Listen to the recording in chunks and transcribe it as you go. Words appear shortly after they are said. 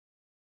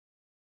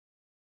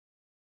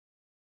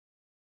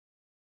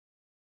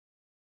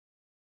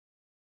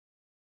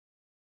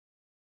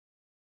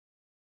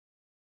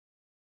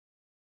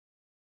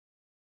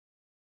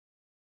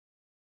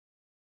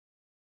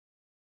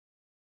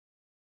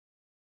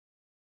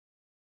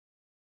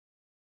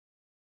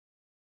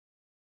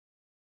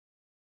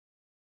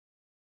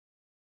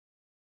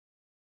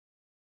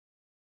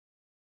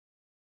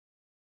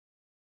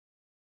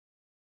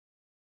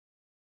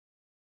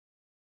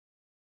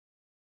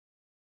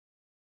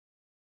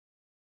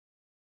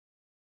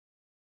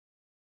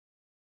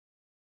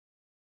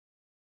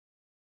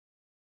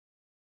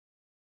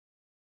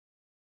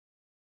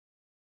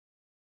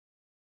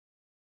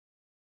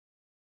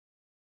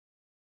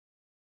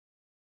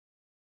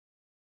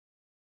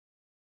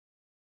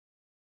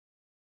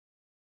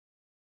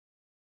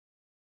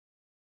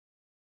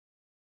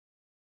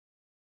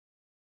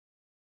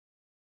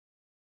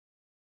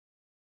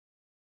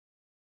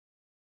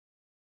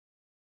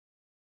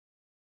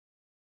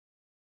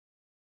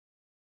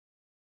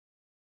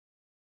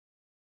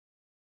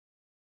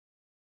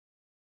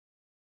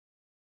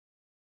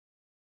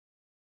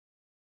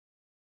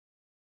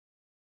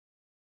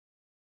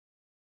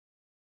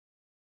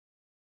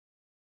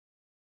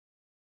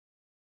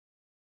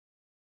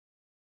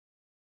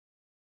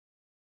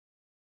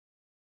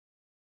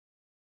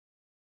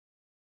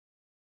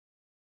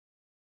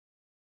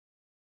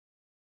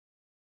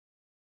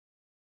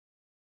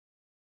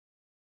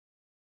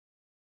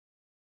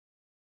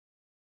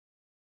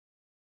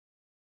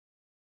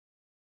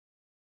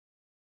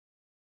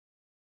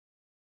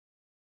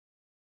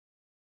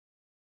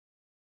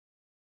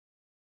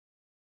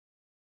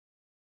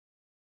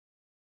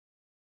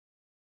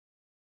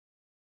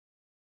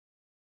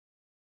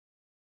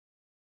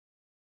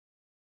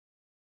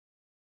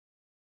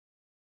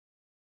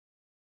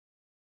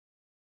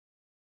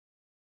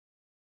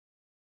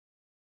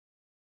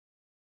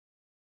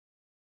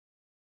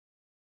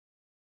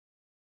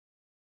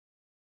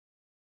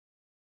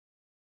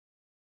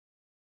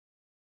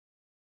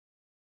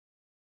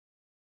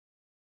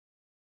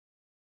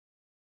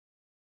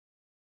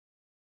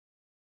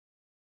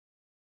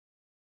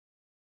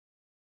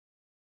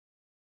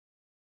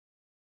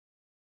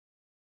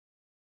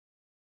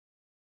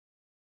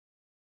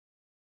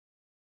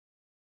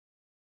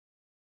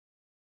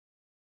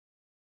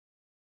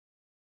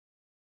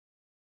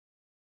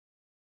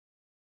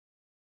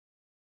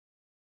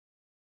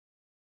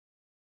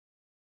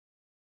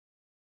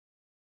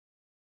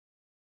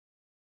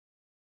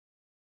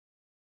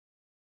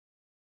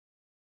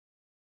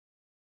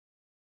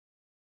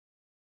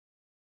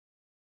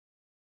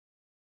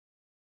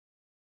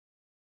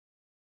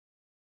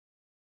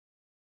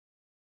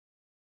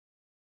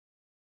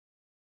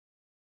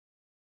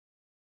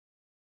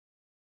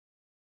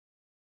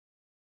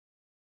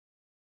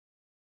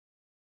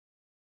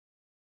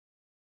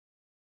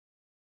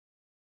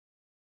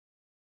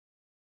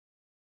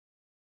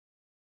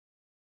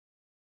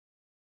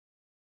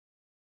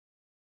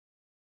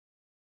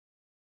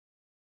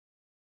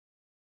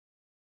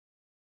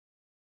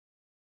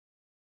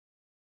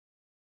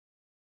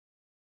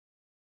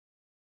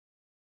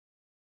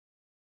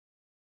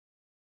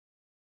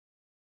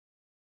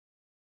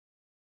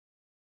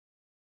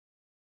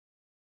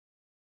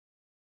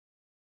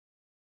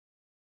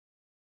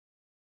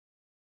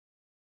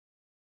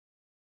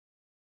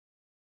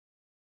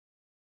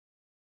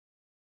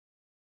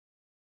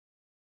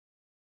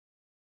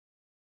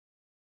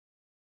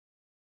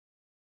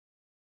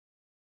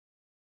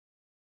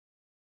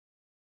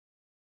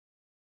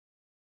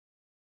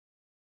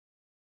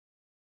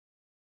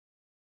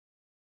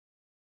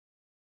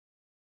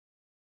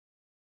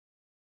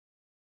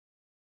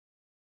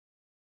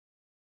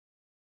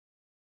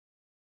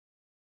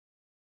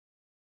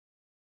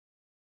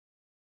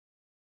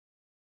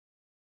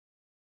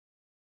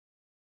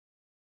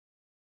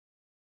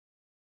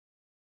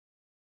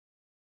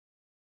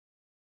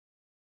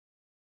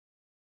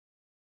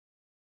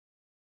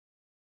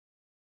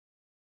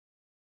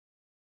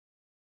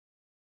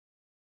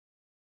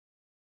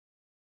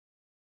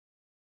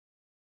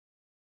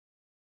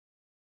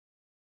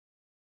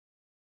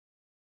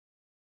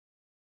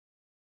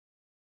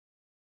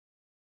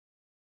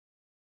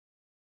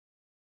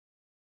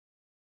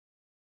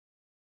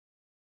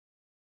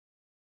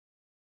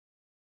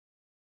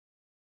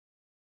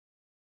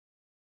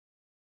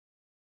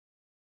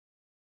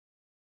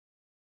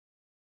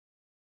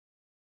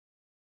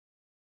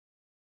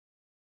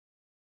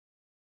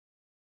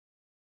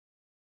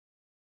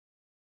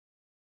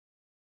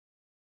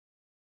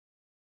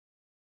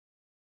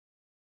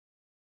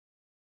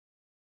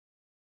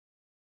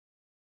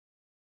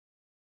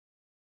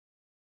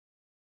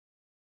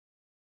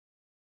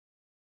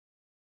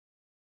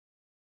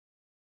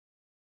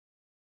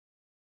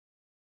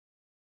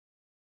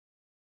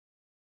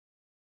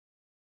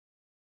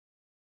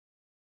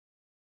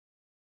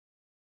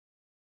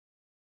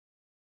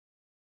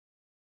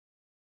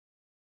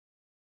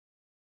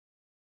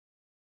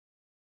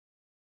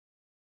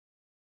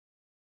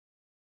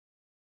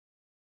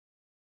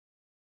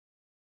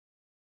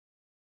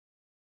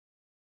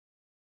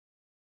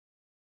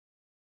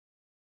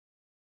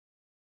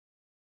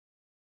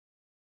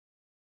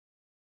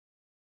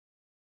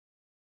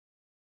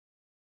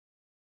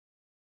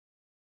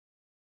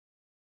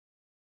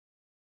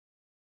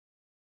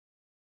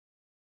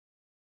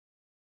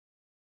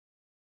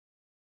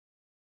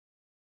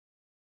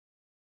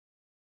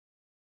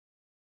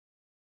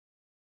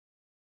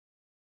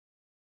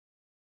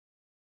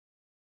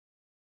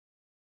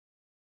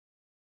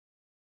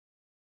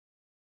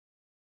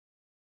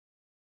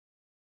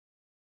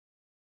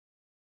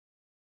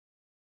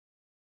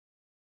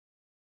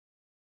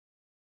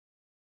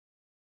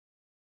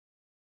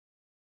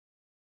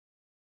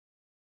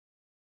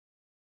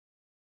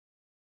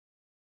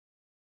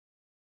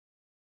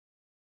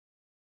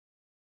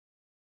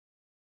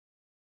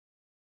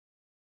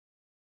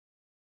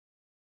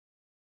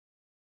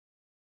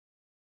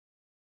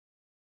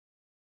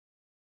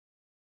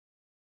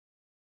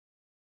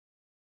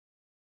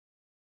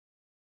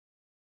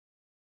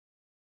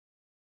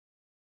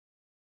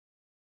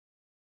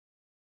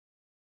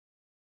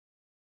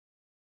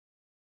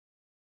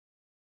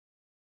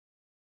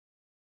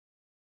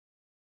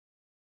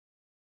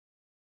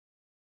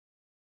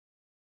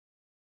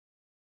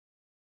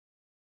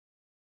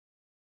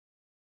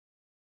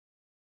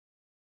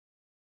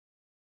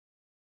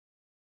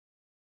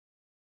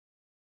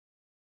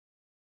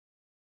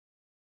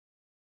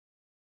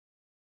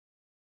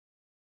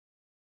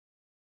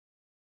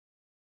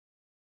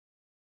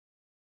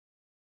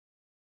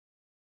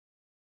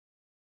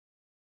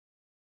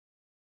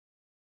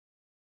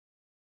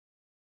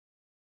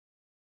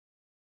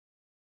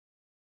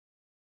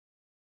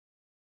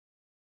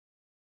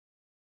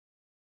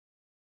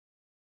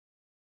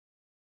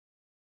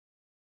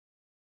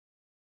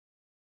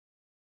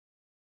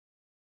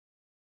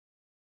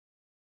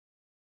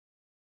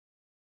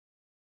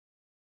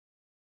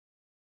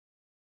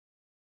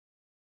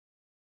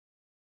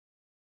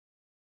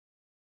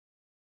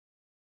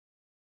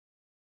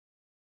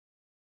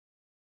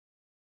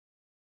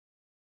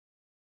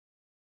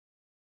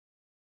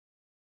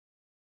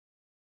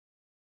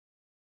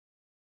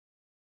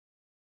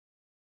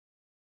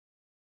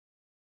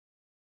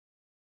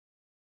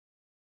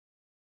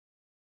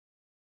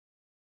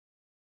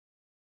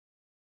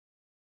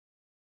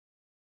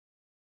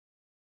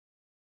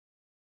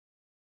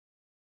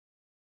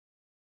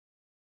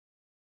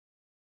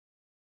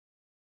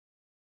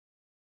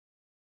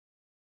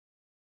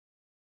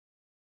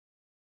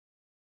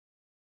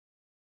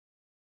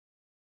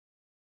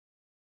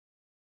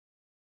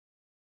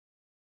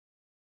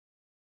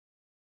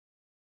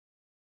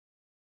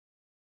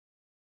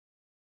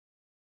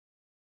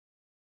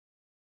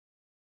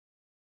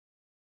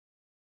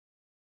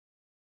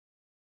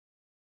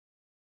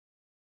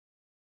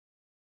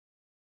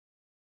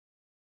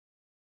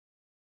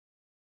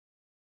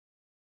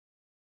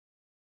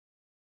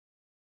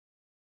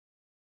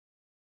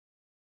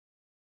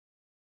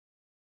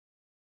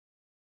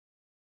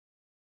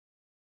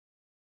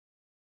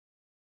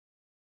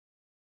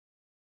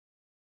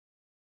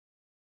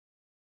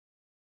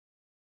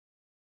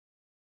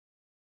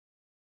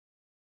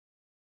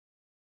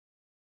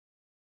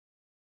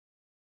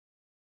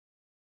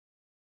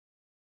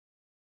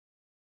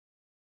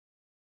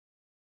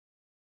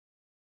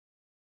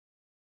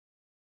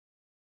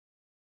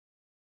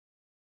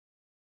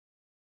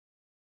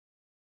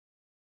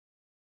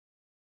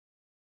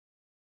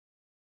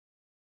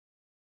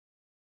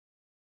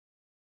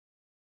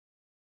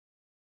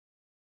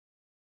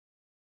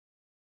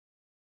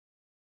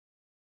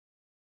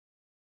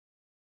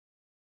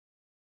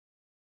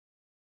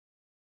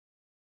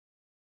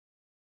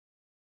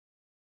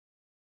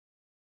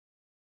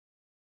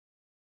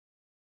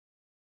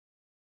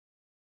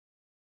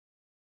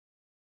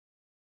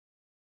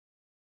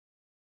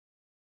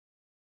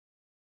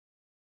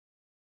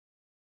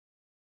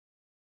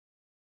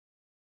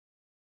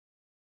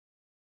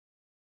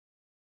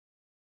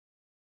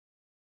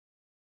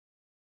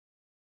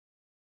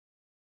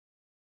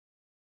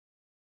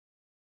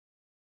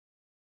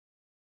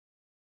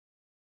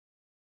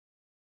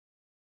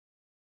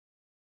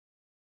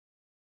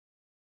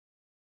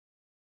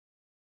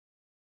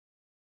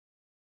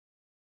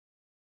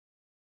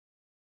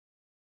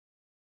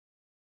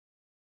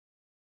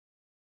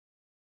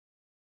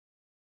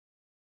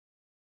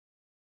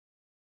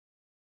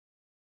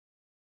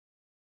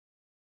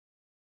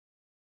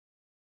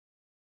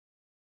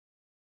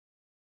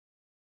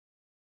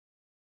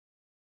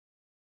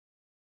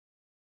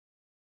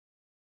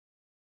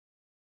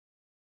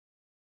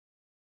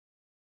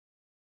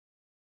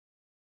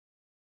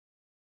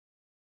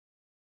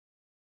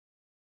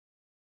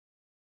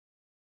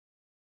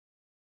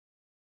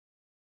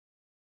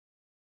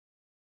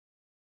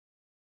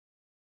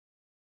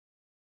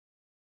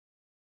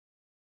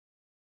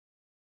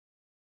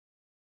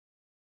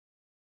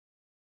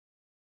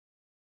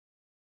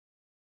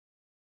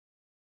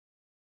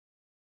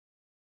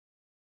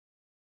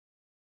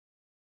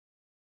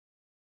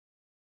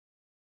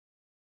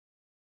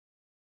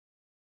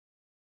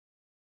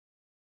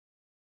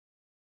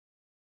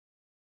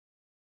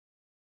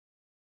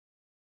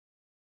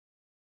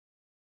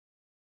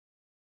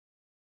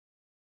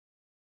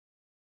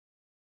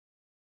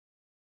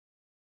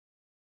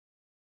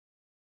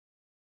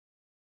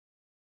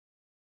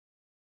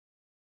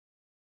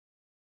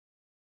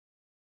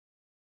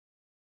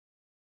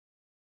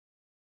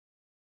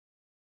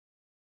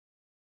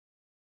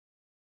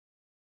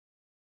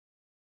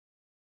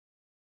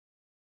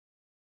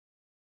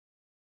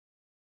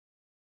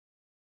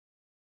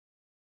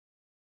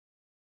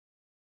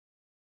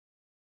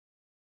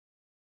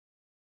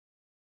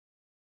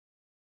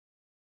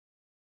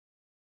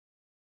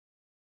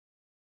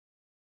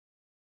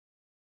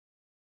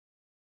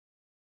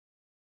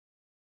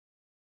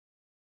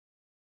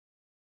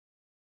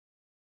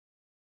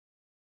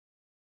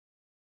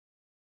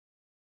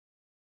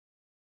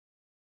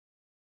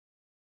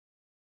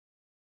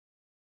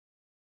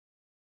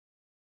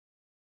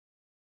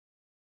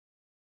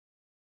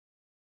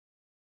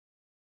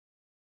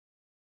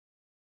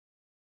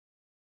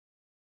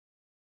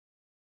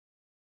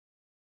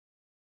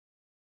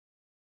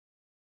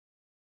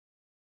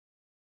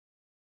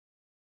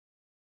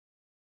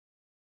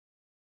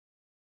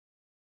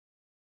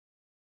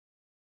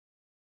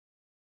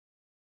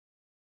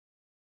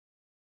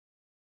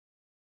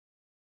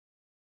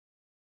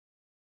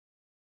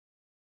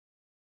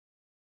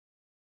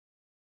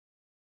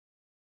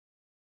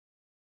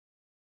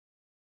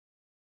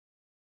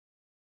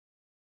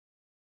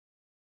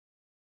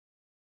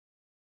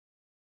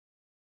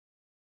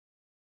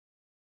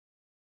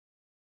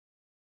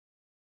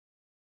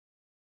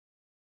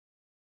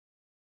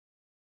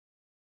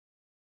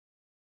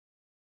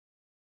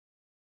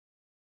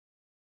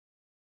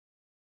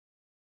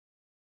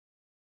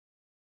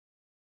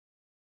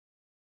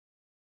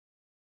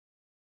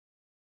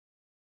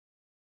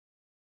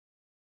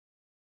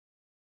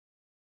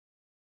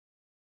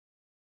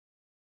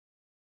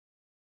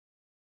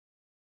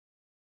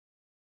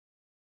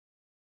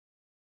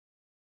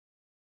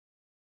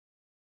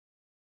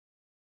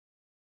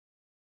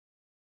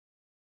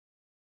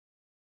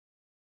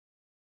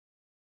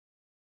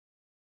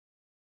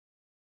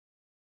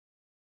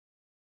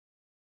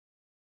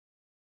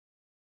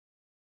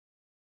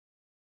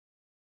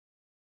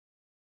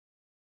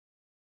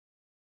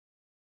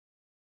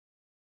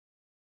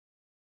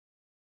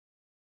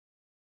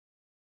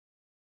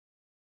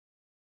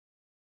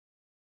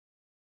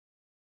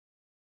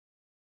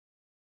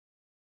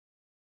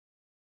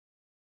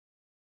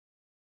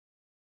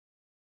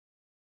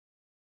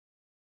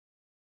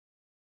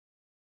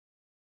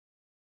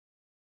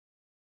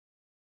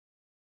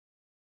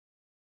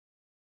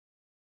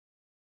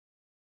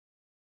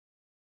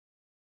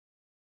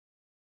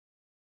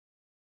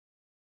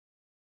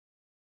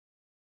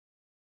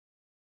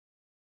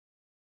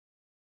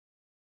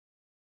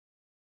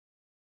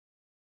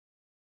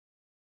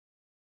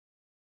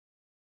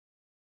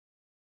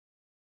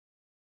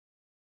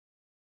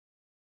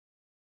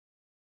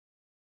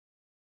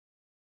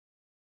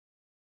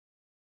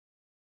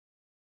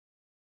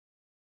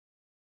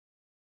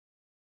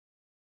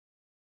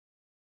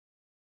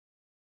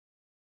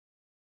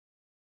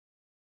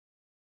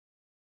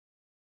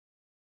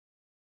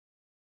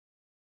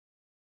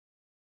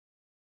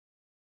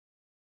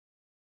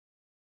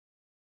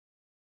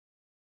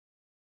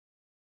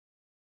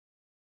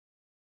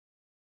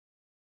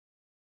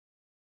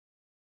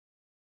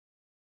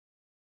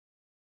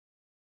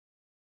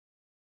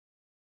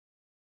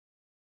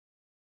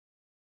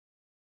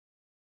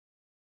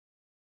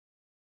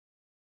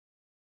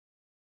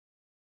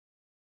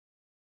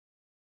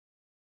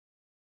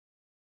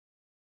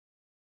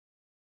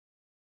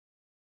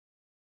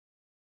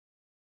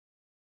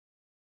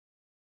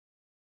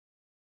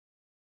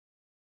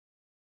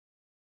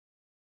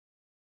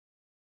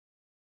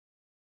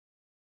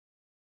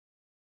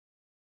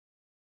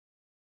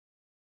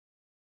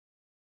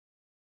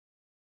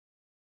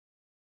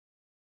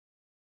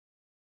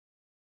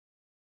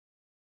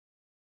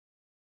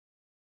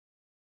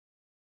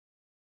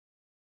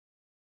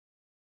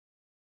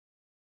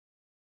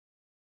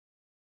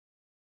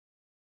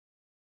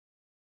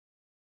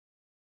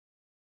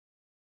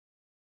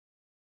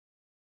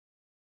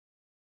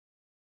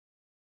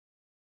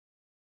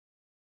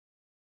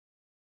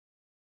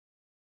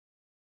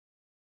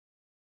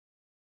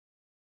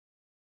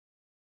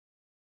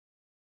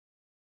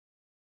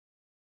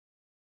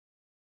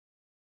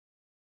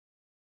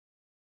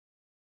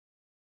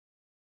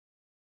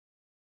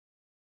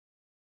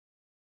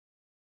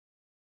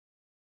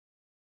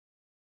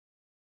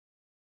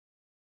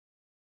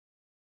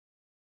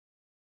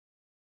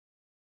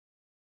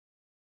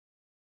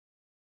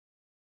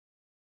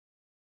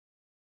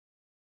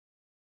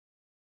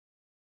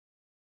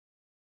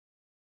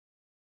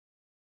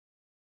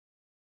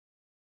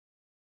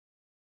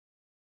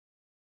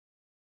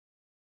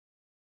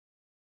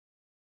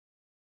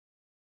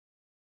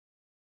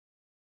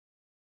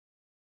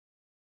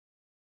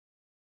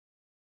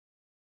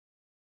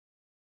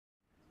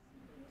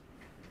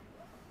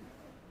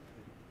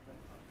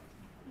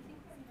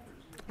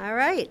All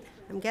right,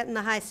 I'm getting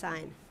the high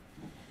sign.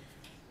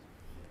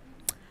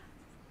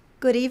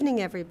 Good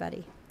evening,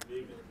 everybody. Good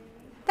evening.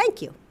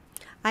 Thank you.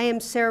 I am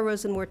Sarah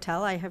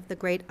Rosen-Wortel. I have the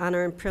great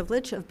honor and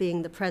privilege of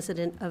being the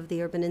president of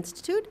the Urban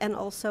Institute and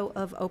also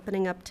of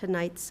opening up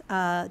tonight's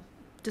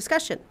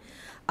discussion.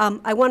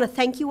 I want to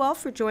thank you all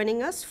for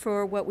joining us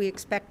for what we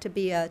expect to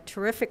be a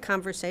terrific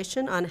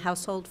conversation on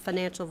household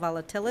financial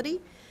volatility,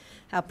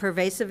 how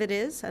pervasive it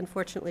is,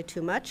 unfortunately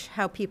too much,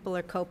 how people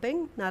are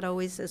coping, not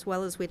always as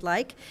well as we'd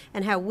like,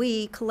 and how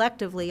we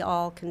collectively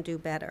all can do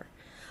better.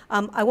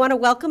 I want to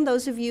welcome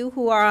those of you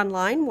who are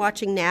online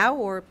watching now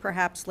or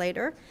perhaps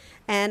later,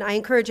 and I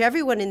encourage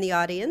everyone in the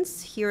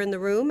audience here in the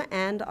room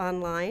and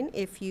online,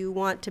 if you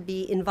want to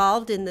be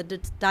involved in the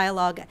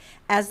dialogue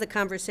as the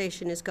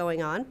conversation is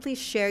going on, please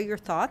share your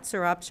thoughts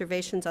or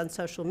observations on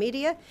social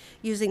media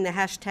using the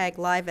hashtag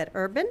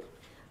 #LiveAtUrban.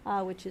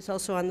 Which is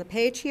also on the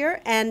page here.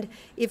 And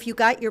if you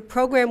got your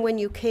program when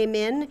you came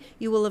in,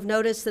 you will have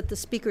noticed that the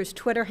speakers'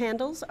 Twitter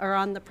handles are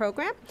on the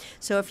program.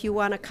 So if you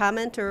want to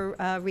comment or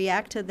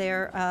react to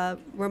their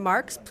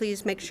remarks,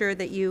 please make sure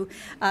that you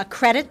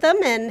credit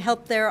them and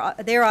help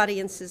their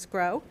audiences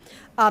grow.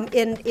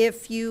 And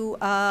if you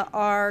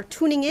are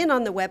tuning in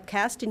on the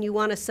webcast and you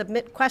want to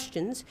submit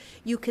questions,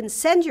 you can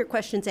send your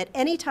questions at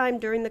any time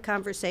during the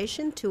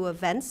conversation to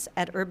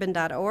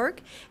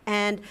events@urban.org,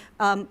 and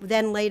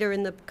then later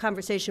in the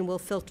conversation we'll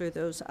filter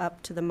those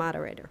up to the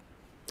moderator.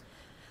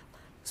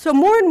 So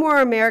more and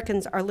more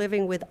Americans are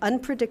living with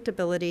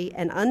unpredictability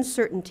and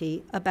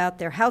uncertainty about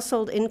their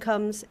household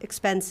incomes,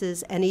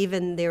 expenses, and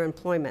even their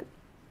employment.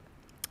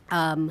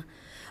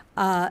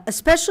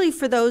 Especially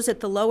for those at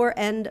the lower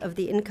end of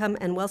the income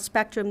and wealth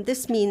spectrum,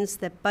 this means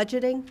that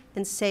budgeting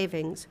and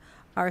savings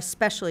are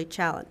especially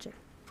challenging.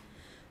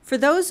 For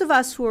those of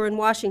us who are in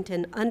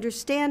Washington,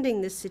 understanding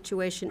this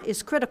situation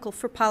is critical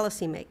for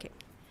policymaking.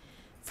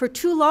 For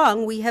too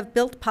long, we have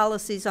built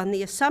policies on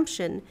the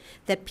assumption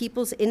that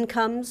people's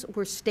incomes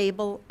were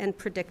stable and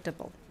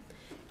predictable.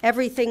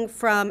 Everything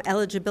from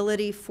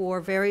eligibility for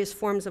various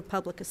forms of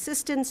public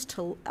assistance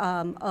to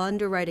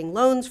underwriting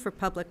loans for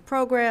public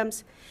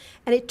programs.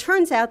 And it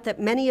turns out that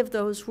many of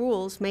those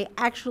rules may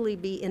actually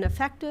be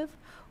ineffective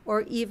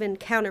or even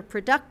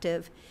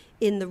counterproductive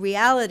in the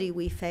reality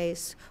we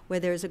face where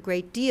there's a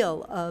great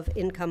deal of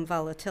income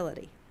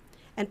volatility.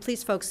 And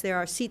please, folks, there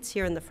are seats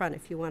here in the front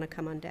if you want to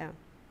come on down.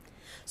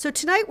 So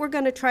tonight we're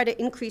going to try to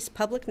increase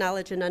public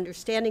knowledge and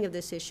understanding of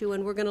this issue,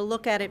 and we're going to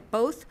look at it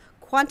both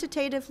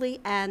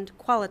quantitatively and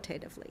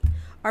qualitatively.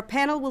 Our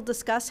panel will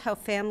discuss how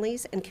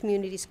families and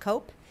communities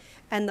cope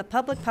and the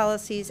public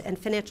policies and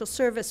financial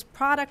service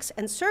products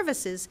and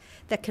services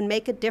that can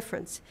make a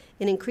difference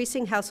in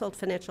increasing household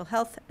financial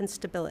health and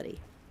stability.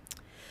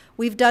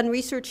 We've done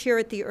research here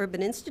at the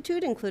Urban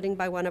Institute, including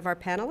by one of our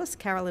panelists,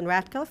 Caroline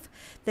Ratcliffe,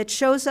 that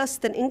shows us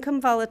that income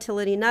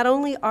volatility not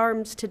only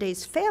harms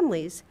today's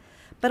families,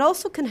 but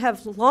also can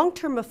have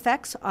long-term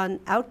effects on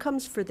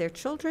outcomes for their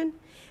children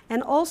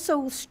and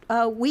also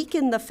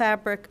weaken the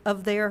fabric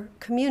of their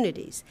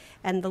communities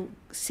and the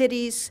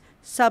cities,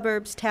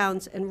 suburbs,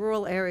 towns, and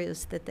rural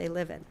areas that they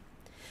live in.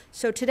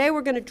 So today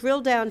we're going to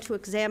drill down to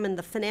examine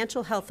the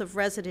financial health of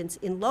residents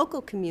in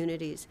local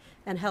communities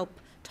and help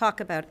talk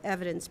about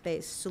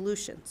evidence-based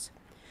solutions.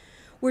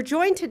 We're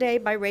joined today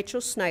by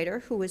Rachel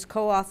Schneider, who is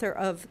co-author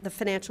of the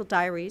Financial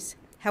Diaries,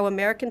 How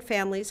American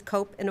Families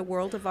Cope in a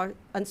World of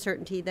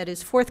Uncertainty, that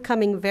is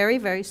forthcoming very,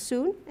 very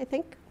soon, I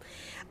think.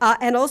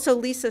 And also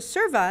Lisa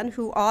Servon,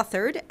 who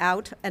authored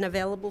out and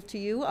available to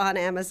you on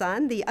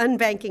Amazon, The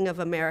Unbanking of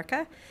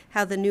America,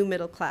 How the New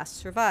Middle Class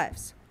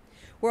Survives.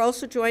 We're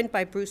also joined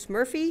by Bruce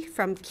Murphy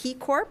from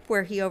KeyCorp,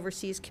 where he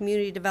oversees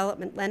community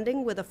development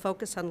lending with a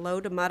focus on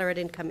low to moderate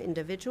income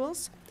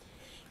individuals.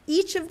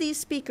 Each of these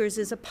speakers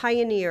is a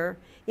pioneer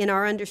in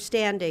our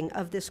understanding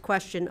of this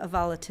question of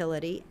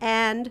volatility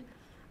and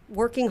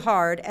working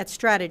hard at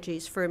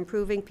strategies for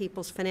improving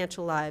people's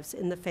financial lives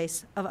in the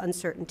face of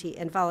uncertainty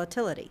and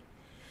volatility.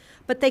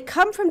 But they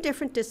come from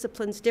different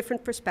disciplines,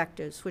 different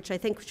perspectives, which I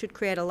think should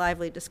create a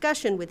lively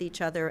discussion with each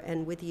other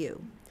and with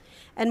you.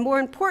 And more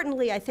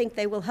importantly, I think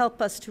they will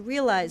help us to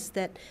realize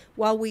that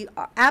while we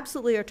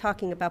absolutely are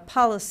talking about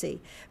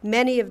policy,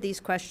 many of these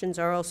questions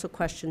are also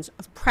questions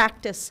of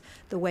practice,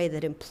 the way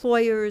that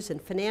employers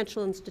and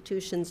financial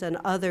institutions and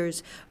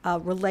others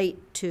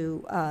relate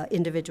to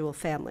individual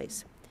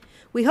families.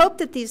 We hope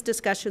that these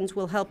discussions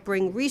will help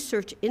bring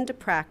research into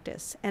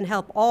practice and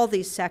help all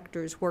these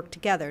sectors work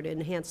together to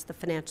enhance the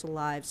financial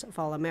lives of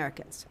all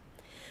Americans.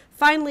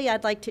 Finally,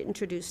 I'd like to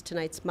introduce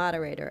tonight's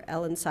moderator,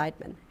 Ellen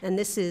Seidman, and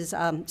this is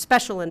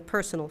special and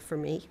personal for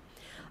me.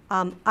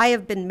 I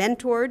have been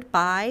mentored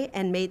by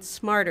and made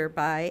smarter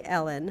by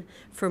Ellen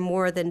for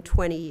more than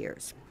 20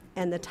 years,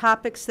 and the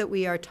topics that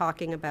we are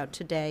talking about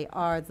today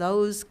are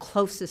those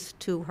closest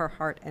to her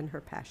heart and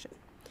her passion.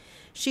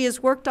 She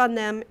has worked on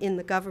them in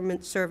the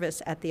government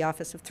service at the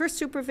Office of Thrift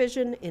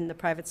Supervision, in the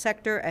private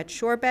sector at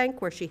Shore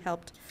Bank, where she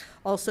helped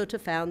also to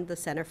found the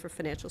Center for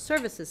Financial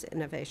Services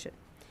Innovation.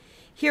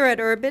 Here at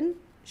Urban,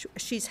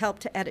 she's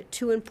helped to edit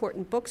 2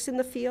 important books in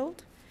the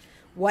field.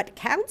 what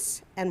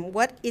counts and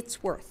what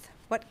it's worth.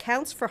 What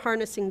counts for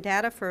harnessing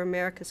data for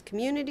America's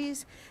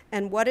communities,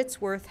 and what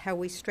it's worth how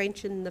we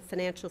strengthen the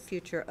financial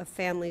future of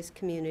families,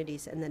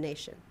 communities, and the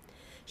nation.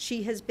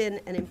 She has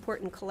been an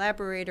important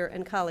collaborator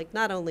and colleague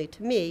not only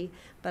to me,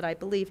 but I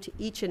believe to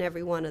each and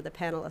every one of the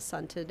panelists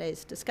on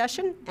today's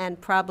discussion, and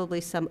probably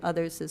some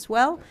others as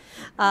well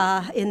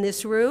in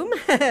this room.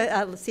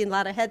 I've seen a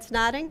lot of heads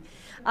nodding.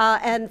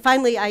 And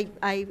finally,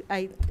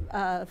 I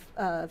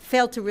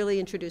failed to really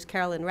introduce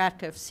Caroline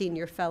Ratcliffe,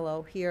 Senior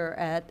Fellow here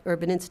at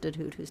Urban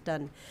Institute, who's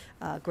done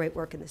great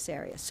work in this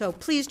area. So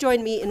please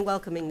join me in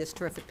welcoming this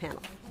terrific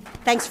panel.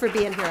 Thanks for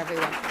being here,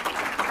 everyone.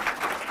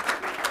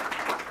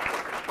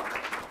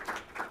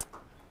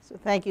 So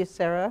thank you,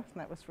 Sarah.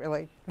 That was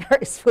really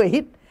very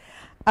sweet.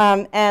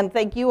 And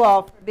thank you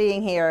all for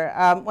being here.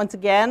 Once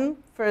again,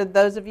 for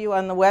those of you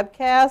on the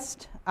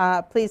webcast,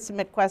 please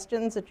submit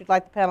questions that you'd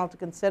like the panel to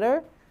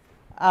consider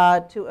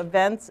to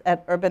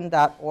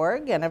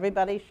events@urban.org. And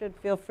everybody should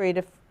feel free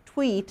to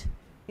tweet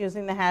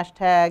using the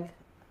hashtag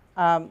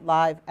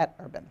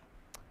 #live@urban.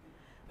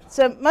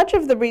 So much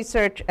of the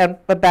research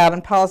about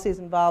and policies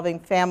involving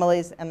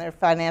families and their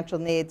financial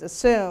needs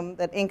assume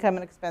that income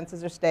and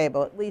expenses are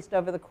stable, at least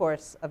over the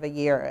course of a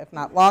year, if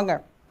not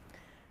longer.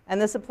 And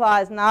this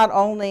applies not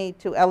only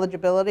to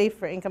eligibility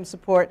for income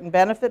support and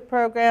benefit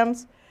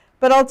programs,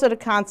 but also to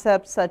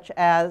concepts such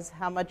as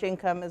how much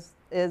income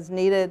is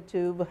needed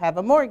to have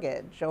a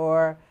mortgage,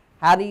 or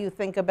how do you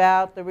think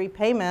about the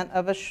repayment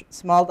of a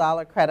small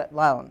dollar credit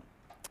loan.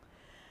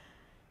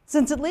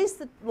 Since at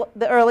least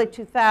the early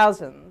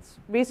 2000s,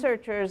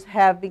 researchers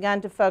have begun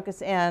to focus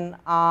in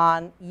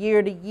on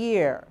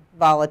year-to-year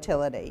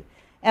volatility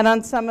and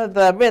on some of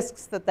the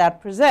risks that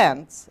that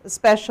presents,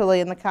 especially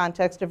in the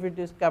context of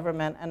reduced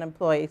government and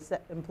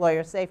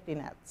employer safety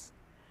nets.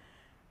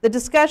 The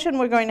discussion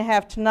we're going to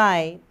have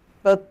tonight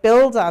both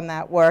builds on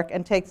that work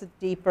and takes it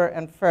deeper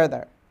and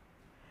further.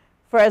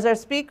 For as our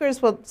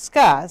speakers will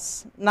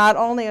discuss, not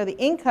only are the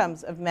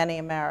incomes of many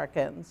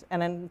Americans,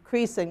 an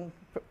increasing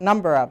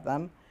number of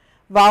them,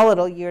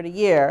 volatile year to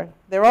year,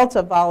 they're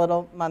also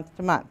volatile month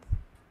to month.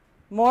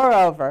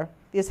 Moreover,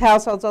 these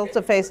households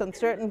also face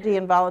uncertainty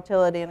and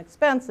volatility in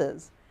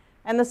expenses,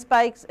 and the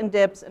spikes and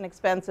dips in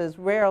expenses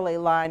rarely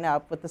line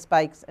up with the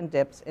spikes and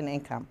dips in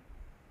income.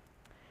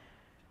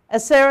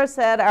 As Sarah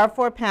said, our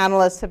four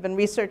panelists have been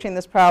researching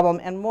this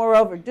problem and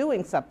moreover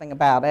doing something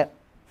about it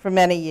for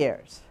many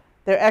years.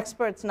 They're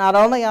experts not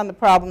only on the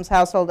problems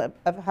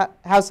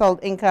household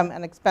income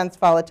and expense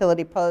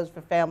volatility pose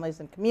for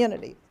families and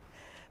communities,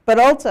 but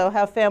also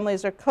how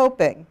families are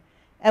coping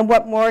and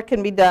what more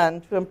can be done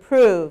to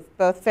improve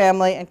both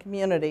family and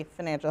community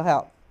financial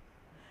health.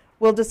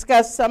 We'll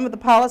discuss some of the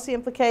policy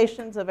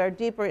implications of our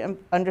deeper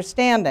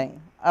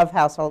understanding of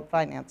household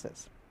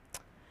finances.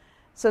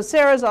 So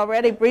Sarah's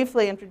already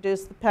briefly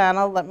introduced the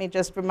panel. Let me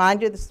just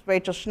remind you, this is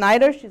Rachel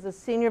Schneider. She's a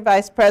Senior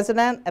Vice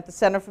President at the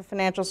Center for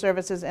Financial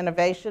Services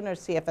Innovation, or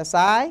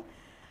CFSI,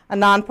 a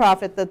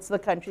nonprofit that's the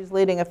country's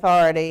leading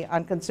authority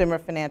on consumer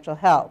financial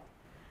health.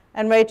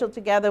 And Rachel,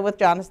 together with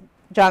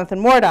Jonathan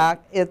Mordock,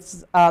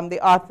 is the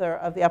author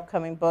of the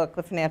upcoming book,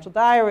 The Financial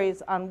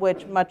Diaries, on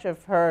which much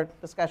of her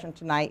discussion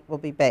tonight will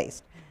be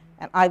based.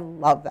 And I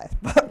love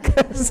that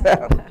book,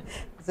 so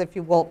as if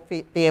you won't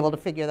be able to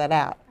figure that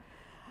out.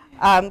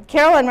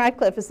 Caroline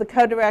Ratcliffe is the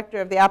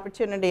co-director of the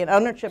Opportunity and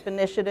Ownership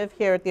Initiative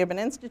here at the Urban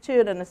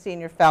Institute and a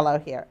senior fellow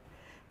here.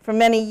 For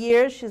many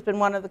years, she's been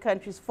one of the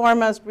country's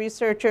foremost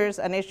researchers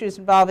on issues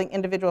involving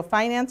individual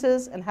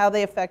finances and how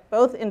they affect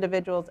both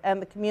individuals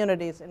and the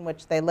communities in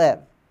which they live.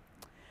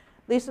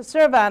 Lisa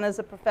Servon is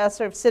a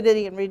professor of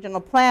city and regional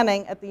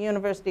planning at the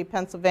University of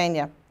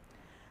Pennsylvania.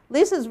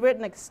 Lisa's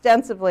written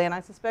extensively, and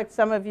I suspect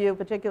some of you,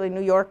 particularly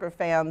New Yorker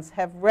fans,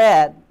 have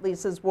read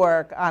Lisa's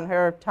work on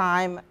her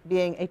time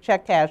being a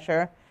check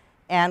casher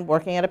and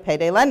working at a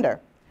payday lender.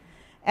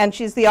 And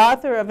she's the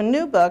author of a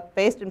new book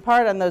based in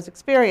part on those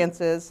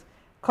experiences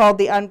called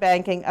The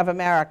Unbanking of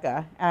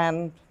America,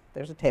 and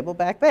there's a table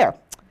back there.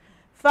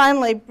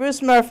 Finally,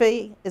 Bruce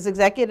Murphy is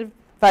Executive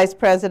Vice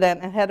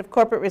President and Head of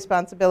Corporate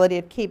Responsibility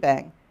at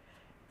KeyBank.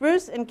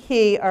 Bruce and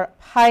Key are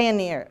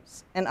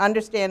pioneers in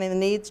understanding the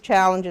needs,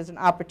 challenges, and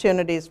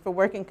opportunities for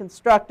working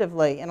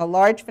constructively in a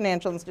large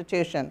financial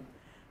institution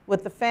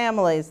with the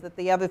families that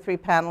the other three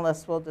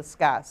panelists will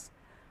discuss.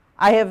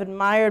 I have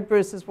admired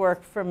Bruce's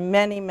work for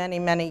many, many,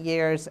 many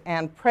years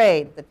and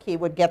prayed that Key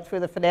would get through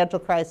the financial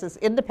crisis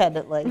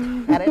independently,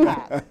 and it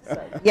has.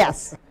 So,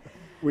 yes.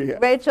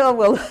 Rachel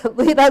will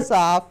lead us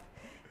off,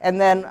 and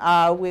then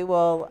we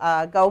will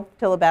go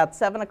till about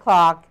 7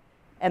 o'clock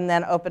and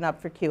then open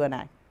up for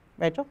Q&A.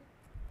 Rachel?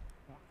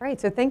 Right,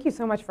 so thank you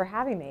so much for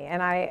having me.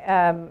 And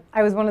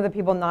I was one of the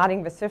people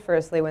nodding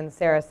vociferously when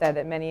Sarah said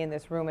that many in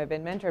this room have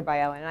been mentored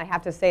by Ellen. And I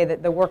have to say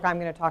that the work I'm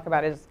going to talk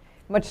about is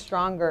much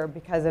stronger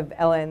because of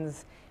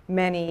Ellen's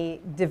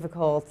many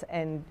difficult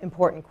and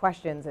important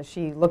questions as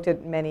she looked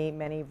at many,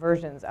 many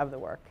versions of the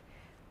work.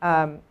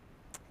 And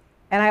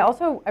I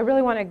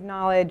really want to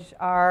acknowledge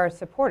our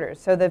supporters.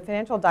 So the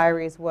Financial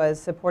Diaries was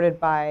supported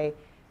by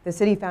the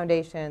Citi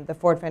Foundation, the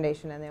Ford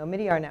Foundation, and the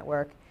Omidyar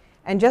Network.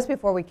 And just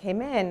before we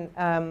came in,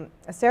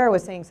 Sarah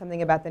was saying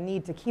something about the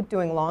need to keep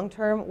doing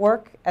long-term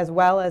work as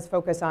well as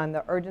focus on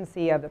the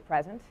urgency of the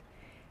present.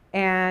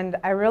 And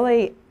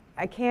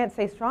I can't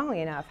say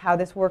strongly enough how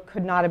this work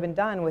could not have been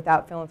done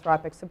without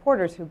philanthropic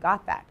supporters who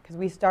got that, because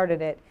we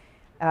started it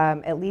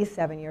at least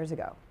 7 years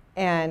ago.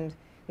 And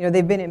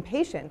they've been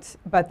impatient,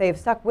 but they've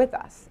stuck with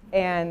us.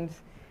 And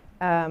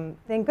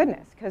thank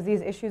goodness, because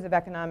these issues of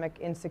economic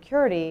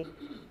insecurity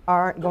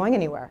aren't going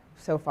anywhere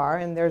so far,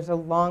 and there's a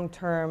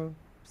long-term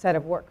set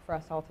of work for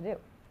us all to do.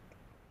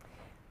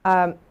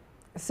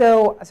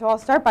 So I'll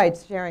start by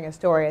sharing a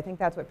story. I think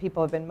that's what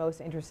people have been most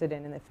interested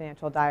in the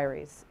Financial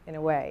Diaries, in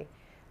a way.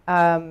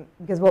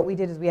 Because what we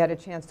did is we had a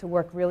chance to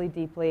work really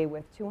deeply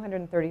with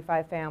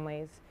 235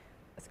 families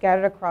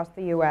scattered across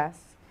the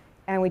US,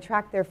 and we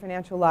tracked their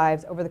financial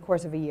lives over the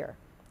course of a year.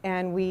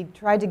 And we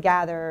tried to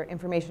gather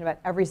information about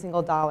every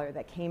single dollar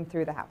that came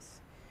through the house.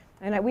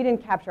 And we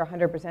didn't capture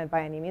 100%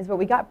 by any means, but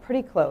we got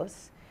pretty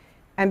close.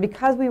 And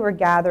because we were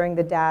gathering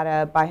the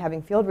data by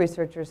having field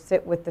researchers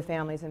sit with the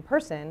families in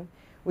person,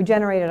 we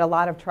generated a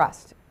lot of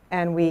trust.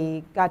 And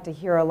we got to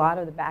hear a lot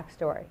of the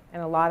backstory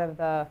and a lot of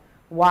the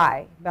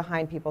why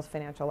behind people's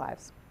financial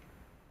lives.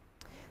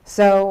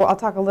 So I'll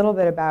talk a little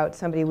bit about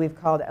somebody we've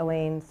called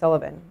Elaine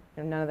Sullivan.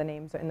 And none of the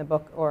names in the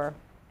book or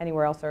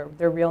anywhere else are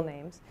their real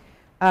names.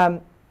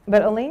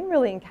 But Elaine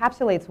really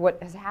encapsulates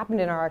what has happened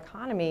in our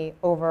economy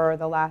over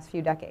the last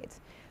few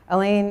decades.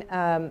 Elaine,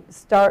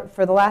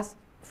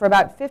 for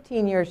about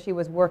 15 years, she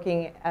was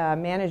working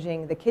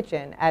managing the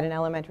kitchen at an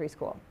elementary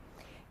school.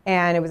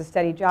 And it was a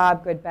steady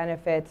job, good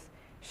benefits.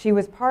 She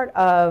was part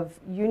of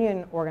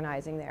union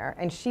organizing there.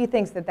 And she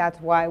thinks that that's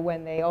why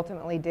when they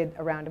ultimately did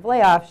a round of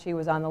layoffs, she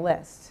was on the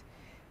list.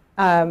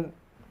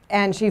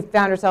 And she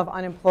found herself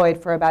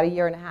unemployed for about 1.5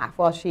 years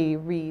while she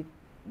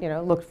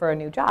looked for a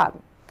new job.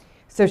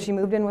 So she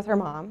moved in with her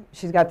mom.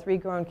 She's got 3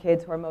 grown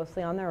kids who are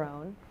mostly on their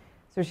own.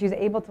 So she's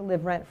able to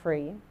live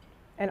rent-free.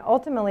 And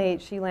ultimately,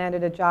 she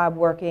landed a job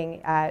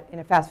working in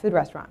a fast food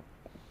restaurant.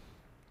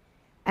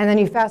 And then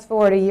you fast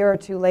forward 1 year or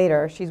 2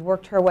 later, she's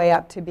worked her way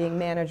up to being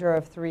manager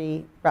of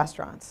 3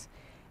 restaurants.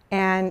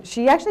 And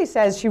she actually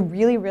says she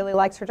really, really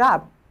likes her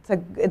job.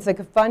 It's like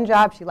a fun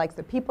job. She likes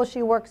the people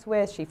she works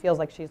with. She feels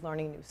like she's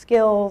learning new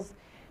skills.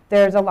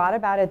 There's a lot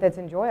about it that's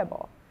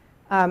enjoyable.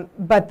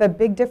 But the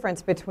big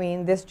difference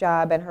between this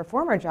job and her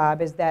former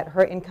job is that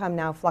her income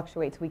now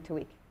fluctuates week to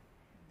week.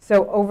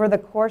 So over the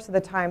course of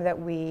the time that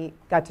we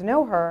got to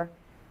know her,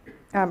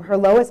 her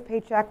lowest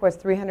paycheck was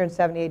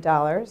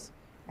 $378,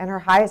 and her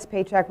highest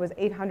paycheck was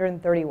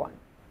 $831.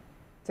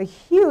 It's a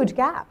huge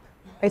gap.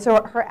 Right?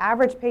 So her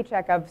average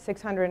paycheck of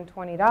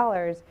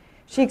 $620,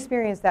 she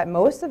experienced that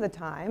most of the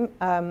time,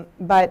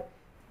 but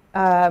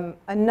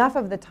enough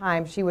of the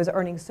time she was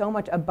earning so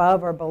much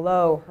above or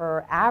below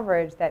her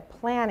average that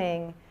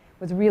planning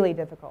was really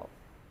difficult.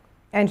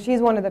 And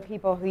she's one of the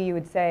people who you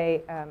would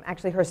say,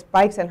 actually her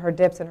spikes and her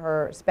dips and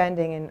her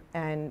spending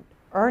and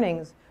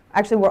earnings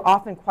actually were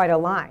often quite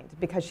aligned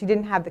because she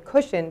didn't have the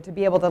cushion to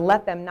be able to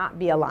let them not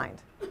be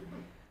aligned.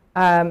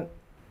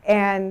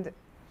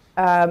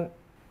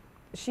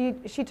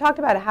 She talked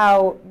about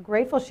how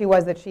grateful she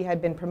was that she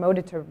had been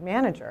promoted to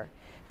manager,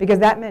 because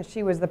that meant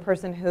she was the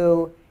person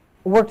who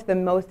worked the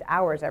most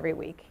hours every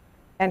week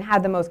and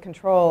had the most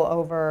control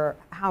over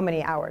how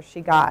many hours she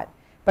got.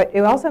 But it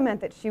also meant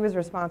that she was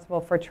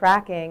responsible for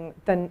tracking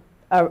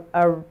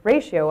a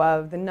ratio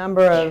of the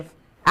number of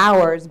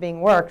hours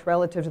being worked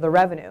relative to the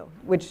revenue,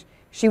 which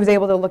she was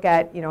able to look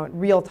at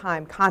real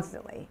time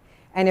constantly.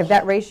 And if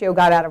that ratio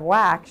got out of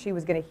whack, she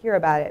was going to hear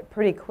about it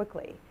pretty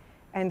quickly.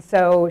 And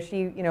so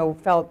she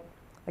felt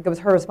like it was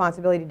her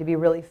responsibility to be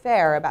really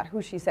fair about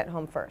who she sent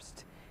home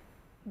first,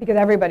 because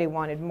everybody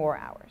wanted more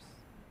hours.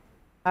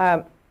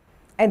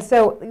 And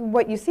so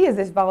what you see is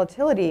this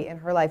volatility in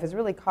her life is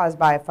really caused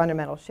by a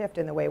fundamental shift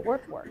in the way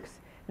work works.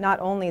 Not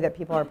only that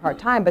people are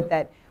part-time, but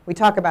that we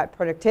talk about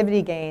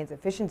productivity gains,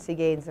 efficiency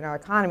gains in our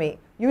economy.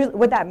 Usually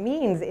what that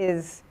means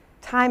is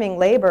timing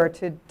labor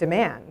to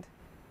demand.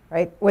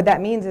 Right? What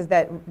that means is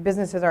that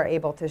businesses are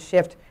able to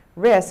shift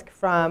risk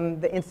from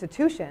the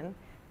institution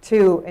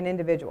to an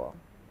individual.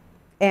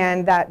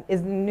 And that is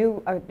an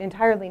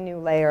entirely new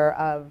layer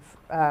of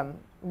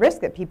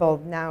risk that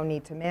people now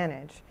need to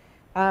manage.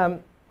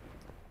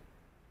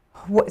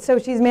 So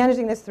she's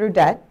managing this through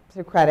debt,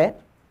 through credit,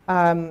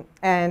 and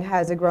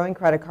has a growing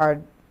credit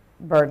card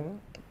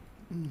burden.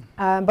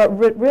 But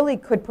what really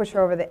could push her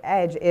over the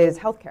edge is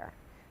healthcare.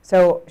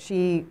 So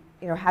she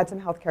had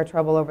some healthcare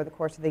trouble over the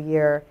course of the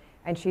year,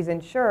 and she's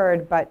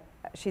insured, but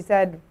she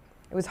said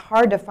it was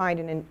hard to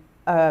find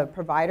a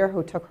provider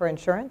who took her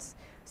insurance,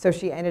 so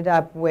she ended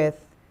up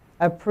with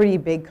a pretty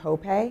big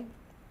copay.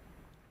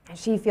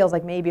 She feels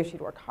like maybe if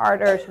she'd worked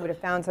harder, she would have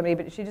found somebody,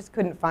 but she just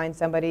couldn't find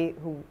somebody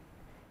who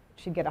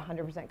she'd get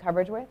 100%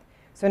 coverage with.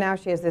 So now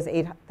she has this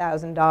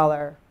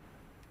 $8,000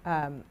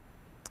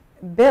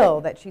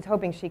 bill that she's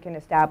hoping she can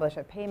establish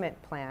a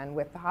payment plan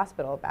with the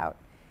hospital about.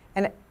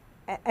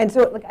 And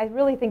so I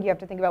really think you have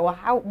to think about,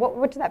 well,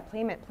 what does that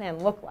payment plan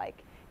look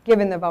like,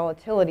 given the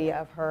volatility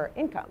of her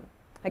income?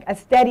 Like a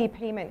steady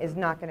payment is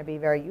not going to be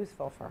very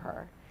useful for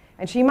her.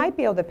 And she might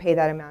be able to pay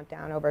that amount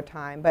down over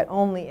time, but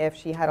only if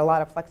she had a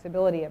lot of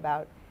flexibility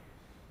about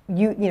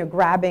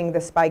grabbing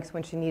the spikes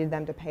when she needed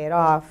them to pay it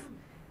off.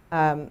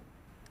 And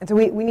so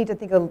we need to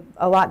think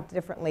a lot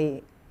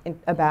differently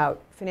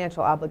about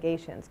financial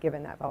obligations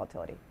given that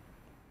volatility.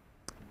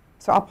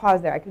 So I'll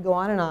pause there. I could go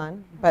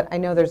on, but I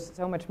know there's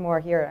so much more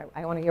here.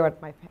 I want to hear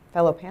what my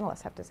fellow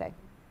panelists have to say.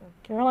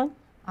 Caroline?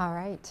 All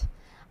right.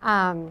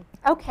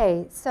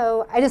 Okay,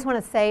 so I just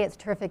want to say it's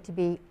terrific to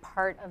be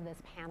part of this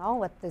panel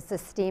with this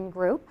esteemed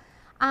group.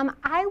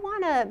 I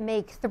want to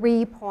make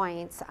 3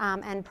 points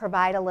and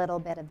provide a little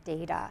bit of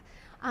data.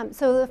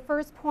 So the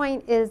first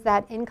point is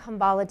that income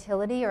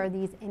volatility, or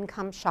these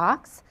income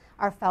shocks,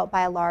 are felt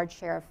by a large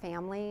share of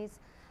families,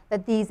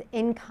 that these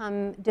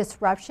income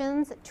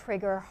disruptions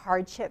trigger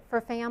hardship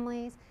for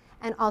families,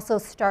 and also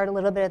start a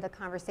little bit of the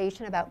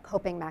conversation about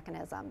coping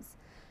mechanisms.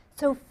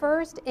 So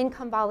first,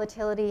 income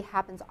volatility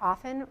happens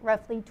often.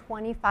 Roughly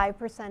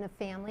 25% of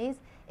families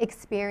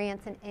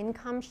experience an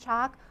income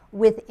shock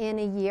within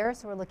a year,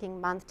 so we're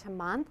looking month to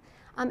month.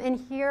 And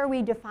here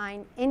we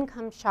define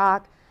income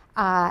shock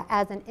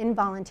as an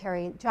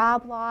involuntary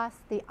job loss,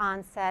 the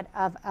onset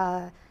of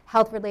a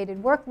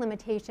health-related work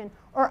limitation,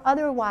 or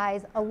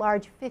otherwise a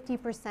large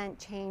 50%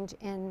 change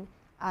in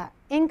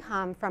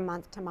income from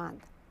month to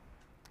month.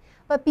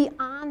 But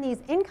beyond these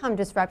income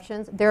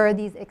disruptions, there are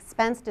these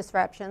expense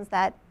disruptions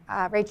that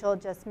Rachel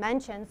just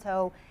mentioned.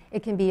 So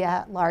it can be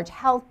a large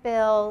health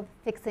bill,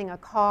 fixing a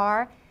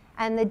car,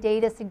 and the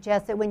data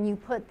suggests that when you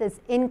put this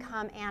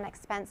income and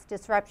expense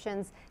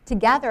disruptions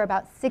together,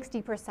 about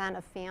 60%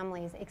 of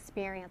families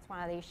experience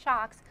one of these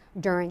shocks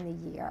during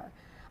the year.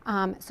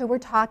 So we're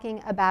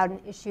talking about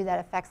an issue that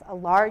affects a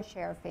large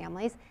share of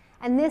families.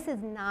 And this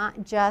is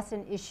not just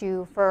an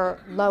issue for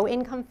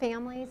low-income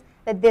families,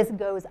 that this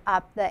goes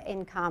up the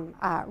income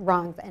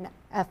rungs and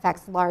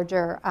affects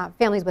larger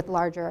families with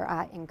larger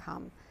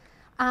income.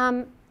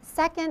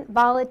 Second,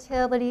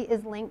 volatility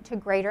is linked to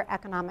greater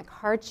economic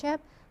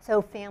hardship. So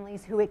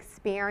families who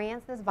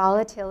experience this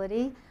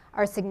volatility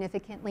are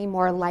significantly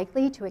more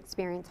likely to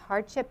experience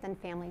hardship than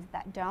families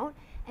that don't.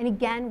 And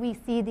again, we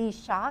see these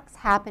shocks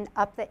happen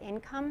up the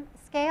income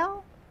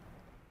scale.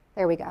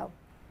 There we go.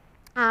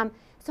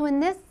 So in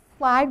this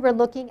slide, we're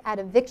looking at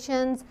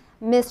evictions,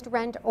 missed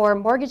rent or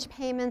mortgage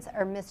payments,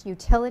 or missed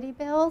utility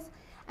bills.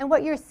 And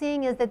what you're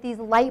seeing is that these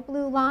light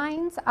blue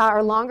lines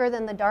are longer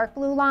than the dark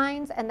blue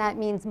lines, and that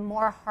means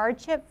more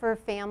hardship for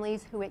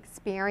families who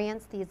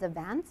experience these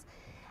events.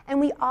 And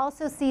we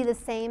also see the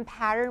same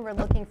pattern. We're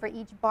looking for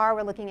each bar,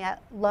 we're looking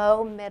at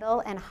low,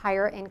 middle, and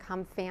higher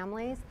income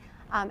families,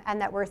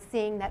 and that we're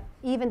seeing that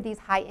even these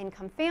high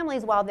income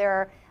families, while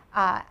their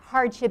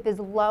hardship is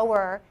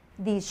lower,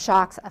 these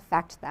shocks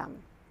affect them.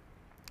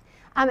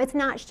 It's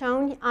not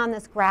shown on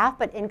this graph,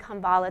 but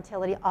income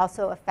volatility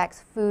also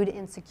affects food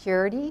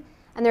insecurity.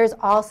 And there's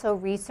also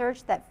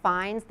research that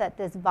finds that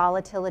this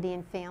volatility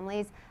in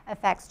families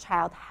affects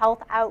child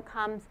health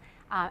outcomes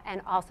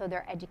and also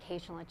their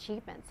educational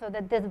achievement, so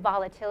that this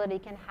volatility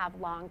can have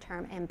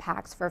long-term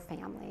impacts for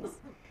families.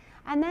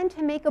 And then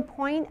to make a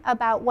point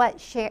about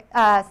what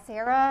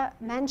Sarah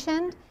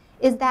mentioned,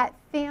 is that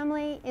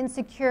family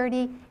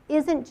insecurity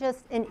isn't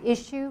just an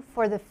issue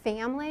for the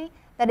family,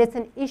 that it's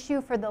an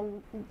issue for the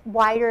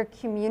wider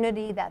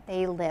community that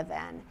they live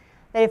in.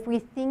 That if we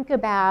think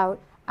about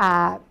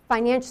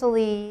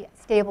financially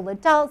stable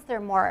adults, they're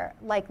more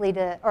likely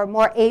to, or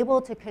more able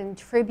to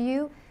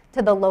contribute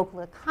to the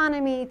local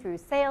economy through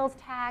sales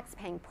tax,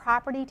 paying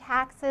property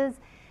taxes.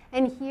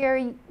 And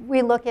here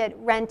we look at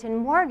rent and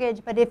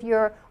mortgage, but if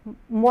you're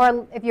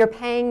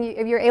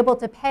able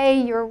to pay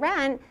your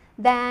rent,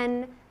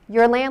 then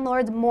your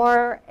landlord's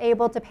more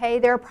able to pay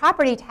their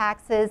property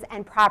taxes,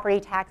 and property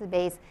tax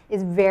base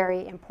is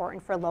very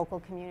important for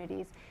local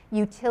communities.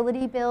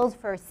 Utility bills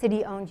for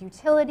city-owned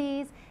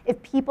utilities, if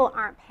people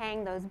aren't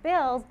paying those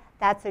bills,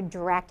 that's a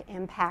direct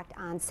impact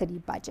on city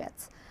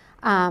budgets.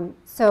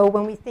 So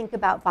when we think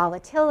about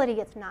volatility,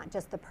 it's not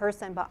just the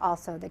person, but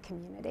also the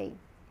community.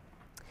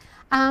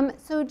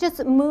 So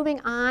just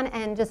moving on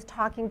and just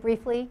talking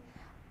briefly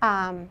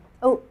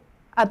about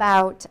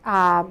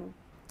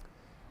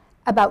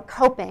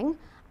coping.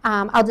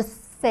 I'll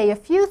just say a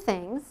few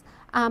things.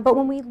 But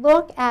when we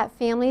look at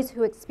families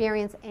who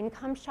experience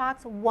income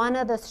shocks, one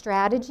of the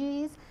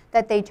strategies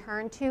that they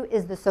turn to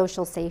is the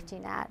social safety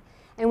net.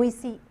 And we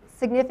see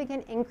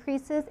significant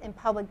increases in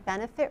public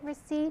benefit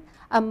receipt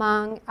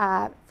among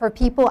for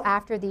people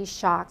after these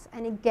shocks.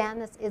 And again,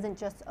 this isn't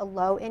just a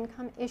low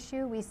income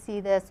issue. We see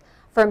this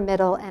for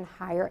middle and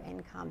higher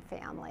income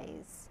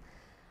families.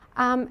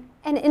 And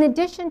in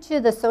addition to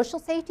the social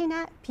safety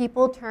net,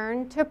 people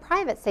turn to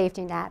private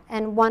safety net,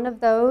 and one of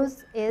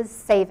those is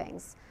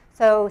savings.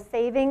 So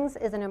savings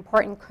is an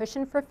important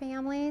cushion for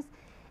families.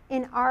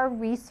 In our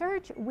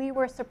research, we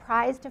were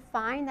surprised to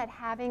find that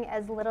having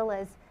as little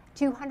as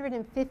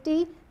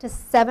 $250 to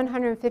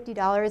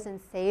 $750 in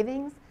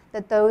savings,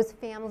 that those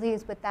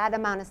families with that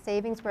amount of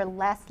savings were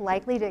less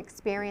likely to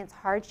experience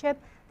hardship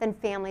than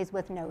families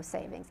with no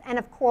savings. And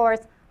of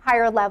course,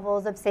 higher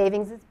levels of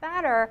savings is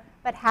better,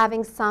 but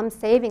having some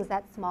savings,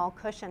 that small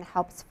cushion,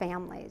 helps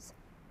families.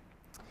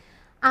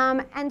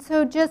 And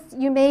so just,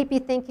 you may be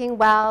thinking,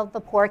 well, the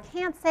poor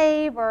can't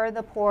save or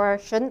the poor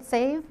shouldn't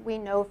save. We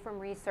know from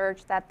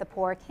research that the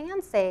poor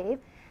can save.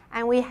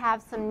 And we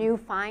have some new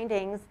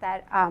findings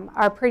that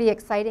are pretty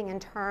exciting in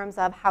terms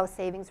of how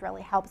savings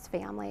really helps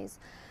families.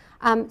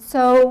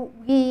 So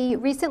we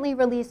recently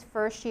released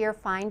first-year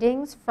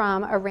findings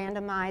from a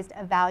randomized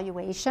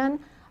evaluation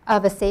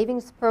of a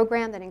savings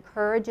program that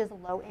encourages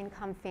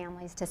low-income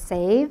families to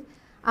save.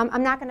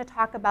 I'm not going to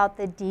talk about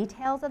the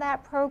details of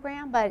that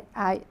program, but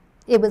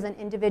it was an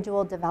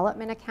individual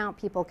development account.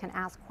 People can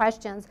ask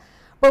questions.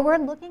 But we're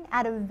looking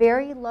at a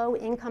very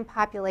low-income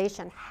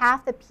population.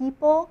 Half the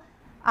people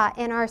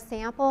in our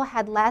sample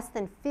had less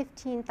than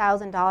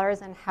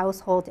 $15,000 in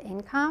household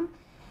income.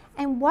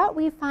 And what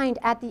we find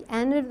at the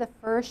end of the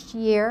first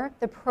year,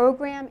 the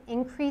program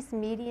increased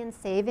median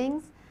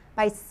savings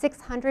by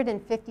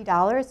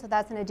 $650. So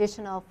that's an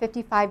additional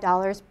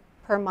 $55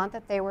 per month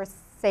that they were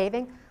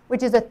saving,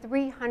 which is a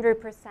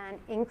 300%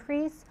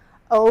 increase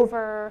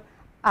over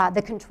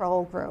the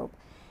control group.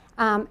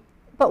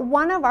 But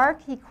one of our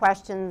key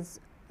questions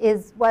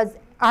was,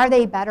 are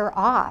they better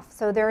off?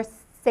 So they're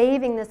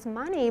saving this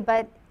money,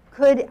 but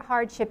could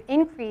hardship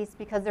increase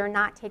because they're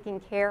not taking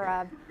care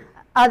of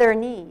other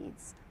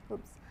needs?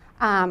 Oops.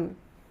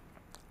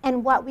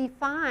 And what we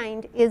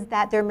find is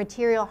that their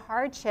material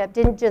hardship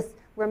didn't just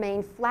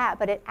remain flat,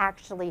 but it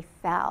actually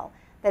fell.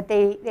 That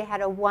they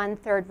had a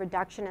 1/3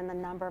 reduction in the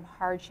number of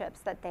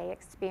hardships that they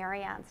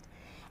experienced.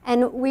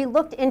 And we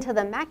looked into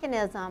the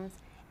mechanisms,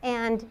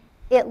 and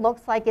it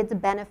looks like it's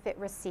benefit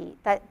receipt,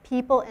 that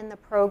people in the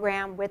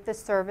program with the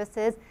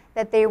services,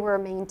 that they were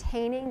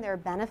maintaining their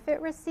benefit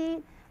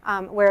receipt,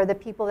 where the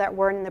people that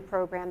weren't in the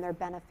program, their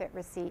benefit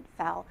receipt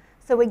fell.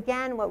 So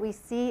again, what we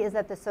see is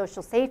that the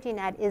social safety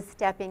net is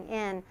stepping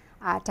in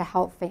to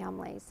help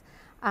families.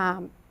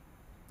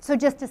 So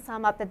just to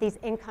sum up, that these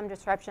income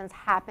disruptions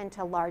happen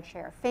to large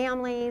share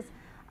families,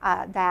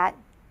 that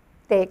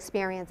they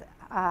experience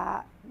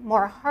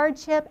more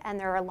hardship, and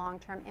there are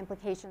long-term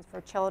implications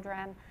for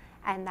children,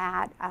 and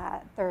that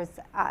there's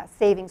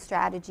saving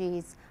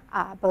strategies,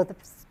 both the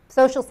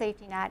social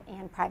safety net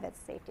and private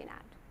safety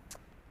net.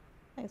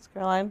 Thanks,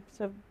 Caroline.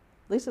 So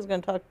Lisa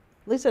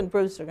and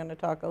Bruce are going to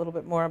talk a little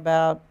bit more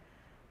about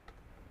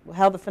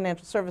how the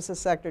financial services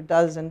sector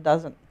does and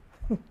doesn't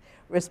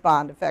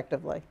respond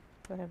effectively.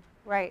 Go ahead.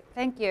 Right,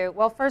 thank you.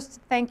 Well,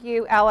 first, thank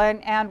you, Ellen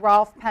and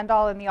Rolf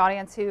Pendall in the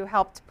audience who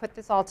helped put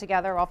this all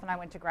together. Rolf and I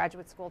went to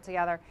graduate school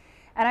together.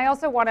 And I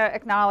also want to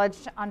acknowledge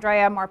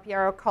Andrea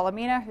Marpiero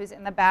Colomina, who's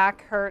in the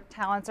back. Her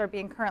talents are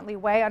being currently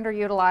way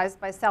underutilized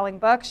by selling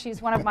books.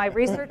 She's one of my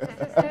research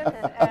assistants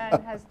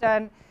and has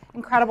done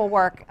incredible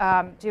work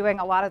doing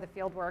a lot of the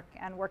field work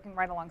and working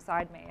right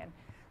alongside me, and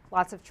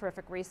lots of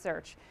terrific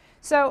research.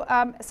 So,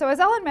 as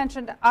Ellen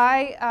mentioned,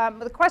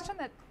 the question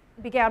that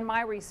began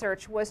my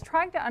research was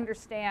trying to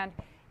understand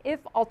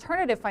if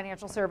alternative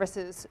financial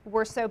services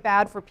were so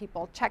bad for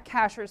people, check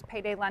cashers,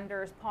 payday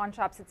lenders, pawn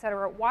shops, et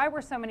cetera, why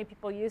were so many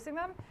people using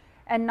them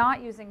and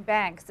not using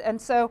banks?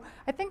 And so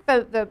I think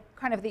the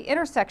kind of the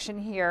intersection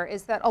here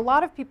is that a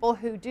lot of people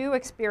who do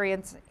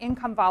experience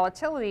income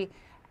volatility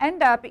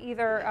end up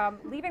either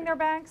leaving their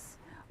banks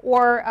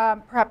or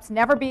perhaps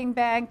never being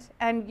banked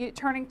and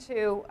turning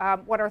to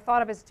what are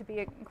thought of as to be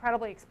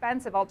incredibly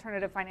expensive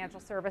alternative financial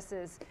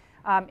services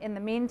in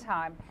the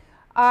meantime.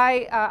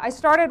 I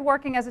started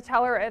working as a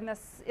teller in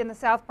the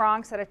South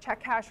Bronx at a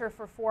check casher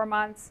for 4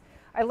 months.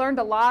 I learned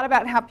a lot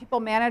about how people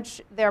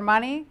manage their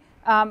money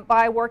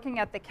by working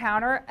at the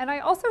counter. And I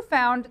also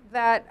found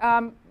that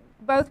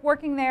both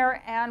working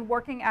there and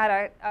working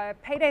at a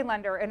payday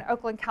lender in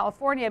Oakland,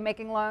 California,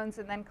 making loans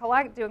and then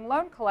doing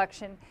loan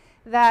collection,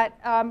 that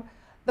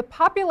the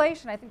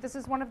population, I think this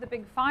is one of the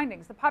big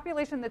findings, the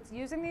population that's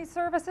using these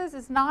services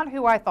is not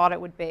who I thought it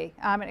would be.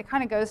 And it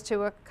kind of goes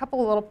to a couple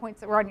of little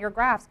points that were on your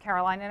graphs,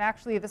 Caroline, and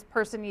actually this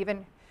person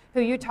even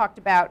who you talked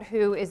about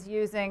who is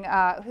using,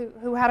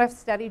 who had a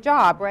steady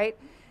job, right?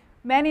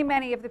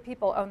 Many of the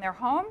people own their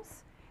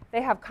homes.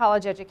 They have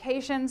college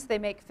educations. They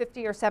make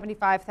 $50,000 or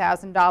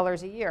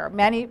 $75,000 a year,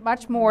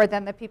 much more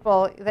than the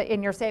people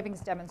in your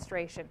savings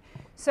demonstration.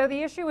 So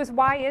the issue is,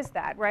 why is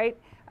that, right?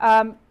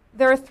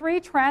 There are 3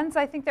 trends,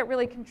 I think, that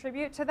really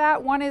contribute to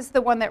that. One is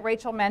the one that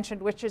Rachel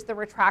mentioned, which is the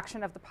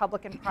retraction of the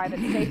public and private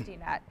safety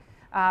net,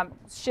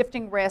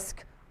 shifting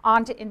risk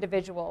onto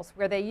individuals,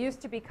 where they used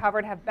to be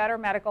covered, have better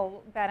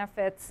medical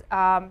benefits,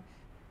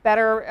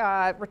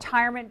 better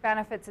retirement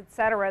benefits, et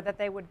cetera, that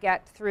they would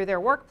get through their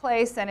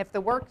workplace. And if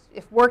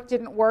work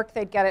didn't work,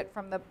 they'd get it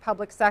from the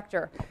public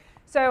sector.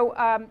 So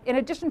in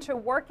addition to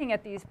working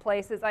at these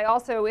places, I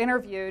also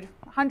interviewed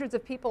hundreds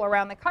of people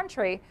around the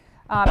country.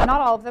 Not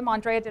all of them.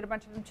 Andrea did a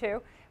bunch of them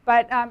too.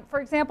 But for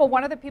example,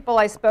 one of the people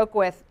I spoke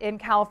with in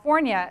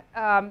California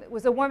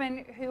was a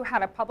woman who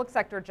had a public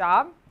sector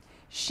job.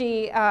 When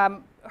she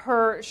had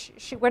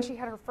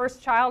her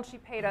first child, she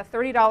paid a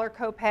 $30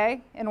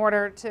 copay in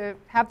order to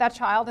have that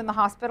child in the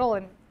hospital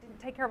and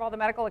take care of all the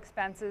medical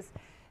expenses.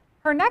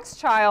 Her next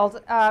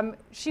child,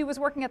 she was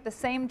working at the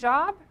same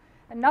job,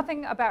 and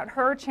nothing about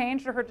her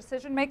changed or her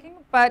decision making,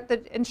 but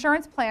the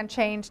insurance plan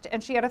changed,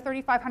 and she had a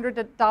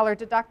 $3,500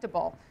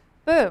 deductible.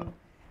 Boom,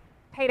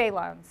 payday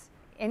loans.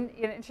 And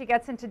she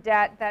gets into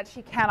debt that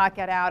she cannot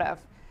get out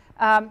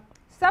of.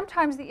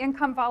 Sometimes the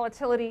income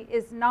volatility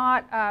is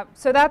not,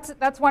 so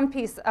that's one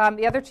piece.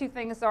 The other two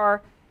things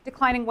are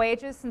declining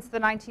wages since the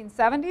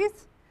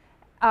 1970s,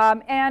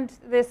 and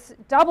this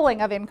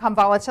doubling of income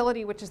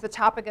volatility, which is the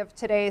topic of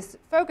today's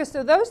focus.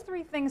 So those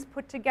three things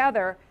put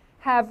together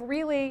have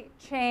really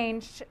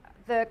changed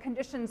the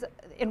conditions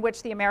in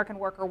which the American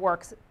worker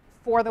works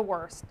for the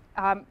worst,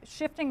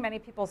 shifting many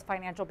people's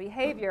financial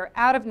behavior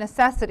out of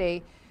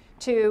necessity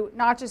to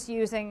not just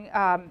using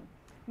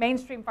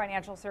mainstream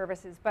financial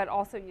services, but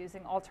also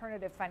using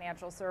alternative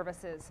financial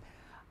services.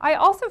 I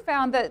also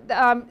found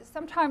that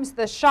sometimes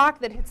the shock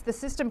that hits the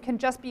system can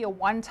just be a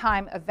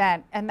one-time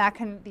event, and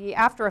the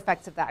after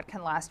effects of that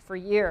can last for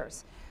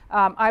years.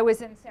 I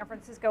was in San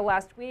Francisco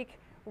last week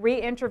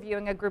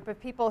re-interviewing a group of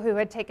people who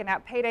had taken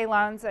out payday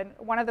loans, and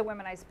one of the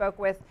women I spoke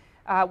with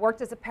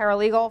worked as a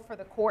paralegal for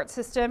the court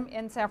system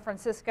in San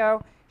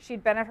Francisco.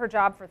 She'd been at her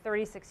job for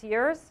 36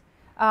 years.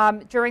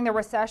 During the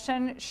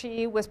recession,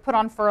 she was put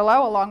on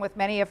furlough along with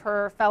many of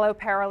her fellow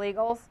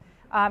paralegals,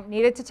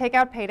 needed to take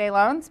out payday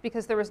loans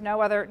because there was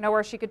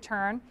nowhere she could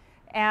turn,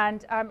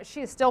 and she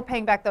is still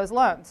paying back those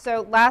loans.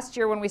 So last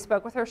year when we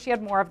spoke with her, she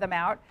had more of them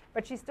out,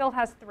 but she still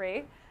has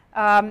 3,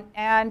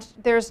 and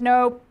there's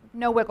no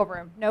wiggle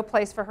room, no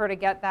place for her to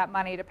get that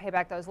money to pay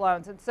back those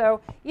loans. And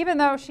so even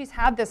though she's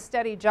had this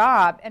steady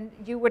job, and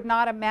you would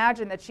not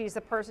imagine that she's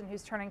a person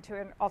who's turning to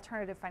an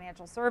alternative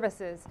financial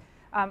services,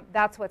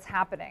 that's what's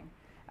happening.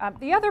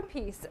 The other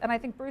piece, and I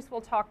think Bruce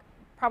will talk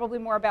probably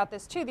more about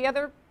this too, the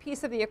other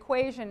piece of the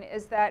equation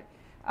is that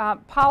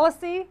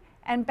policy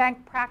and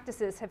bank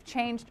practices have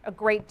changed a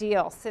great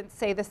deal since,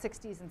 say, the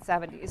 60s and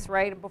 70s,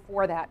 right, and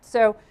before that.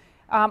 So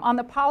on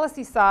the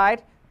policy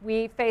side,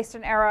 we faced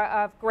an era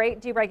of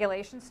great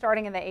deregulation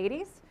starting in the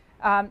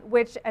 80s,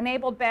 which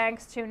enabled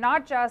banks to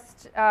not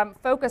just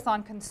focus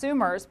on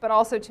consumers, but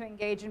also to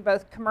engage in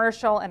both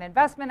commercial and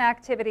investment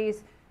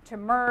activities, to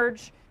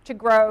merge, to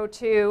grow,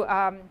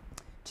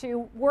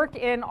 to work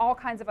in all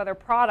kinds of other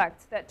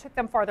products that took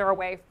them farther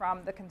away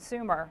from the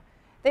consumer.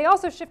 They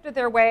also shifted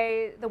the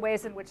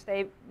ways in which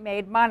they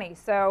made money.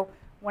 So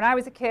when I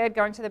was a kid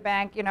going to the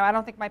bank, I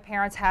don't think my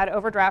parents had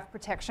overdraft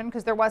protection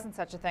because there wasn't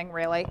such a thing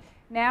really.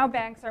 Now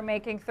banks are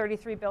making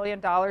 $33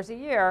 billion a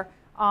year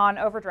on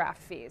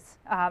overdraft fees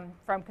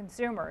from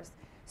consumers.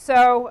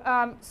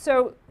 So,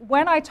 so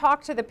when I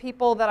talked to the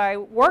people that I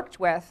worked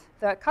with,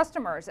 the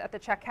customers at the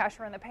check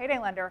casher and the payday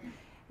lender,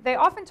 they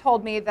often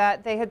told me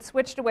that they had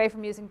switched away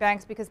from using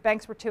banks because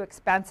banks were too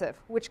expensive,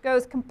 which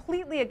goes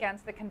completely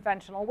against the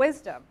conventional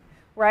wisdom,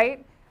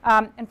 right?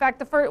 In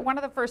fact, one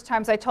of the first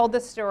times I told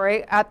this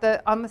story on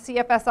the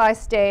CFSI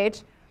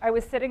stage, I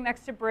was sitting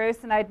next to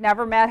Bruce, and I'd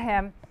never met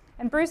him.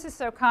 And Bruce is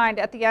so kind.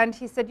 At the end,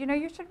 he said,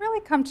 you should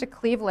really come to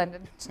Cleveland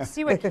and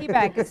see what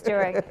KeyBank is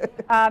doing.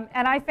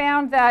 And I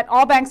found that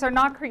all banks are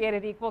not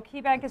created equal.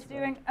 KeyBank is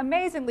doing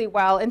amazingly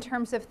well in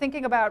terms of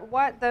thinking about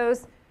what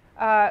those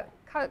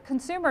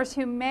consumers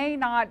who may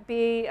not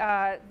be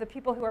the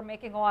people who are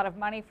making a lot of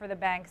money for the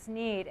banks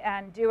need,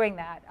 and doing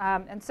that.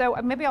 And so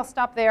maybe I'll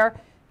stop there,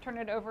 turn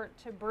it over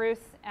to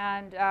Bruce,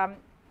 and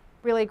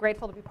really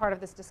grateful to be part of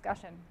this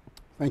discussion.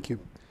 Thank you.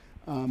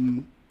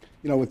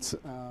 It's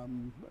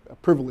a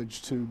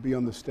privilege to be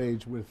on the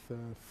stage with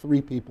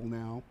 3 people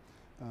now.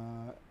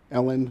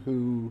 Ellen,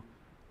 who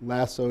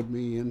lassoed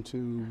me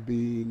into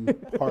being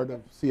part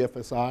of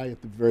CFSI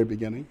at the very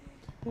beginning.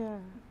 Yeah.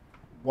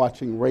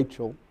 Watching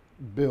Rachel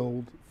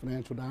build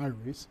Financial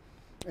Diaries,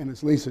 and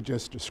as Lisa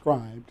just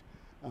described,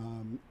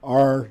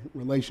 our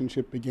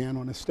relationship began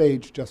on a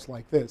stage just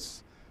like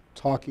this,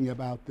 talking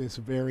about this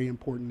very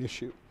important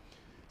issue.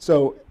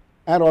 So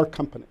at our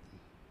company,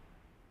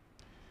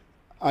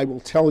 I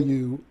will tell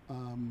you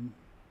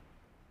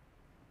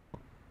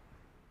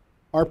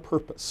our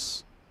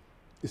purpose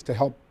is to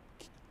help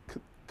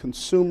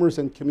consumers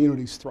and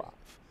communities thrive.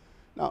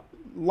 Now,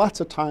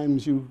 lots of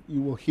times you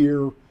will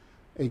hear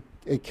a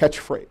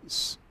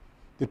catchphrase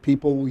that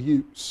people will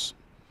use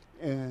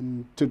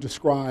and to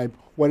describe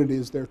what it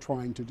is they're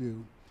trying to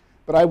do.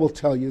 But I will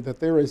tell you that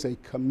there is a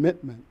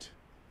commitment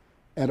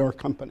at our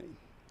company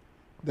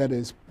that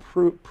is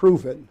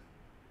proven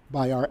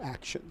by our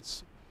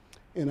actions.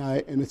 And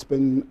it's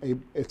been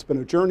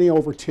a journey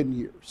over 10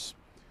 years.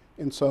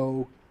 And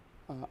so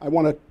I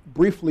want to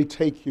briefly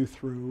take you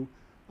through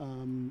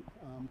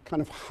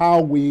kind of how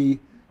we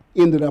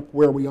ended up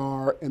where we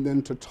are, and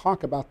then to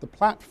talk about the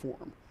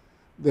platform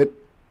that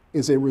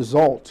is a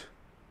result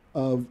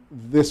of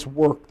this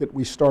work that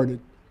we started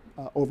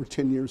over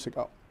 10 years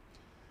ago.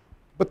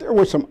 But there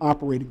were some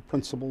operating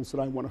principles that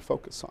I want to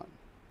focus on.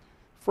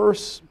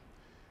 First,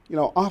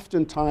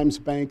 oftentimes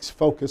banks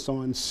focus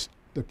on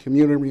the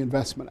Community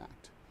Reinvestment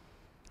Act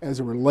as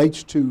it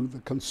relates to the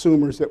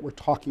consumers that we're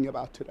talking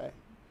about today.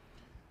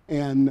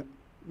 And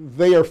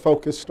they are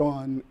focused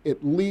on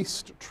at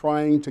least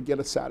trying to get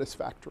a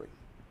satisfactory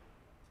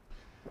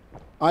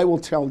I will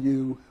tell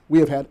you, we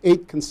have had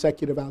 8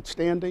 consecutive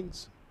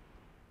outstandings,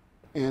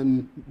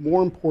 and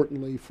more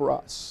importantly for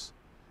us,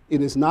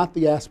 it is not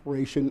the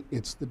aspiration,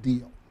 it's the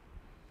deal.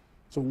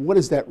 So what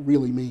does that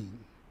really mean?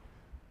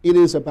 It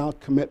is about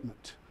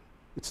commitment.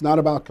 It's not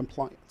about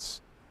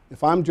compliance.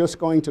 If I'm just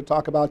going to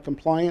talk about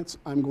compliance,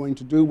 I'm going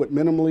to do what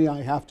minimally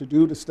I have to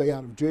do to stay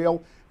out of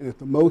jail. And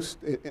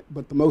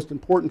but the most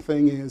important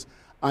thing is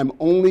I'm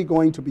only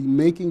going to be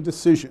making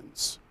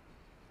decisions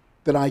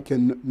that I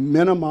can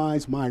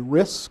minimize my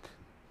risk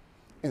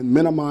and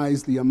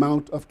minimize the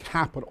amount of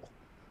capital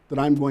that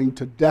I'm going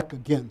to deck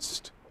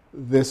against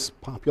this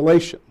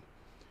population.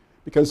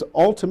 Because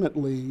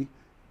ultimately,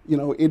 you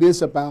know, it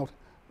is about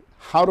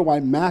how do I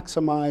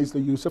maximize the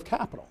use of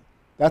capital.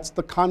 That's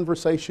the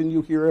conversation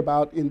you hear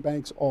about in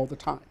banks all the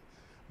time.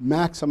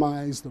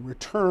 Maximize the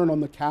return on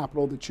the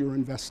capital that you're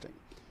investing.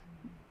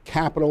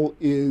 Capital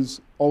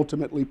is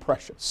ultimately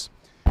precious.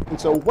 And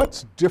so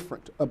what's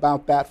different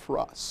about that for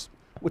us?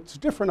 What's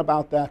different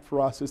about that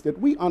for us is that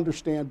we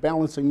understand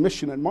balancing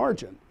mission and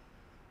margin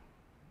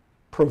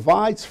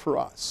provides for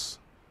us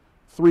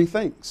 3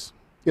 things.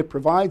 It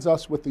provides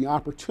us with the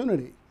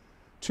opportunity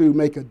to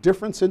make a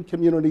difference in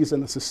communities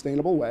in a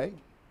sustainable way.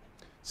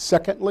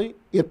 Secondly,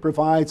 it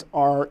provides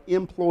our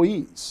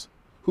employees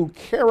who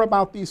care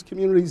about these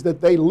communities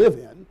that they live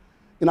in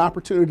an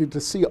opportunity to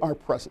see our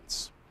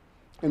presence.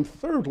 And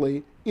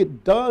thirdly,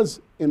 it does,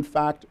 in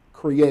fact,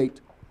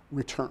 create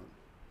return.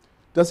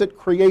 Does it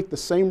create the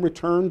same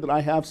return that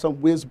I have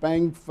some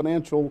whiz-bang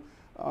financial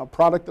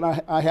product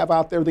that I have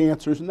out there? The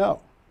answer is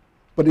no.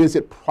 But is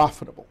it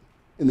profitable?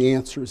 And the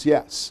answer is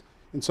yes.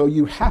 And so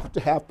you have to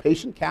have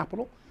patient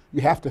capital.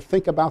 You have to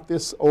think about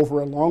this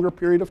over a longer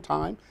period of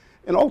time.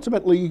 And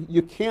ultimately,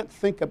 you can't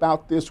think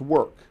about this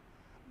work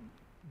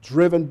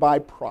driven by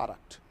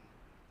product.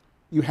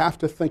 You have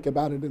to think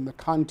about it in the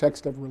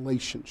context of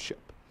relationship.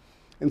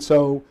 And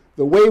so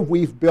the way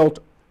we've built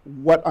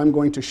what I'm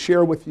going to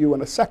share with you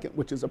in a second,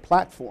 which is a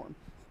platform,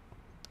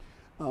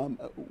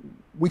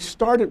 we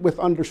started with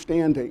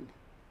understanding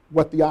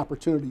what the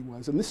opportunity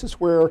was. And this is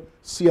where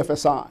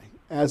CFSI,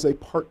 as a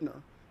partner,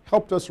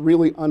 helped us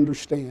really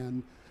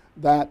understand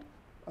that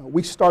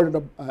we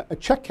started a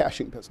check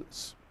cashing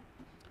business.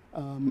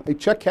 A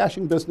check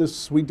cashing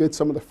business, we did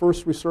some of the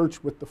first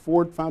research with the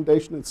Ford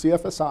Foundation and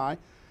CFSI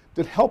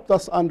that helped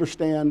us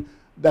understand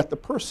that the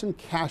person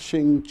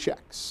cashing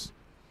checks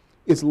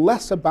is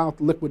less about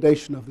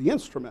liquidation of the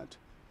instrument.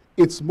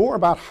 It's more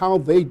about how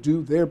they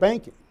do their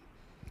banking.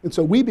 And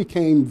so we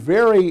became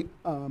very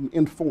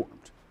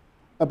informed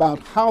about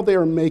how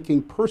they're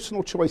making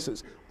personal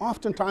choices.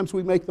 Oftentimes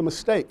we make the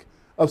mistake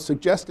of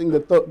suggesting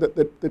that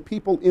the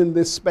people in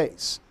this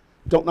space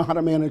don't know how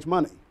to manage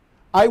money.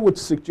 I would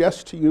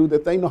suggest to you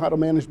that they know how to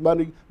manage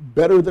money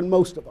better than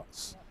most of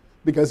us.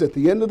 Because at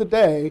the end of the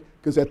day,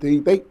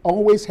 they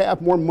always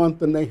have more month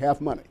than they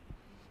have money.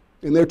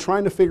 And they're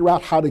trying to figure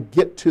out how to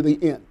get to the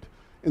end.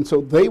 And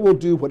so they will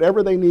do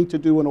whatever they need to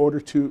do in order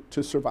to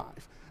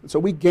survive. And so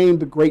we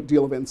gained a great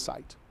deal of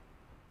insight.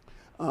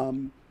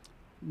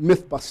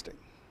 Myth busting.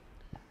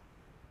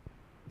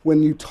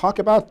 When you talk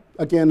about,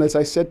 again, as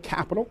I said,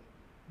 capital,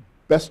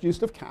 best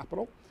use of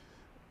capital,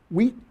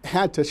 we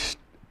had to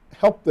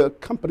help the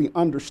company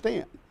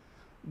understand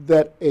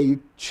that a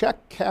check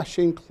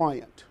cashing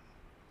client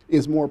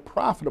is more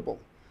profitable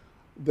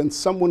than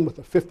someone with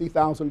a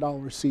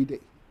 $50,000 CD.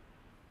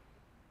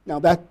 Now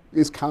that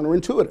is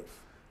counterintuitive,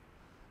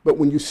 but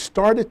when you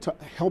started to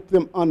help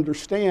them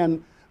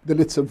understand that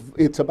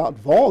it's about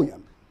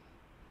volume,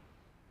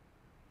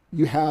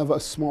 you have a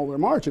smaller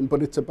margin,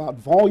 but it's about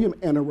volume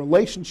and a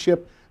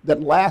relationship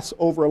that lasts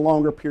over a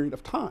longer period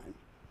of time.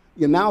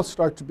 You now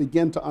start to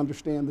begin to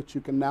understand that you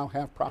can now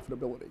have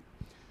profitability.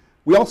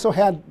 We also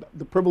had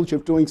the privilege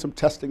of doing some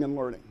testing and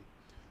learning.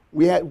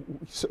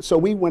 So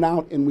we went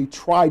out and we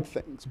tried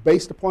things.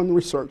 Based upon the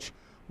research,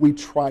 we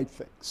tried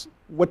things.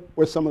 What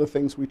were some of the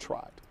things we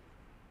tried?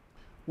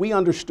 We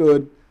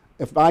understood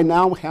if I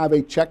now have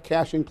a check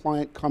cashing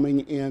client coming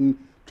in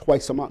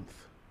twice a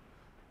month,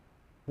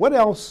 what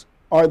else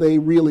are they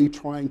really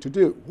trying to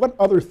do? What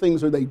other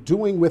things are they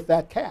doing with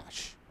that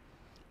cash?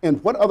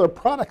 And what other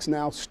products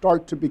now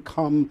start to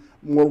become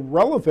more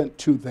relevant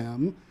to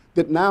them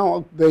that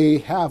now they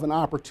have an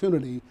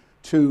opportunity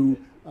to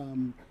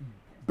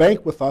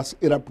bank with us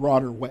in a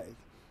broader way?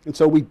 And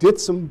so we did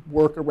some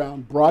work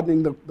around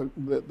broadening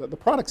the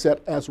product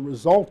set as a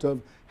result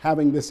of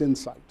having this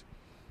insight.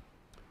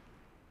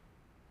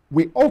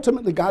 We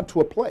ultimately got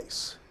to a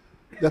place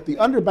that the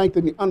underbanked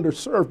and the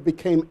underserved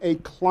became a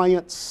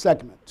client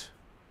segment.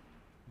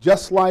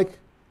 Just like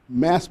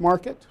mass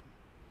market,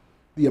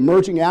 the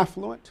emerging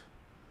affluent,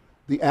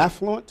 the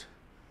affluent.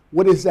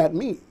 What does that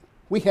mean?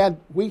 We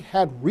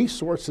had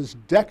resources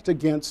decked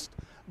against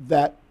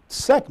that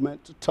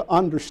segment to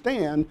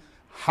understand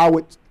how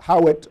it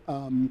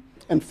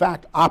in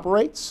fact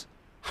operates,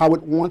 how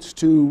it wants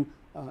to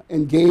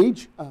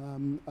engage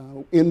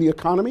in the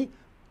economy,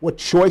 what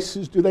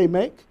choices do they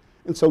make.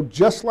 And so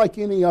just like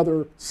any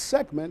other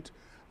segment,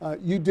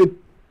 you did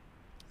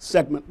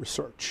segment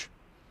research.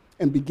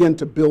 and begin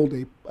to build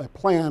a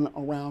plan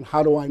around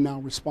how do I now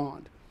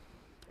respond.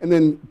 And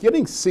then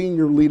getting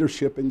senior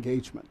leadership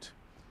engagement.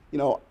 You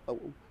know,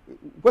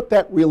 what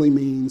that really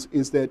means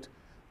is that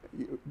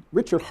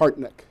Richard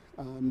Hartnett,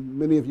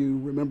 many of you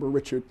remember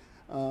Richard,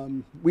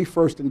 we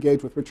first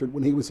engaged with Richard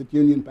when he was at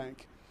Union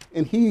Bank,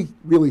 and he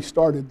really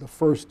started the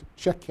first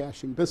check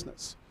cashing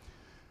business.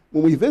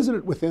 When we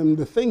visited with him,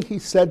 the thing he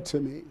said to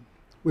me,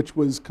 which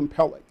was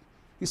compelling,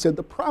 he said,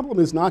 the problem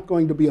is not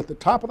going to be at the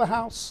top of the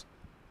house,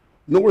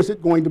 nor is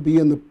it going to be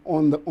on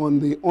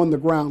the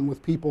ground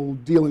with people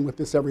dealing with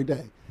this every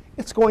day.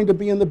 It's going to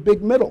be in the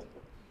big middle,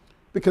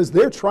 because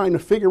they're trying to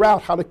figure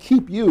out how to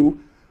keep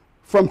you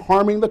from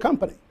harming the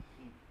company.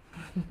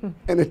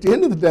 And at the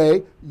end of the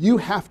day, you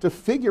have to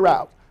figure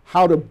out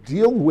how to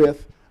deal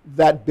with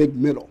that big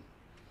middle.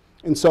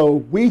 And so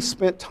we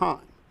spent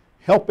time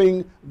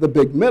helping the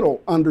big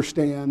middle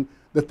understand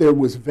that there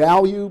was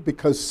value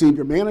because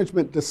senior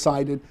management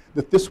decided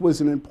that this was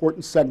an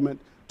important segment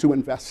to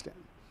invest in.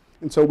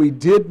 And so we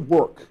did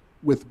work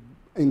with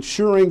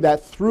ensuring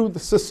that through the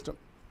system,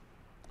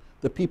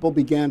 the people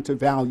began to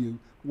value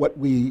what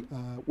we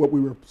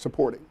were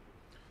supporting.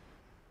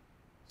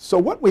 So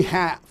what we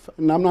have,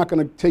 and I'm not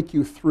going to take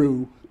you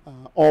through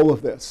all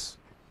of this,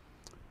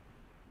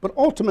 but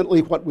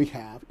ultimately what we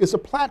have is a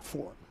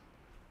platform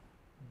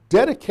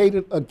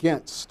dedicated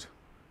against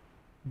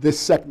this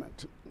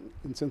segment.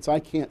 And since I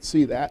can't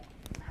see that,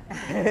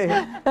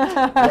 yes,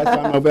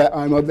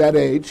 I'm of that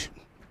age.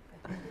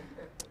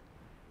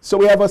 So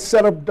we have a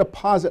set of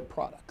deposit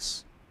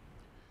products,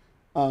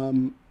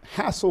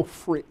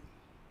 hassle-free.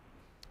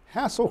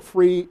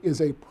 Hassle-free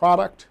is a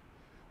product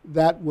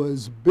that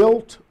was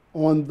built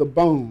on the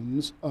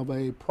bones of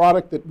a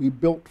product that we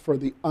built for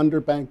the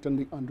underbanked and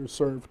the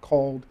underserved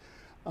called,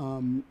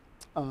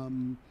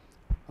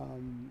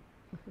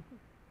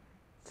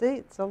 See,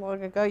 it's so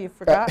long ago you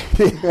forgot.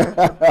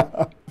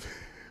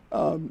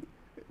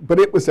 But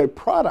it was a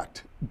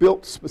product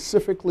built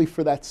specifically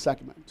for that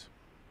segment.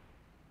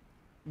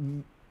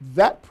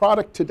 That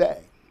product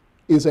today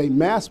is a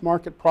mass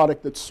market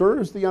product that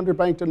serves the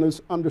underbanked and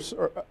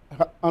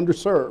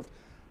underserved,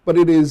 but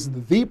it is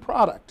the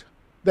product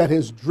that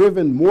has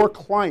driven more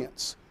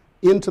clients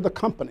into the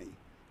company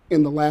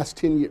in the last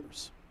 10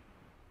 years.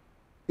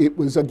 It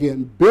was,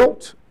 again,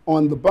 built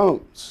on the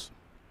bones,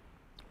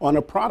 on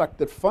a product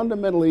that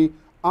fundamentally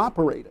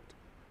operated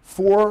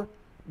for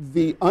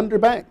the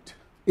underbanked.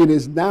 It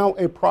is now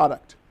a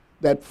product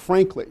that,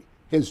 frankly,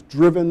 has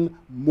driven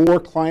more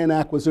client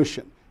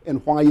acquisition.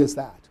 And why is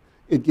that?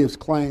 It gives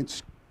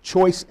clients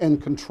choice and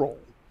control.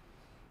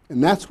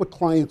 And that's what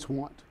clients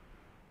want.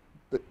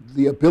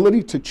 The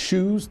ability to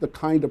choose the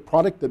kind of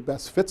product that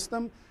best fits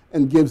them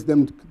and gives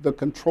them the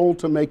control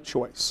to make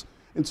choice.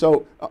 And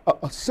so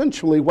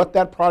essentially what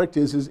that product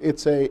is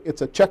it's a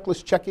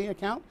checklist checking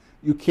account.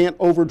 You can't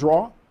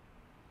overdraw.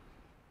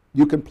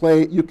 You can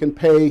pay, you can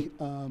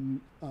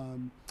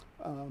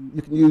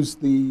use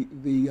the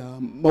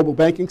mobile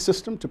banking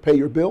system to pay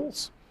your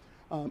bills.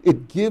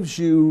 It gives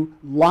you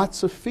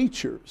lots of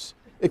features,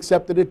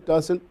 except that it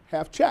doesn't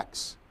have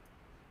checks.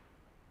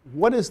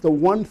 What is the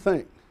one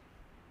thing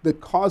that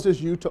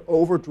causes you to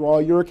overdraw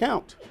your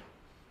account?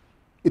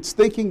 It's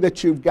thinking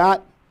that you've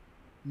got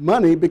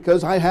money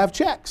because I have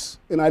checks.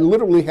 And I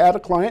literally had a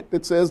client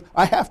that says,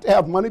 I have to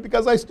have money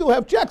because I still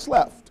have checks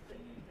left,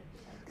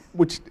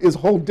 which is a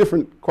whole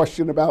different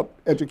question about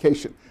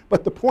education.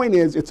 But the point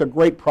is, it's a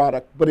great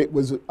product, but it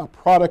was a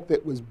product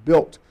that was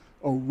built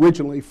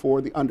originally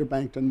for the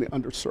underbanked and the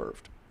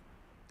underserved.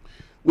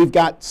 We've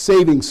got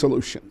saving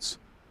solutions.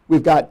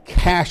 We've got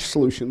cash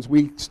solutions.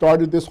 We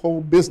started this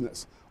whole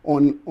business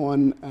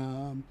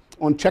on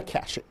check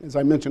cashing, as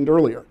I mentioned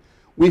earlier.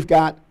 We've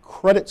got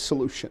credit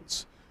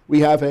solutions.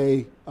 We have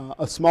a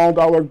small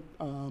dollar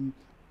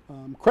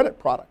credit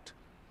product.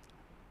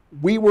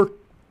 We were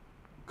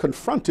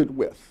confronted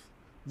with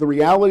the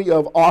reality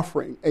of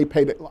offering a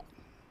payday loan.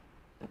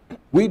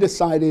 We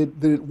decided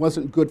that it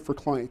wasn't good for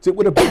clients. It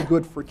would have been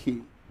good for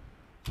Key,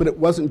 but it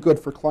wasn't good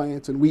for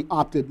clients, and we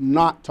opted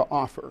not to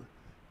offer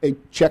a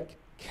check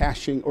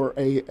cashing or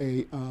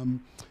a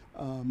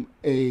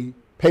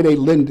payday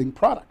lending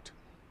product.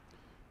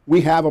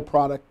 We have a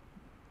product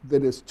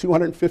that is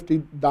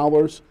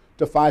 $250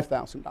 to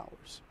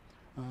 $5,000,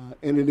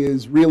 and it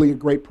is really a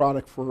great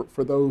product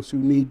for those who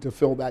need to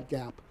fill that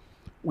gap.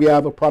 We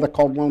have a product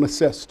called Loan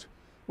Assist,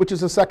 which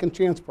is a second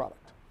chance product.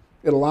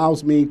 It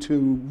allows me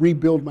to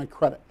rebuild my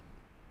credit.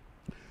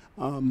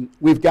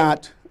 We've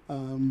got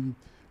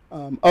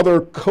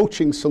other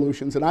coaching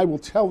solutions, and I will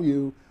tell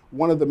you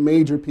one of the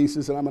major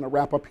pieces, and I'm going to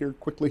wrap up here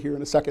quickly here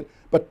in a second,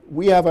 but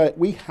we have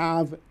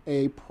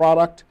a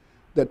product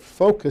that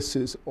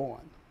focuses on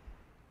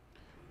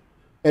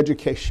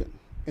education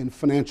and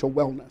financial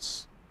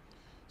wellness.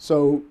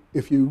 So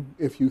if you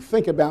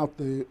think about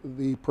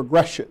the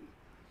progression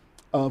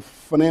of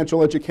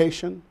financial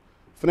education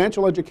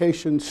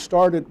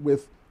started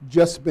with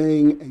just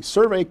being a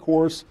survey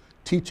course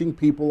teaching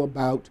people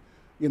about,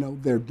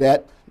 their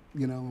debt,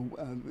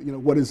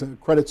 what is a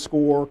credit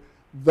score,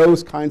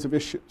 those kinds of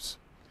issues.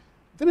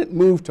 Then it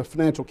moved to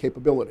financial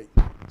capability.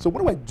 So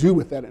what do I do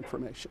with that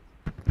information?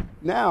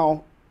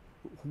 Now,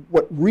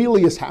 what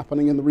really is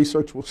happening, and the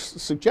research will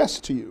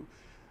suggest to you,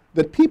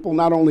 that people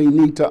not only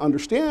need to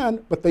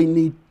understand, but they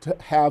need to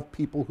have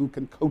people who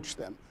can coach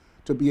them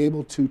to be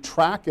able to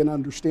track and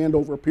understand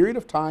over a period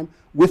of time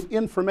with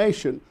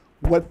information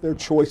what their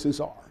choices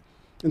are.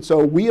 And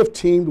so we have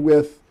teamed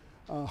with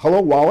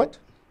Hello Wallet,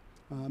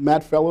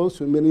 Matt Fellows,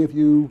 who many of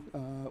you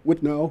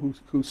would know,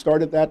 who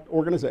started that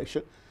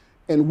organization,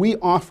 and we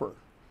offer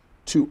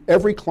to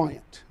every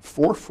client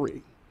for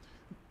free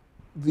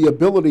the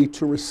ability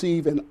to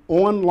receive an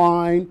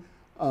online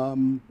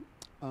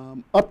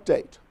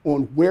update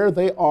on where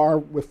they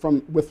are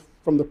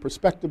from the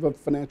perspective of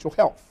financial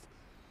health.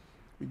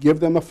 We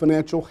give them a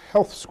financial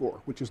health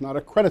score, which is not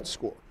a credit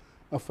score,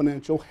 a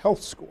financial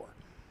health score.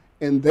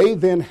 And they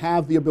then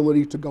have the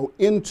ability to go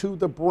into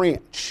the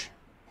branch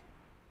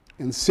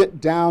and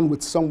sit down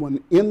with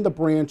someone in the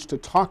branch to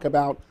talk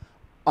about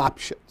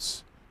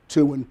options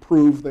to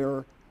improve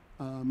their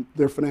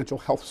financial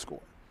health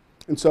score.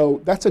 And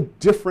so that's a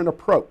different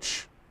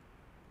approach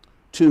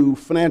to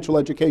financial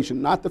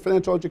education. Not that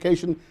financial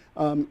education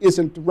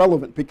isn't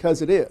relevant,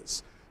 because it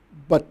is.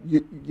 But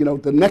you know,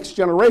 the next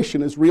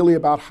generation is really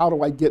about how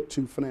do I get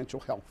to financial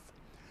health.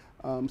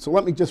 So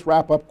let me just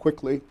wrap up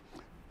quickly.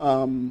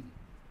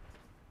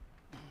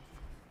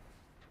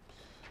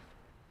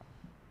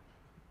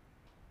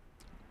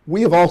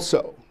 We have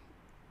also,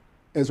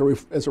 as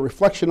a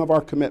reflection of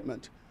our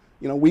commitment,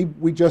 you know,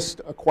 we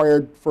just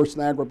acquired First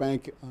Niagara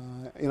Bank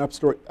in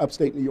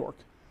upstate New York.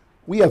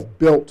 We have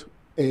built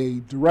a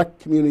direct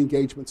community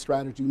engagement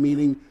strategy,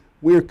 meaning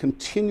we're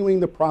continuing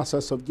the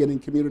process of getting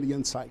community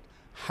insight.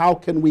 How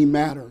can we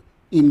matter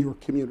in your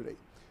community?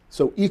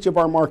 So each of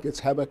our markets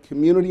have a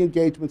community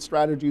engagement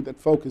strategy that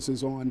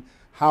focuses on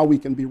how we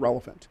can be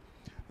relevant.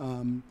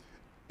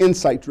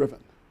 Insight driven.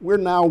 We're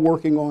now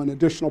working on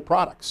additional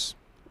products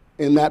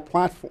in that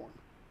platform.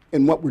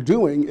 And what we're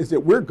doing is that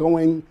we're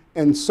going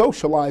and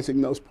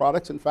socializing those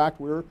products. In fact,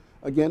 we're,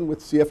 again, with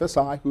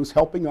CFSI, who's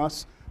helping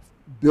us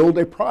build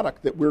a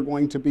product that we're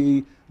going to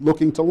be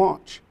looking to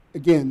launch.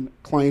 Again,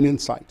 client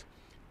insight.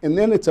 And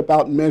then it's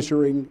about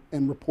measuring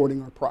and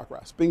reporting our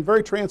progress, being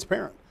very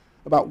transparent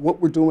about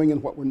what we're doing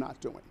and what we're not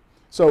doing.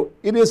 So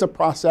it is a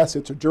process,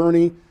 it's a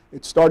journey.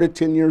 It started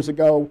 10 years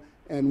ago,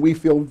 and we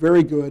feel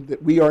very good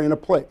that we are in a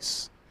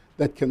place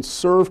that can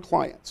serve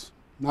clients,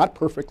 not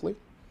perfectly.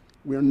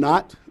 We're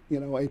not, you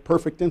know, a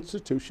perfect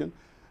institution,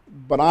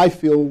 but I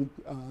feel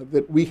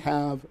that we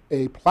have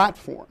a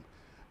platform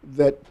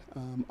that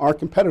our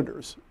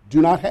competitors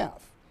do not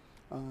have.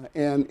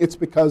 And it's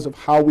because of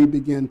how we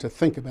begin to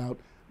think about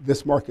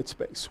this market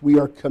space. We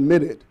are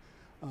committed,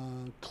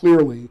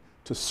 clearly,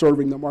 to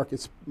serving the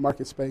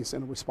market space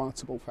in a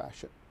responsible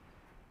fashion.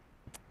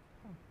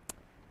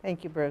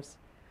 Thank you, Bruce.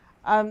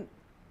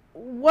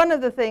 One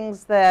of the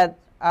things that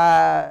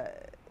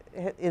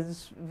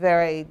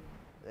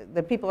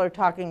that people are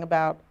talking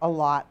about a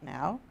lot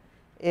now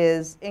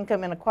is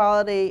income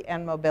inequality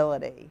and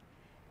mobility.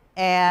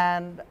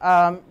 And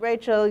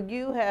Rachel,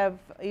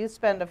 you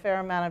spend a fair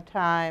amount of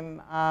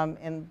time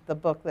in the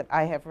book that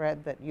I have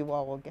read that you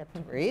all will get to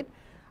read,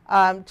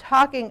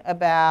 talking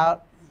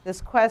about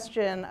this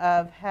question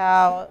of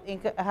how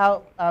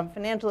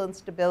financial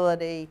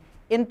instability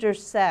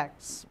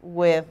intersects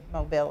with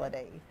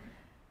mobility.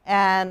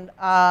 And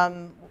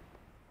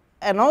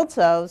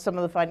also some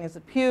of the findings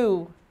that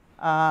Pew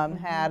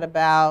had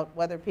about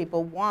whether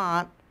people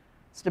want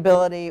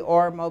stability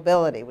or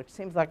mobility, which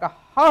seems like a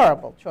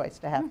horrible choice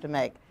to have to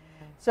make.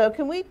 So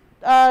can we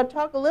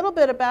talk a little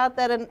bit about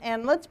that,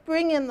 and let's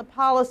bring in the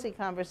policy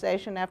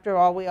conversation. After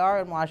all, we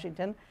are in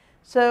Washington.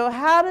 So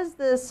how does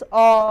this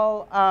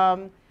all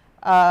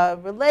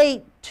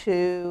relate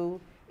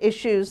to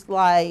issues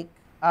like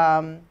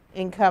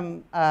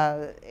income,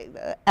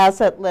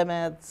 asset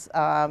limits,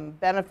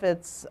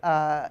 benefits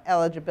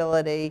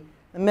eligibility,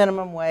 the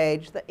minimum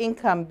wage, the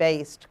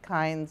income-based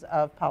kinds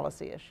of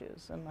policy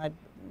issues? And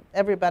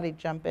everybody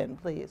jump in,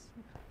 please.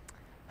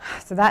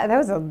 So that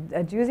was a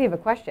doozy of a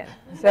question.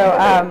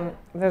 So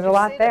there's a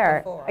lot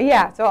there.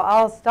 Yeah, so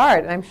I'll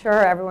start, and I'm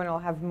sure everyone will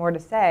have more to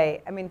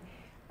say. I mean,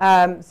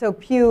 so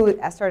Pew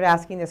started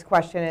asking this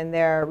question in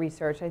their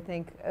research. I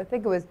think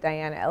it was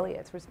Diana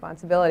Elliott's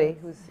responsibility,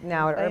 who's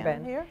now at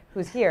Urban,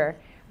 who's here.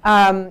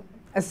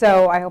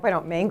 So I hope I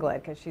don't mangle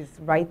it, because she's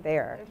right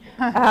there.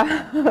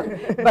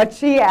 But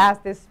she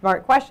asked this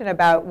smart question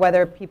about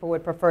whether people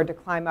would prefer to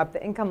climb up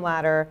the income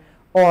ladder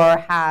or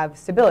have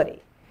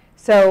stability.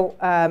 So,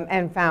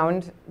 and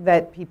found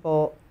that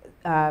people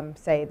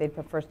say they'd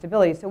prefer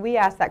stability. So we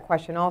asked that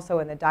question also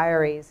in the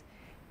diaries.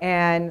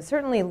 And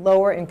certainly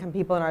lower income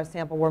people in our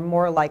sample were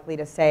more likely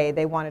to say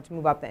they wanted to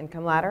move up the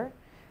income ladder.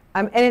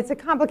 And it's a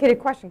complicated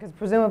question, because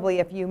presumably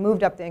if you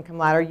moved up the income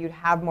ladder, you'd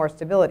have more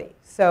stability.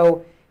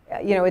 So,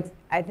 you know,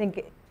 I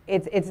think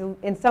it's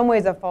in some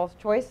ways a false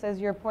choice, as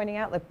you're pointing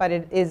out, but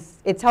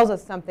it tells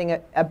us something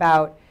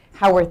about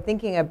how we're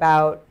thinking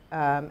about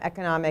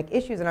economic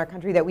issues in our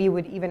country, that we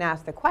would even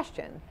ask the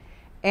question.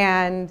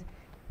 And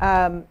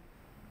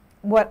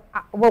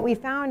what we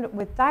found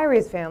with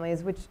Diaries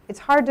families, which it's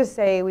hard to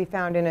say we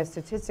found in a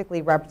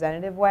statistically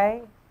representative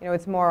way, you know,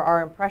 it's more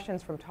our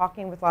impressions from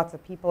talking with lots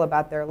of people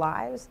about their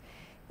lives,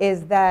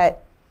 is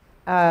that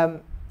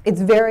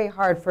it's very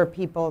hard for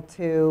people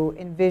to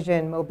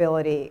envision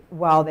mobility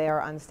while they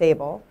are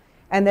unstable,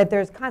 and that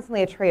there's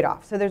constantly a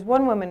trade-off. So there's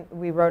one woman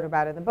we wrote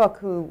about in the book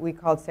who we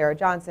called Sarah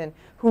Johnson,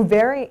 who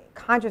very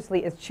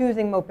consciously is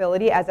choosing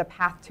mobility as a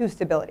path to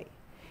stability.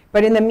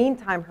 But in the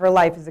meantime, her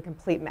life is a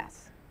complete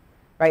mess,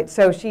 right?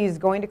 So she's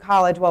going to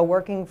college while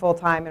working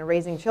full-time and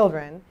raising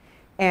children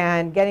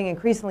and getting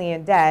increasingly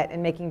in debt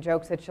and making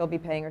jokes that she'll be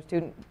paying her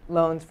student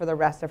loans for the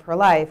rest of her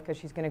life because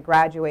she's going to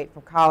graduate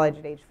from college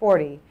at age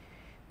 40.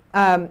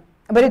 But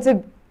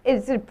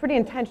it's a pretty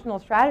intentional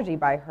strategy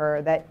by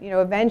her that, you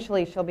know,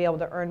 eventually she'll be able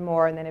to earn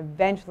more, and then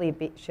eventually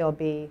she'll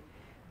be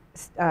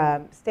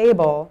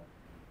stable.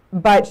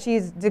 But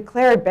she's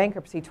declared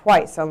bankruptcy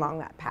twice along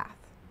that path.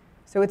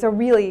 So it's a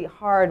really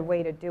hard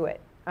way to do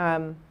it.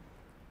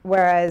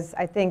 Whereas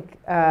I think,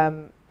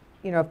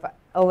 you know, if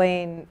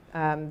Elaine,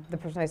 the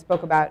person I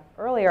spoke about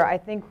earlier, I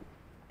think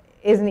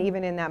isn't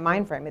even in that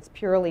mind frame. It's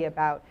purely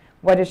about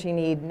what does she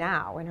need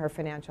now in her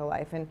financial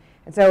life. And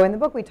so in the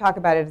book we talk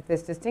about it,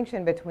 this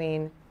distinction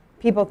between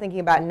people thinking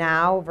about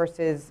now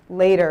versus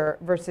later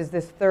versus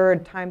this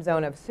third time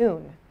zone of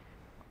soon.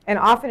 And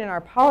often in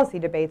our policy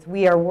debates,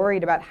 we are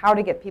worried about how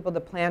to get people to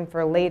plan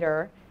for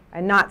later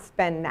and not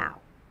spend now.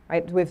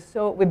 Right?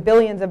 With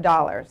billions of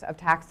dollars of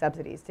tax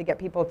subsidies to get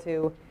people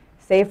to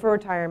save for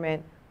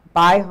retirement,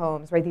 buy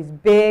homes, right? These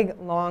big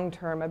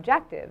long-term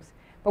objectives.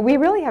 But we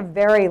really have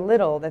very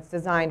little that's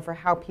designed for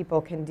how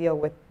people can deal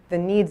with the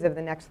needs of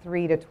the next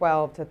 3 to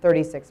 12 to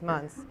 36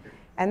 months.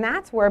 And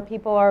that's where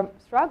people are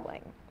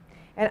struggling.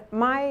 And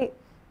my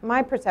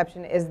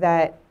perception is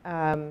that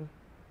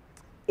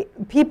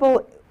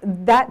people,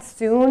 that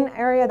soon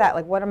area, that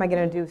like what am I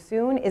going to do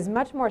soon, is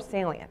much more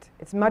salient.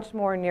 It's much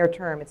more near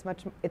term. It's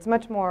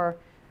much more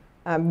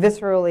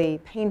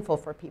viscerally painful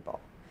for people.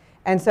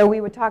 And so we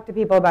would talk to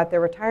people about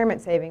their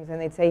retirement savings, and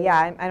they'd say,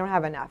 yeah, I don't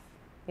have enough,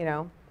 you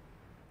know.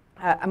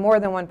 More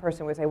than one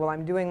person would say, well,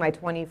 I'm doing my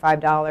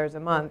 $25 a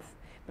month,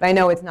 but I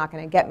know it's not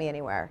going to get me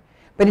anywhere.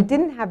 But it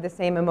didn't have the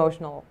same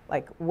emotional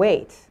like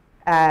weight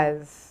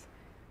as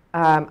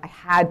I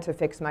had to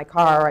fix my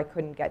car or I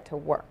couldn't get to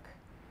work.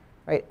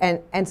 Right?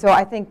 And so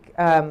I think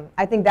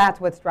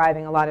that's what's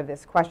driving a lot of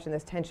this question,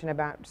 this tension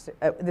about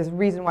this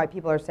reason why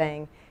people are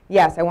saying,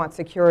 yes, I want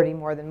security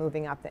more than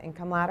moving up the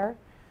income ladder.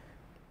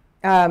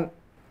 I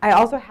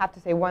also have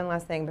to say one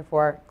last thing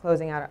before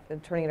closing out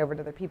and turning it over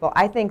to other people.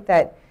 I think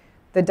that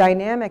the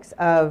dynamics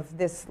of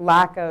this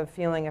lack of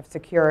feeling of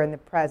secure in the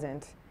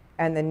present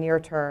and the near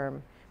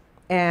term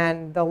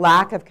and the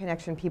lack of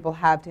connection people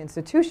have to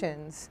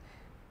institutions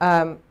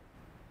are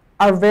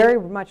very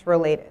much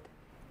related.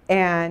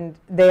 And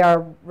they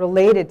are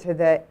related to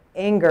the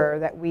anger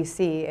that we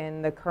see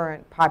in the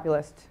current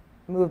populist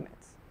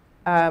movements.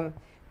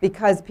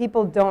 Because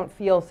people don't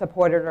feel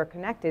supported or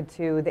connected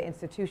to the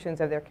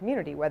institutions of their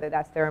community, whether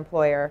that's their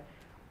employer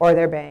or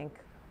their bank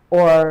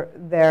or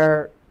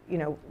their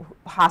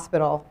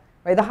hospital.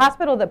 Right? The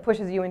hospital that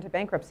pushes you into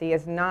bankruptcy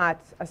is not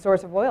a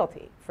source of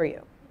loyalty for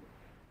you.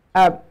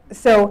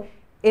 So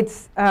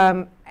it's,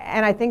 and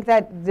I think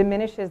that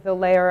diminishes the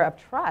layer of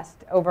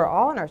trust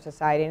overall in our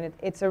society. And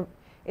it's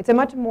a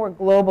much more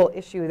global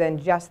issue than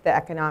just the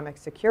economic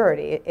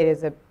security.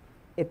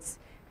 It's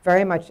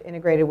very much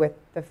integrated with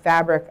the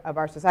fabric of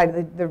our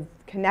society, the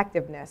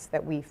connectiveness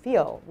that we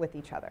feel with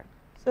each other.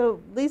 So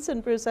Lisa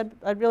and Bruce,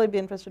 I'd really be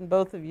interested in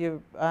both of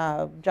you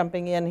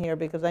jumping in here,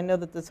 because I know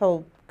that this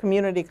whole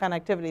community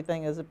connectivity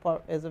thing is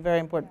a very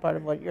important part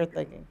of what you're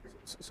thinking.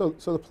 So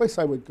the place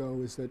I would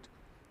go is that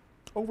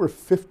over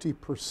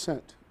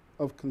 50%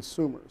 of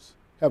consumers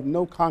have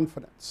no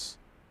confidence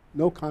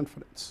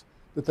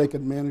that they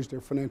can manage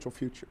their financial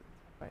future.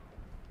 Right.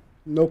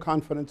 No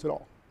confidence at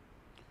all.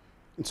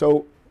 And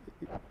so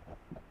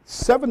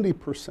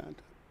 70%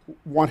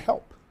 want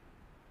help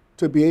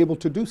to be able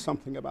to do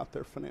something about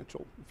their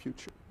financial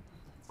future.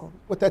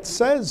 What that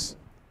says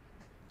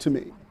to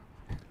me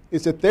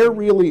is that there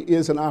really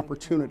is an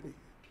opportunity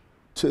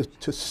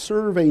to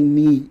serve a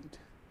need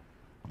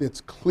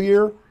that's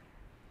clear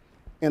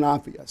and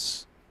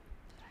obvious.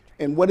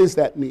 And what is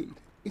that need?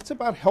 It's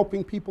about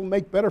helping people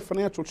make better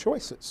financial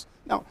choices.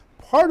 Now,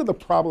 part of the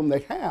problem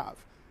they have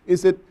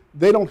is that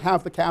they don't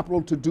have the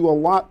capital to do a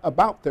lot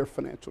about their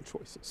financial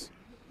choices.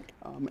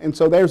 And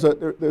so there's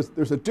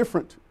a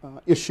different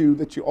issue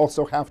that you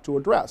also have to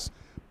address.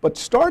 But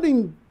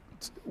starting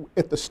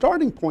at the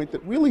starting point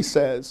that really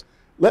says,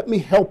 let me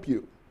help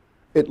you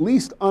at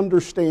least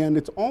understand,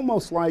 it's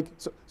almost like,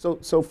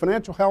 so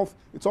financial health,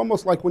 it's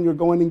almost like when you're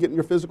going and getting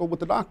your physical with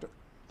the doctor.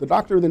 The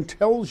doctor then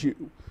tells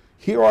you,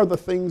 here are the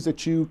things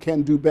that you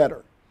can do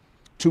better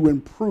to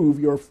improve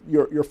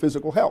your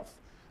physical health.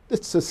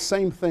 It's the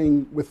same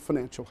thing with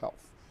financial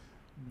health.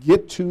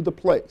 Get to the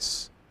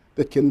place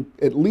that can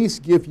at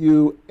least give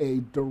you a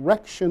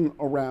direction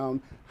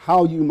around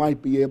how you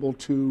might be able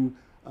to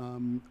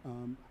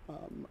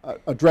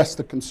address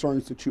the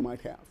concerns that you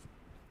might have.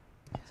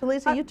 So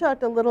Lisa, you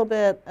talked a little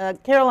bit,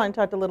 Caroline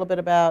talked a little bit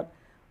about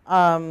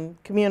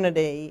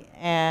community,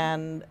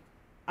 and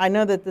I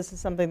know that this is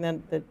something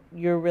that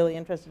you're really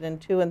interested in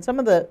too, and some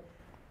of the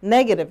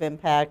negative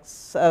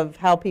impacts of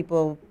how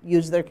people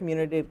use their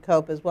community to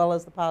cope as well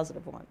as the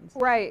positive ones.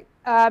 Right.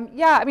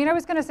 Yeah, I mean, I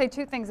was going to say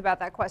two things about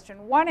that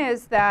question. One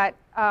is that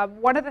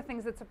one of the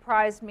things that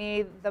surprised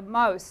me the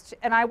most,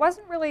 and I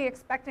wasn't really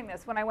expecting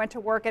this when I went to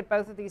work at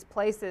both of these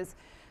places,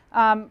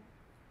 and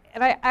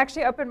I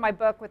actually opened my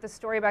book with a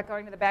story about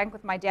going to the bank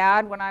with my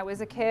dad when I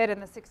was a kid in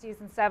the 60s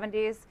and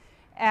 70s,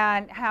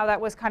 and how that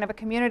was kind of a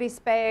community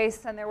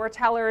space, and there were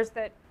tellers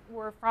that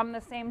were from the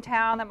same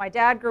town that my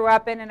dad grew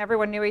up in, and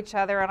everyone knew each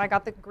other, and I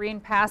got the green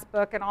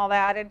passbook and all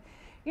that. And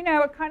you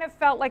know, it kind of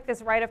felt like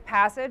this rite of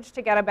passage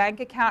to get a bank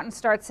account and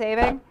start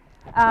saving.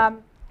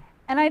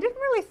 And I didn't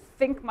really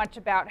think much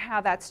about how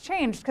that's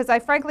changed, because I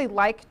frankly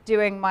like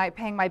paying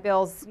my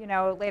bills, you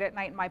know, late at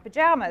night in my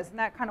pajamas, and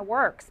that kind of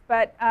works.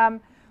 But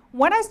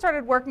when I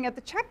started working at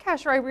the check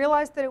casher, I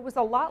realized that it was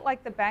a lot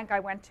like the bank I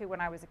went to when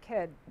I was a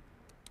kid.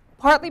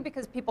 Partly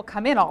because people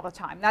come in all the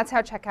time. That's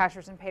how check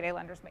cashers and payday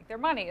lenders make their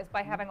money, is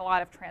by having a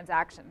lot of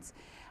transactions.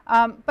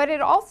 But it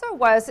also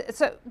was,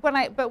 so when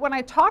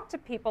I talked to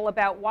people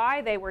about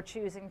why they were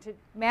choosing to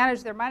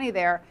manage their money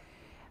there,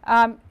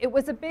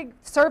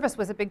 service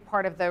was a big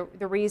part of the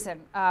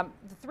reason.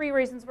 The three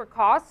reasons were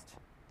cost.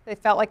 They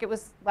felt like it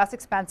was less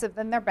expensive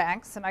than their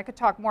banks, and I could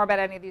talk more about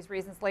any of these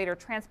reasons later.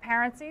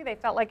 Transparency, they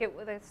felt like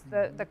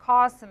the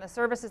costs and the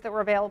services that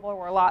were available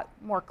were a lot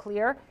more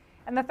clear.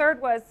 And the third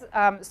was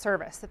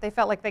service, that they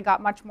felt like they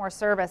got much more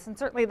service, and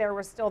certainly there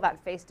was still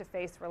that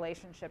face-to-face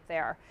relationship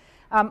there.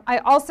 I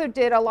also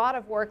did a lot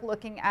of work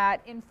looking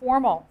at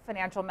informal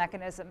financial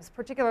mechanisms,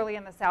 particularly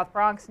in the South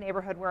Bronx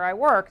neighborhood where I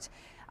worked,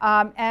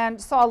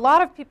 and saw a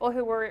lot of people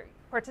who were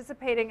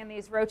participating in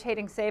these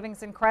rotating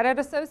savings and credit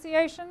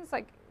associations.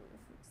 Like,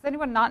 does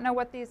anyone not know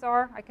what these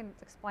are? I can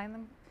explain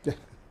them. Yeah.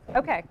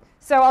 Okay,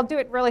 so I'll do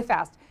it really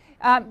fast.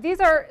 These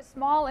are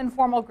small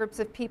informal groups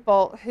of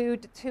people who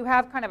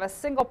have kind of a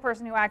single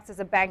person who acts as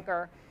a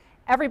banker.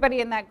 Everybody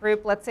in that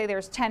group, let's say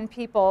there's 10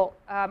 people,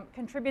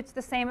 contributes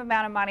the same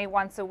amount of money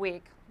once a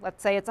week.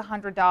 Let's say it's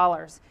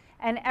 $100.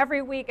 And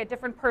every week a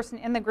different person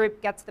in the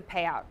group gets the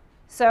payout.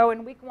 So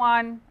in week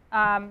 1,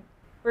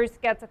 Bruce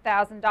gets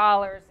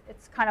 $1,000.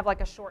 It's kind of like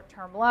a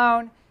short-term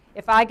loan.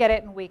 If I get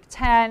it in week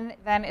 10,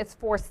 then it's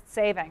forced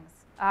savings.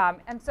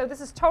 And so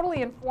this is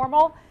totally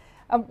informal.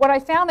 What I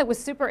found that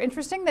was super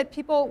interesting that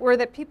people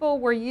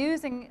were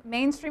using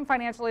mainstream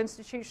financial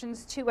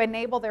institutions to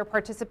enable their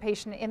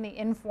participation in the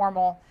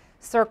informal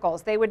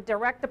circles. They would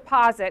direct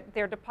deposit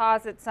their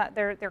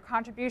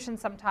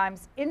contributions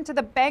sometimes into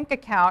the bank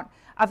account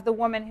of the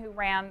woman who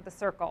ran the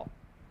circle.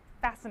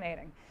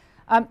 Fascinating.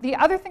 The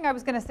other thing I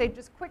was going to say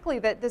just quickly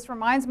that this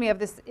reminds me of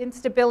this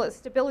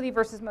stability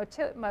versus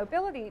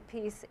mobility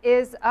piece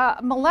is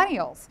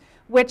millennials,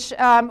 which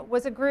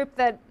was a group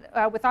that,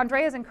 with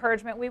Andrea's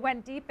encouragement, we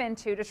went deep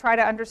into to try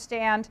to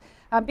understand,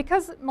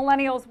 because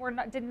millennials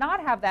did not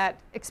have that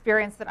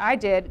experience that I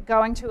did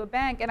going to a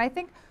bank. And I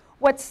think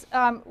what's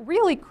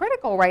really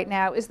critical right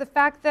now is the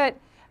fact that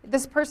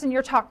this person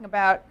you're talking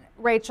about,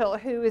 Rachel,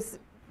 who is,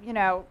 you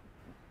know,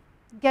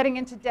 getting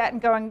into debt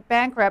and going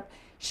bankrupt,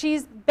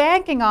 she's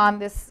banking on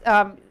this,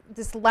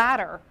 this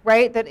ladder,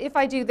 right? That if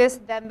I do this,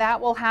 then that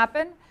will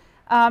happen.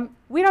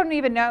 We don't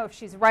even know if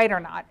she's right or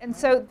not. And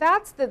so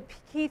that's the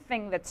key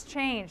thing that's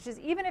changed, is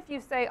even if you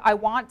say, I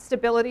want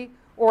stability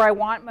or I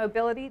want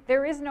mobility,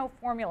 there is no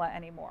formula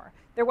anymore.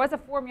 There was a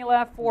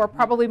formula for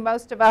probably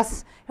most of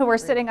us who are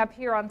sitting up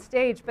here on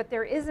stage, but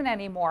there isn't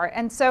anymore.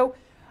 And so,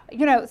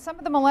 you know, some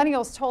of the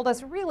millennials told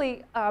us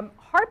really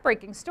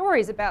heartbreaking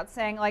stories about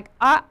saying, like,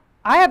 I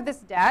have this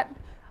debt.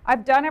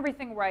 I've done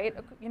everything right,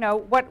 you know,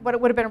 what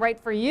would have been right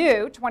for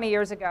you 20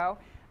 years ago.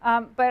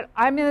 But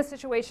I'm in a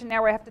situation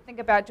now where I have to think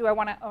about, do I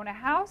want to own a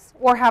house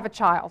or have a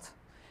child?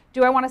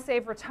 Do I want to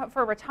save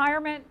for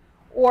retirement,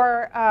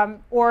 or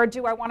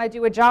do I want to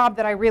do a job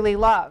that I really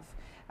love?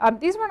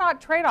 These were not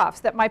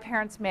trade-offs that my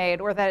parents made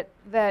or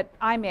that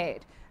I made.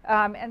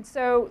 And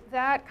so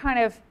that kind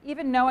of,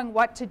 even knowing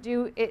what to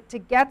do to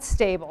get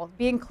stable,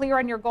 being clear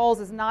on your goals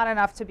is not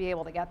enough to be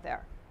able to get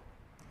there.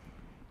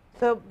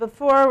 So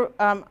before,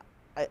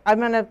 I'm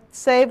going to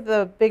save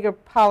the bigger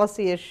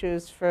policy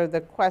issues for the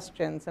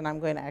questions, and I'm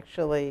going to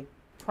actually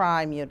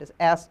prime you to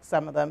ask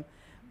some of them.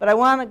 But I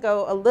want to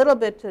go a little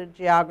bit to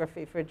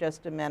geography for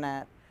just a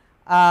minute,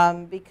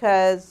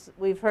 because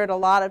we've heard a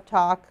lot of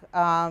talk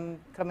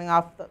coming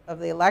off of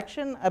the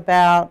election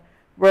about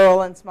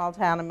rural and small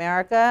town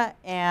America.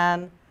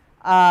 And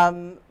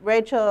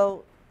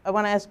Rachel, I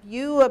want to ask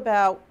you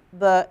about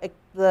the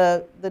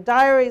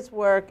diaries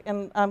work.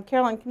 And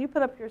Caroline, can you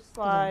put up your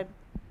slide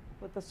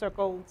with the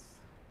circles?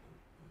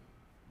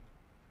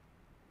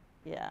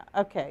 Yeah,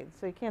 okay,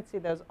 so you can't see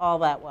those all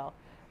that well.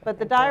 But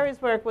the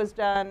diaries work was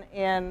done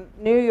in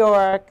New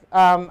York,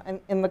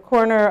 in the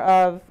corner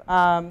of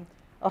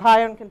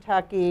Ohio and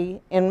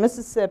Kentucky, in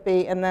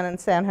Mississippi, and then in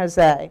San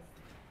Jose.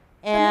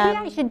 And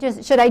maybe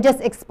I should I just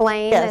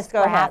explain yes, this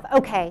go graph? ahead.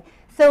 Okay,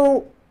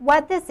 so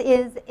what this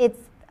is,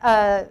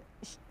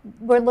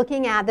 we're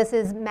looking at, this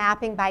is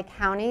mapping by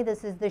county.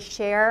 This is the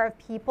share of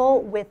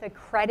people with a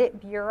credit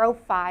bureau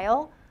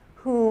file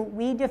who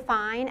we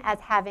define as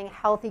having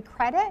healthy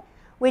credit,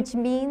 which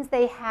means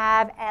they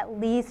have at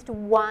least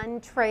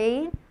one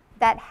trade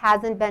that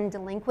hasn't been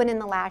delinquent in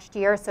the last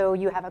year. So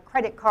you have a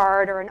credit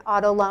card or an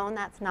auto loan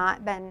that's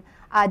not been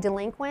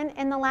delinquent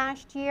in the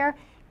last year,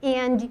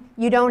 and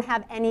you don't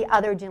have any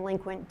other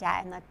delinquent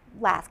debt in the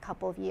last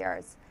couple of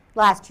years,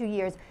 last 2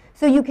 years.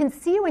 So you can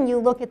see when you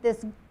look at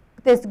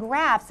this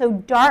graph, so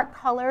dark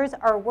colors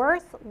are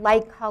worse,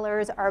 light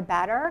colors are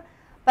better.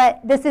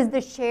 But this is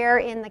the share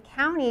in the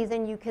counties,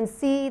 and you can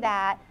see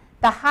that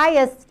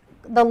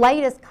the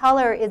lightest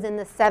color is in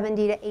the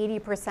 70 to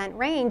 80%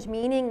 range,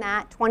 meaning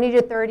that 20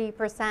 to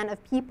 30%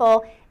 of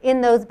people in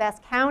those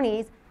best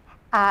counties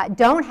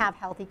don't have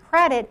healthy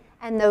credit,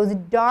 and those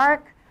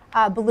dark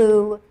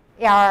blue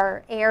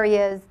are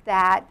areas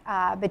that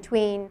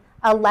between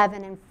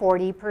 11 and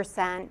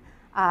 40%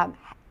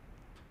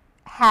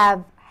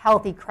 have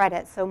healthy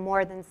credit, so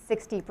more than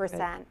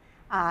 60%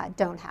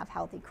 don't have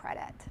healthy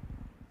credit.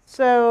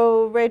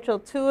 So, Rachel,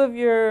 2 of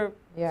your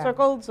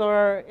circles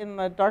are in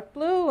the dark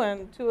blue,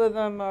 and 2 of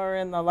them are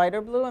in the lighter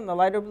blue, and the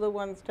lighter blue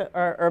ones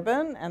are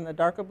urban, and the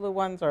darker blue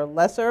ones are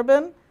less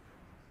urban.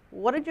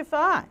 What did you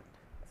find?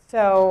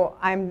 So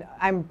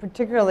I'm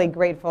particularly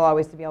grateful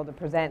always to be able to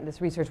present this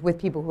research with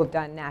people who have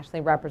done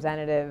nationally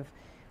representative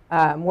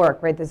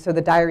work, right? So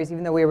the diaries,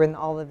 even though we were in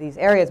all of these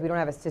areas, we don't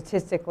have a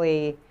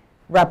statistically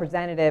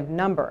representative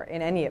number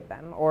in any of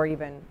them, or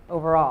even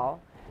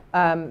overall.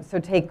 So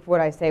take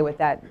what I say with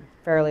that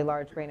fairly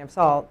large grain of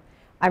salt.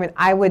 I mean,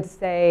 I would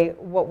say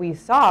what we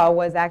saw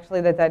was actually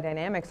that the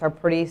dynamics are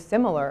pretty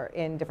similar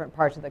in different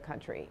parts of the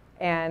country,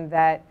 and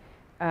that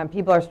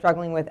people are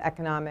struggling with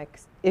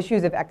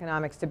issues of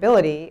economic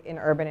stability in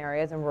urban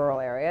areas and rural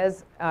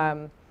areas.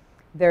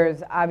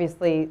 There's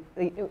obviously,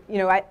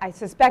 I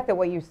suspect that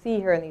what you see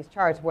here in these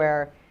charts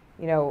where,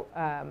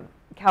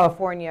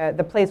 California,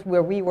 the place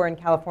where we were in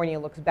California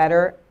looks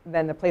better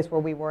than the place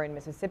where we were in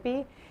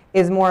Mississippi,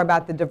 is more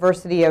about the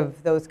diversity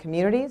of those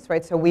communities,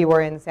 right? So we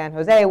were in San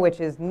Jose, which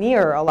is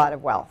near a lot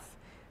of wealth,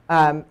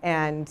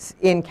 and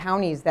in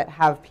counties that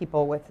have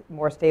people with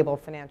more stable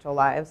financial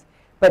lives.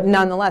 But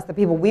nonetheless, the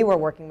people we were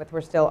working with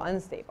were still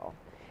unstable.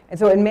 And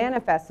so it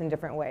manifests in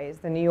different ways.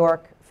 The New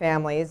York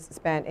families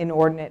spent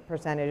inordinate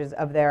percentages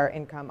of their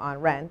income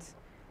on rent,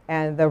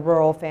 and the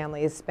rural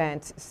families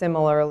spent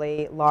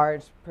similarly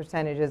large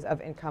percentages of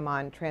income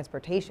on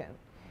transportation.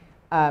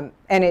 And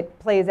it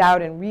plays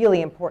out in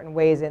really important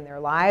ways in their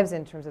lives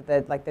in terms of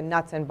the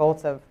nuts and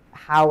bolts of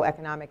how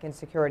economic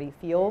insecurity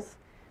feels.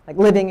 Like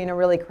living in a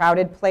really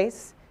crowded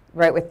place,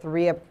 right, with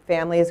 3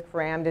 families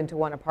crammed into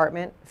one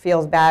apartment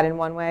feels bad in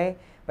one way,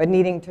 but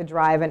needing to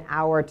drive an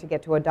hour to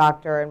get to a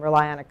doctor and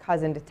rely on a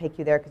cousin to take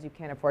you there because you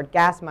can't afford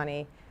gas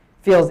money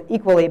feels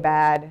equally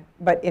bad,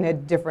 but in a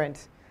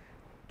different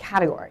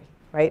category,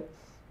 right?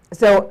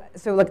 So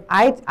look,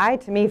 I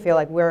to me feel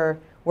like we're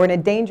in a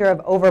danger of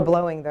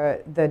overblowing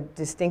the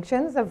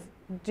distinctions of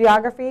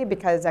geography,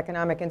 because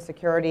economic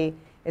insecurity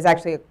is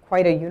actually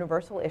quite a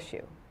universal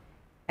issue.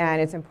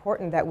 And it's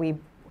important that we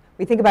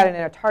think about it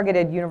in a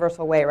targeted,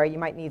 universal way, right? You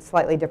might need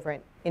slightly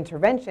different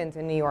interventions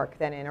in New York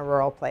than in a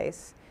rural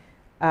place.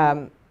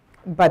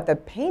 But the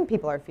pain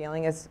people are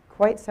feeling is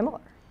quite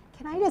similar.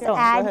 Can I just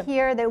add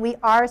here that we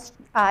are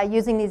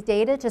using these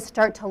data to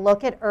start to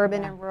look at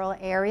urban and rural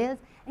areas.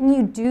 And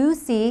you do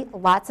see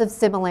lots of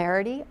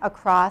similarity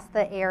across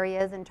the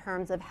areas in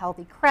terms of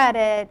healthy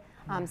credit,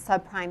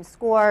 subprime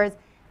scores.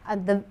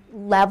 The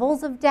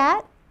levels of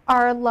debt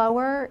are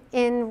lower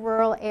in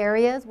rural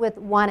areas with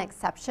one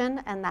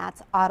exception, and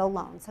that's auto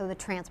loans, so the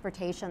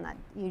transportation that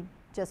you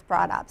just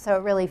brought up. So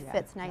it really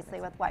fits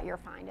nicely with what you're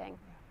finding.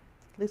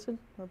 Lisa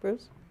or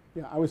Bruce?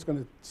 Yeah, I was going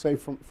to say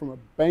from a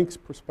bank's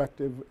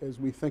perspective, as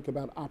we think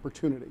about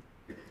opportunity,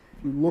 if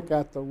you look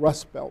at the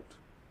Rust Belt,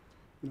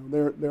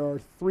 there are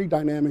 3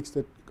 dynamics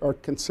that are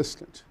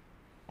consistent: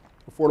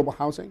 affordable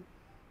housing,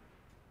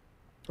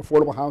 and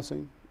affordable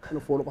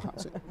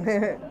housing.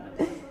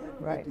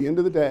 Right. At the end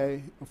of the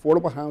day,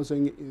 affordable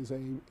housing is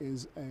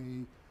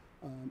in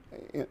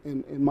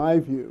my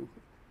view,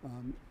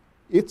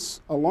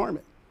 it's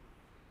alarming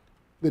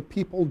that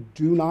people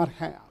do not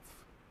have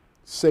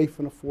safe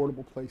and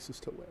affordable places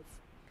to live.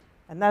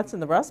 And that's in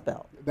the Rust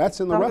Belt.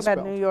 That's in the Rust Belt.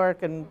 Talk about New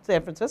York and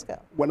San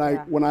Francisco. When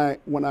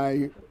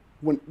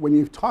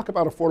you talk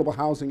about affordable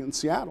housing in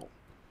Seattle,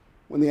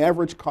 when the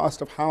average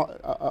cost of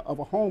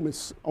a home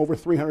is over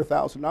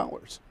 $300,000,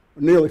 or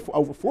nearly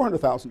over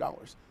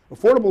 $400,000,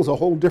 affordable is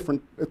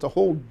a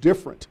whole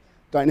different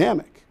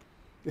dynamic.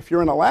 If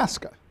you're in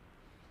Alaska,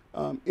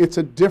 it's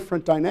a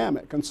different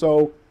dynamic. And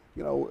so,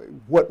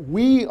 what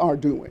we are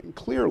doing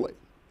clearly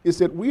is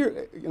that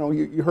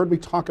you heard me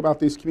talk about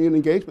these community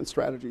engagement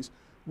strategies.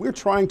 We're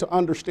trying to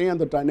understand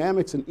the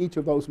dynamics in each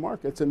of those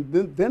markets, and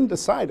then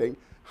deciding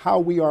how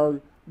we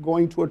are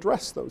going to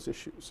address those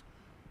issues.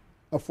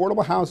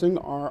 Affordable housing,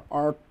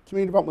 our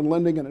community development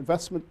lending and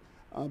investment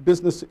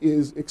business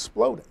is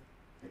exploding.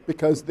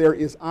 because there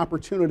is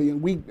opportunity,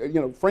 and we,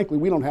 frankly,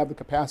 we don't have the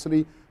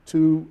capacity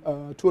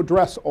to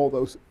address all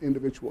those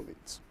individual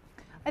needs.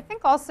 I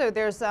think also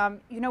there's,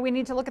 we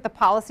need to look at the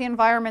policy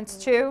environments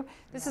too.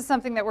 This is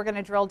something that we're going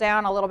to drill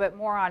down a little bit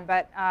more on,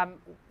 but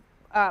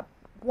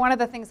one of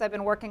the things I've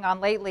been working on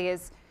lately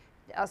is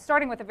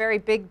starting with a very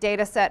big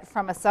data set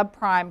from a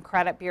subprime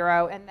credit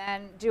bureau and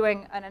then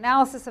doing an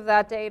analysis of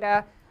that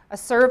data, a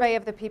survey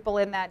of the people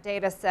in that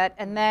data set,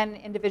 and then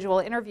individual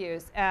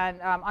interviews.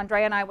 And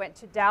Andrea and I went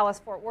to Dallas,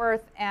 Fort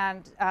Worth,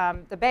 and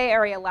the Bay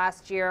Area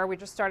last year. We're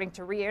just starting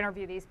to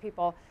re-interview these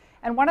people.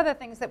 And one of the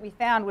things that we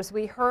found was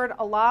we heard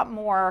a lot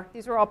more,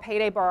 these were all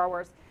payday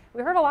borrowers,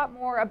 we heard a lot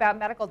more about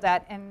medical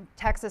debt in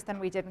Texas than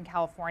we did in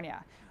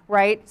California,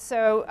 right?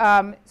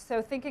 So,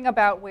 so thinking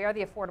about where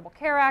the Affordable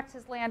Care Act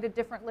has landed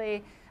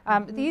differently,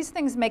 these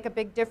things make a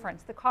big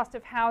difference. The cost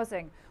of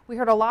housing. We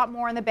heard a lot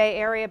more in the Bay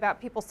Area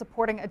about people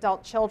supporting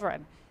adult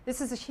children.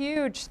 This is a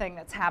huge thing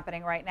that's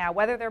happening right now,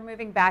 whether they're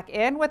moving back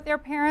in with their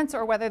parents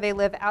or whether they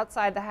live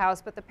outside the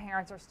house but the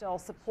parents are still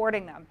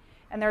supporting them.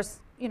 And there's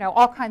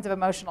all kinds of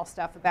emotional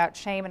stuff about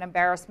shame and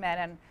embarrassment,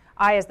 and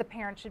I as the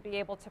parent should be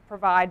able to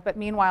provide, but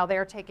meanwhile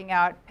they're taking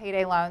out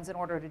payday loans in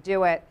order to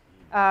do it.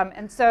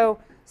 And so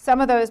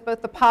some of those,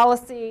 both the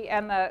policy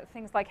and the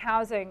things like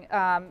housing,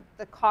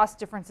 the cost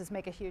differences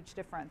make a huge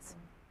difference.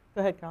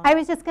 Go ahead, Caroline. I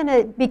was just going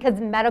to, because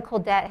medical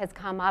debt has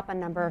come up a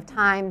number of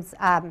times,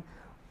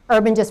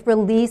 Urban just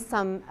released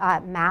some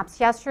maps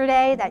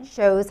yesterday that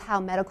shows how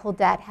medical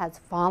debt has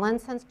fallen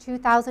since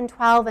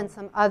 2012, and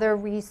some other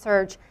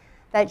research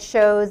that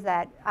shows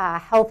that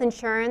health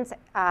insurance,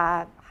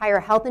 higher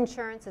health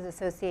insurance is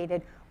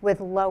associated with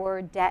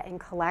lower debt and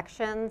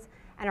collections.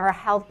 And our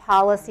health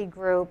policy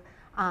group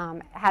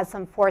has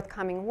some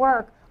forthcoming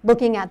work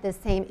looking at this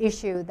same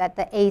issue, that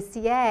the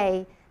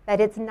ACA, that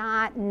it's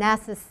not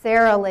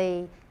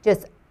necessarily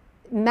just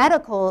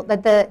medical,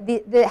 that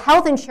the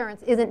health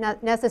insurance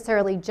isn't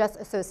necessarily just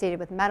associated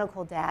with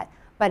medical debt,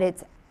 but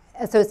it's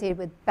associated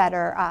with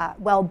better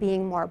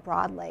well-being more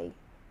broadly.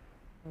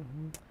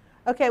 Mm-hmm.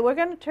 Okay, we're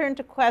going to turn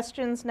to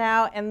questions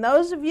now, and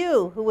those of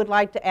you who would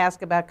like to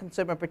ask about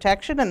consumer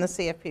protection and the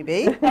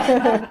CFPB,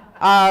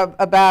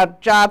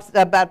 about jobs,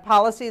 about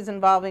policies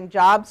involving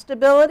job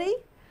stability,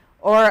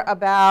 or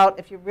about,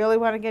 if you really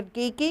want to get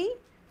geeky,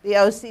 the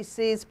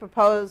OCC's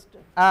proposed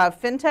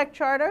fintech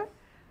charter.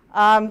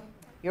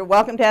 You're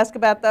welcome to ask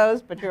about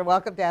those, but you're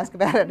welcome to ask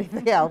about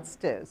anything else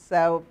too.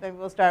 So maybe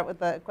we'll start with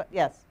the,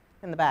 yes,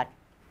 in the back.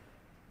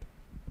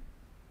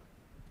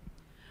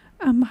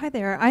 Hi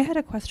there. I had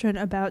a question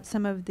about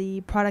some of the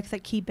products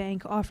that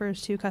KeyBank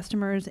offers to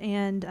customers,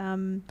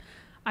 and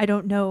I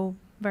don't know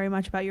very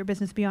much about your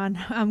business beyond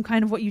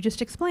kind of what you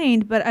just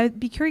explained, but I'd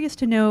be curious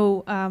to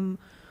know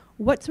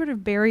what sort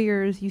of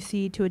barriers you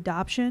see to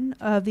adoption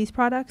of these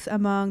products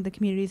among the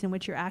communities in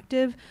which you're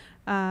active,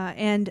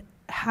 and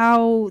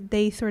how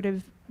they sort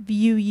of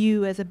view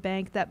you as a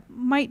bank that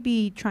might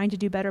be trying to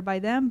do better by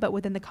them, but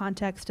within the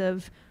context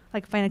of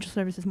like financial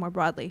services more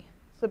broadly.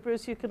 So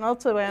Bruce, you can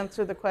also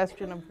answer the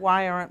question of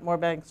why aren't more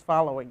banks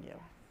following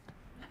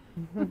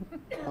you?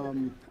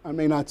 I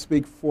may not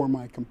speak for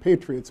my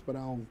compatriots, but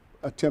I'll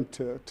attempt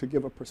to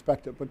give a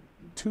perspective. But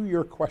to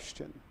your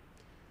question,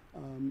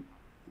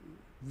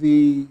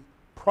 the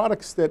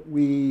products that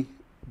we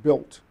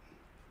built,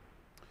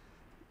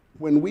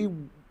 when we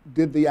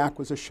did the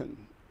acquisition,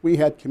 we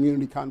had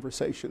community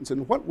conversations.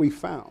 And what we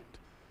found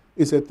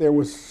is that there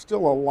was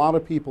still a lot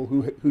of people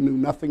who knew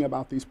nothing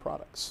about these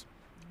products.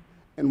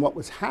 And what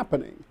was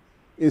happening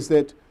is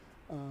that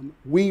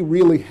we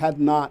really had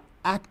not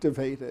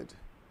activated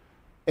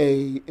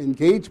an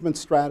engagement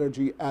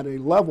strategy at a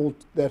level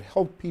that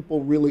helped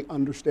people really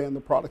understand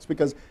the products.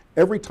 Because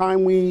every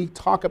time we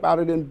talk about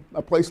it in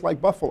a place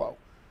like Buffalo,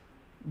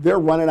 they're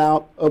running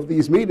out of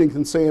these meetings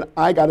and saying,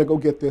 I got to go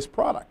get this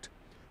product.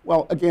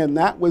 Well, again,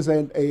 that was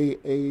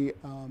a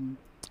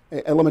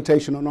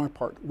limitation on our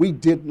part. We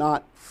did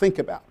not think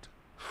about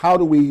how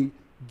do we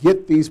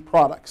get these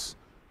products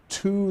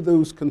to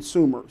those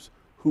consumers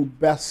who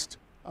best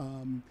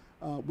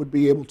would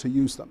be able to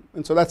use them.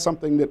 And so that's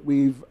something that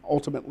we've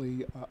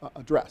ultimately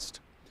addressed.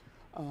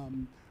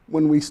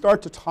 When we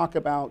start to talk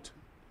about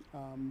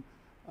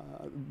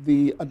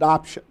the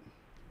adoption,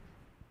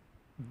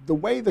 the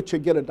way that you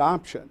get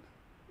adoption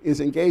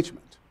is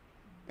engagement.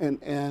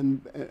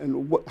 And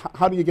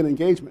how do you get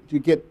engagement? You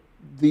get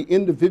the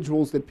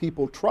individuals that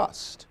people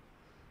trust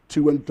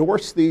to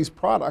endorse these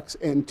products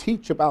and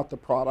teach about the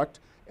product,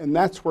 and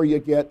that's where you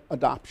get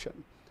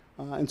adoption.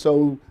 And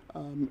so,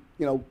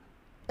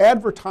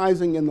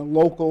 advertising in the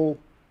local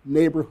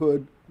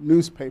neighborhood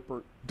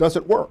newspaper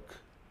doesn't work.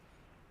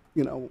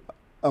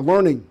 A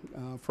learning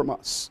from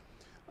us.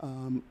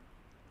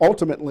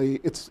 Ultimately,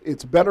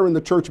 it's better in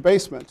the church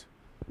basement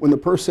when the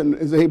person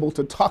is able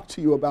to talk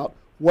to you about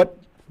what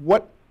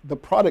the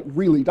product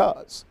really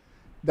does.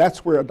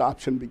 That's where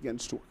adoption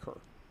begins to occur.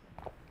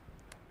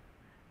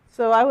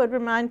 So I would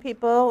remind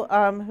people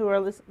who are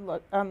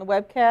on the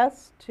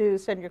webcast to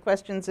send your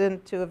questions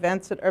in to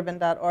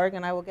events@urban.org,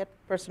 and I will get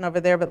the person over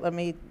there, but let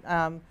me,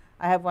 I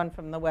have one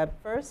from the web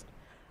first.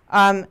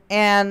 I'm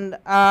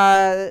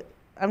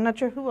not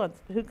sure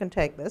who can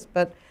take this,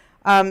 but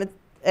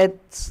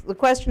it's the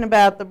question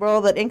about the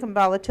role that income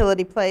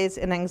volatility plays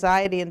in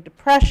anxiety and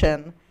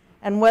depression,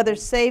 and whether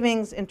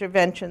savings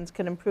interventions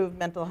can improve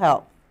mental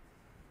health.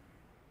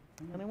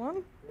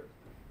 Anyone?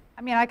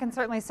 I mean, I can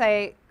certainly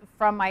say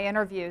from my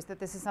interviews that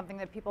this is something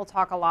that people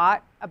talk a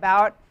lot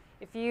about.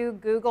 If you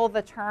Google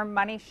the term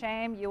money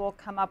shame, you will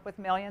come up with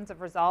millions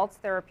of results.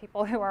 There are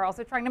people who are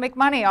also trying to make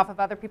money off of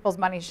other people's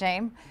money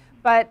shame.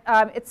 But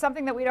it's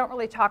something that we don't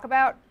really talk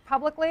about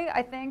publicly,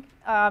 I think,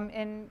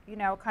 in,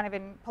 kind of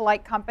in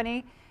polite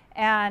company.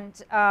 And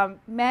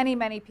many,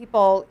 many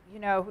people,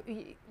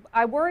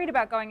 I worried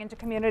about going into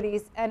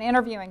communities and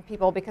interviewing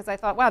people because I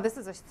thought, wow, this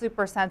is a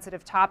super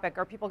sensitive topic.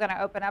 Are people going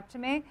to open up to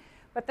me?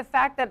 But the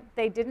fact that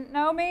they didn't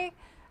know me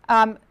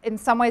in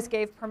some ways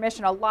gave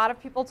permission. A lot of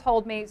people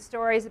told me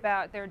stories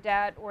about their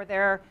debt or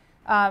their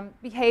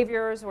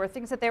behaviors or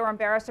things that they were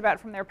embarrassed about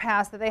from their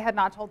past that they had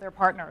not told their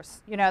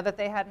partners, that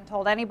they hadn't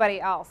told anybody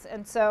else.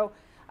 And so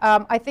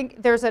I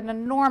think there's an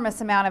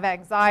enormous amount of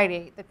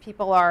anxiety that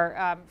people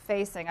are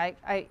facing.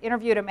 I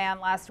interviewed a man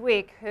last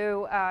week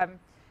who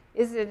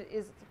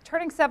is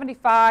turning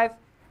 75,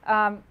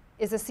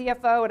 is a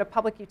CFO at a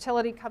public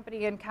utility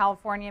company in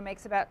California,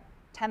 makes about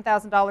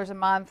 $10,000 a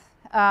month,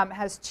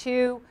 has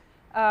 2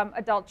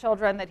 adult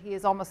children that he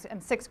is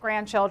and 6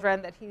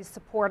 grandchildren that he's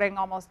supporting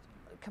almost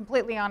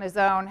completely on his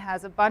own,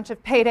 has a bunch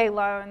of payday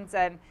loans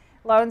and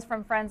loans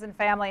from friends and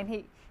family,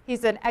 and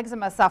he's an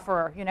eczema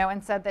sufferer,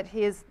 and said that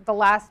the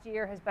last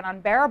year has been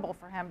unbearable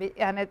for him,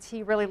 and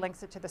he really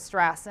links it to the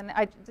stress. And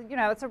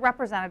it's a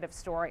representative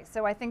story.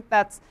 So I think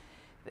that's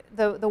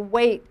the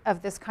weight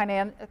of this kind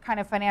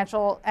of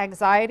financial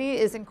anxiety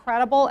is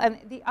incredible. And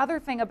the other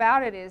thing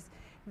about it is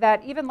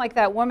that even like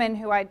that woman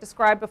who I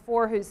described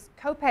before, whose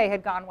copay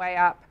had gone way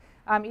up,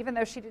 even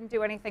though she didn't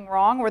do anything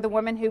wrong, or the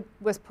woman who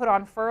was put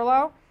on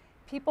furlough,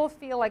 people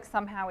feel like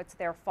somehow it's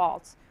their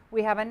fault.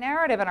 We have a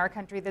narrative in our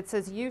country that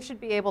says you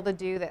should be able to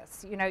do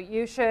this.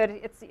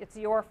 It's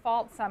your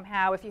fault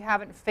somehow if you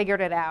haven't figured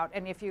it out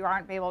and if you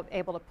aren't able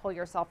to pull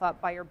yourself up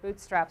by your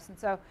bootstraps. And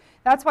so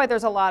that's why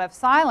there's a lot of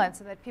silence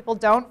and that people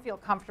don't feel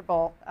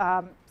comfortable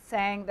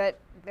saying that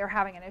they're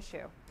having an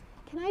issue.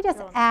 Can I just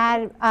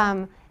add,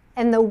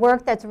 and the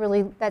work that's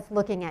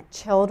looking at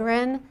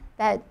children,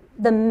 that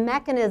the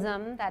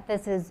mechanism that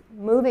this is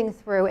moving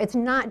through, it's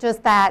not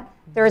just that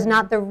there is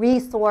not the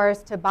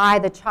resource to buy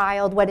the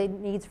child what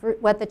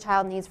the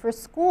child needs for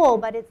school,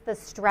 but it's the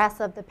stress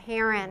of the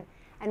parent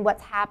and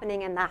what's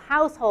happening in the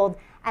household,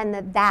 and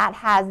that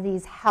has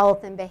these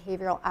health and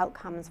behavioral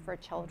outcomes for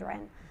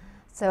children.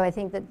 So I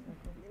think that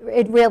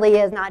it really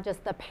is not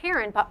just the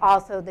parent, but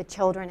also the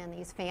children in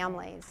these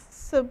families.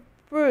 So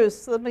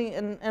Bruce, let me,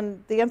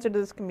 and the answer to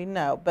this can be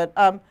no, but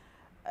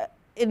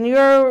in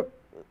your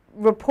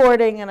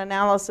reporting and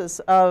analysis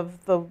of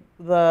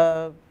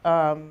the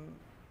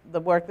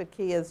work that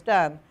Key has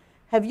done,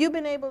 have you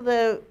been able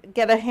to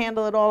get a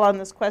handle at all on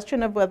this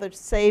question of whether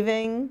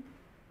saving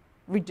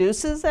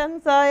reduces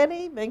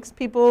anxiety, makes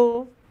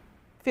people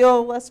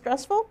feel less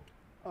stressful?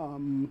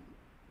 The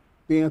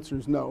answer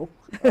is no.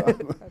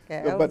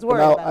 Okay,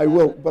 I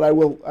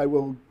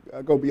will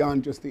go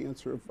beyond just the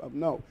answer of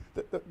no.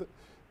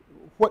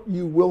 What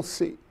you will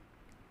see,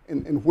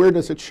 and where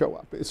does it show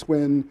up, is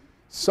when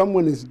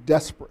someone is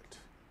desperate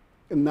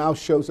and now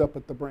shows up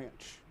at the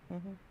branch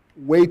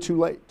way too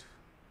late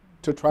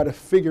to try to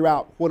figure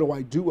out what do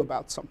I do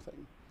about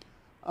something.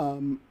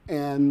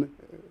 And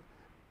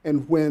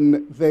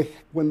when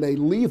they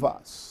leave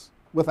us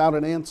without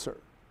an answer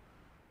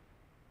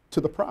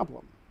to the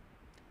problem,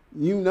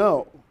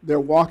 they're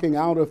walking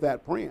out of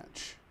that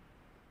branch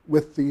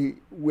with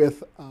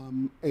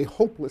a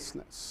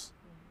hopelessness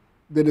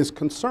that is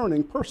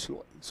concerning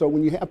personally. So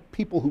when you have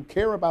people who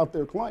care about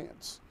their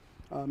clients,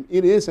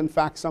 it is in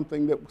fact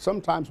something that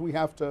sometimes we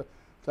have to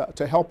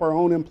help our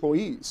own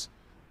employees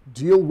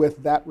deal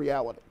with that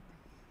reality.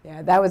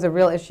 Yeah, that was a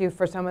real issue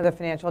for some of the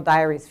Financial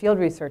Diaries field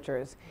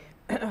researchers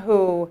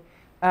who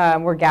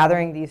were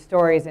gathering these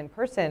stories in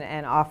person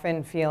and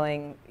often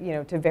feeling,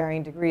 to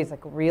varying degrees, like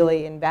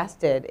really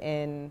invested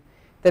in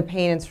the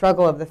pain and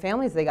struggle of the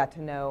families they got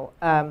to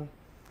know.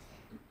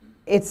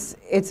 It's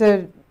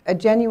a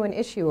genuine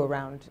issue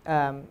around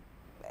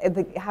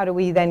how do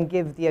we then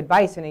give the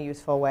advice in a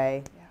useful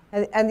way.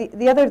 Yeah. And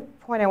the other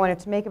point I wanted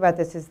to make about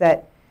this is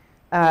that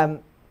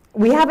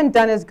we haven't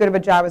done as good of a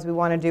job as we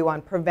want to do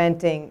on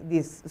preventing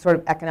these sort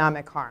of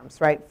economic harms,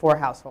 right, for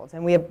households.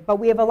 But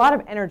we have a lot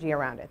of energy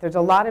around it. There's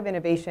a lot of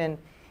innovation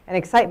and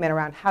excitement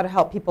around how to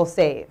help people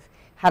save,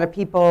 how to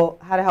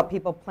help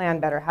people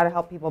plan better, how to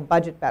help people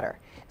budget better.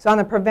 So on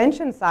the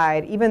prevention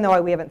side, even though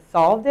we haven't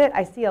solved it,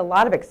 I see a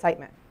lot of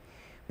excitement.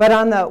 But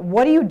on the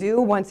what do you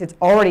do once it's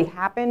already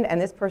happened and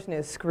this person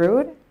is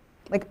screwed,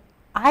 like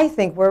I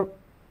think I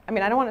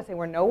don't want to say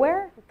we're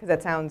nowhere because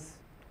that sounds,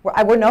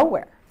 we're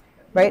nowhere,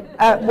 right?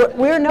 I'm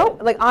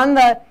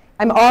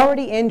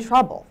already in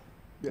trouble.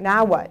 Yeah.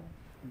 Now what?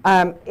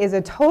 Is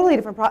a totally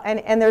different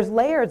problem. And there's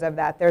layers of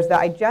that. There's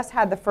I just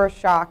had the first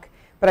shock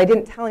but I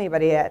didn't tell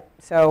anybody yet,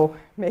 so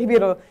maybe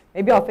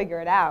I'll figure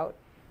it out.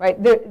 Right?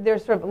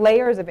 There's sort of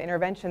layers of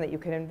intervention that you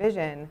could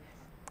envision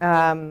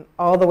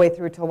all the way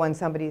through till when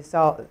somebody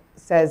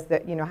says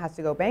that has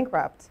to go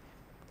bankrupt.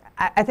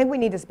 I think we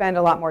need to spend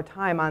a lot more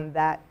time on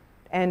that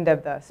end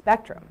of the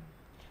spectrum.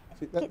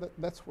 See,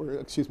 that's where,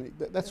 excuse me,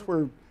 that's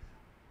where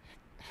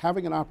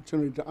having an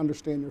opportunity to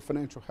understand your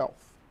financial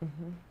health,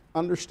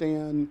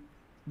 understand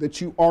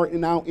that you are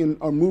now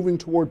are moving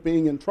toward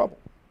being in trouble.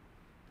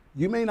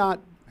 You may not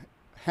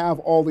have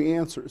all the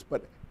answers,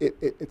 but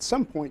at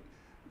some point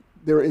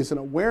there is an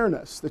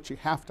awareness that you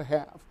have to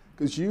have,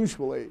 because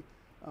usually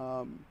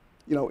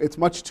it's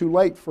much too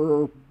late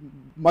for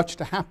much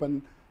to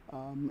happen,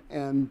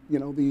 and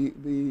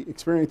the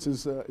experience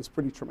is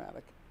pretty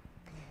traumatic.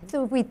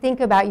 So if we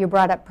think about, you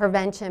brought up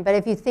prevention, but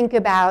if you think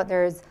about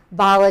there's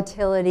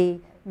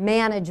volatility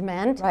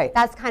management, right.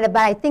 That's kind of,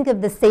 but I think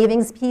of the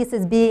savings piece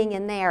as being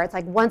in there. It's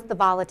like once the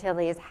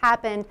volatility has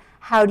happened,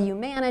 how do you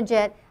manage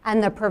it?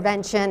 And the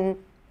prevention,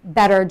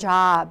 better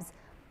jobs.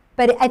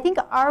 But I think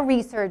our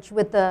research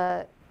with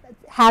the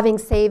having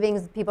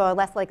savings, people are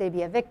less likely to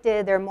be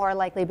evicted, they're more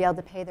likely to be able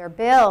to pay their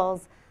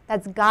bills.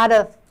 That's got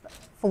to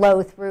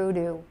flow through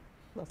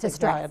to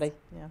stress. Anxiety.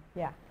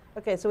 Yeah.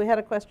 Okay, so we had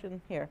a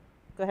question here.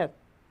 Go ahead.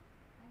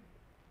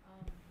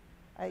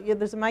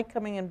 There's a mic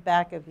coming in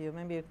back of you.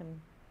 Maybe you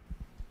can.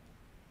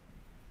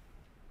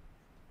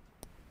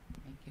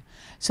 Thank you.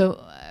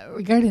 So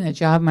regarding the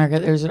job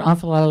market, there's an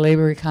awful lot of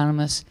labor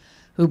economists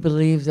who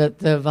believe that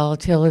the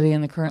volatility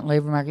in the current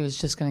labor market is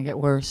just going to get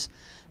worse,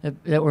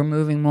 that we're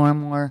moving more and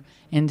more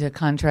into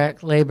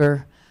contract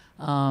labor.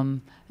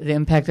 The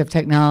impact of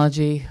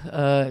technology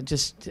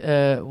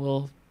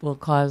will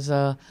cause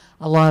a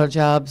lot of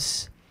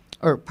jobs,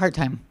 or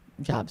part-time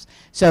jobs.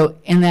 So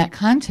in that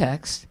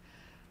context,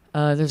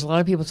 there's a lot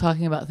of people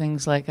talking about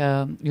things like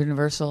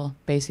universal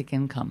basic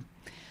income.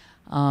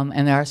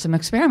 And there are some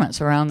experiments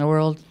around the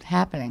world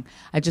happening.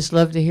 I'd just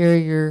love to hear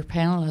your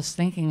panelists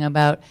thinking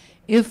about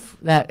if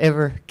that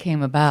ever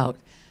came about.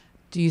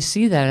 Do you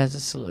see that as a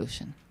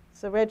solution?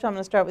 So Rachel, I'm going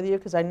to start with you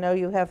because I know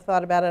you have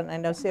thought about it, and I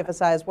know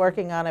CFSI is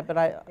working on it, but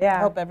I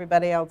hope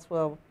everybody else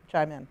will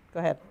chime in. Go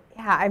ahead.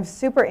 Yeah, I'm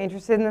super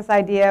interested in this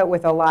idea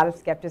with a lot of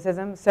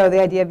skepticism. So the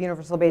idea of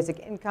universal basic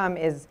income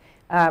is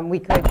we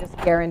could just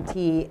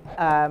guarantee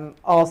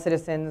all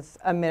citizens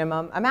a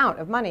minimum amount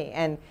of money.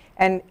 And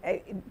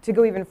to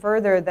go even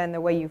further than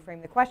the way you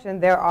framed the question,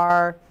 there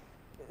are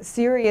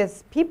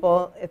serious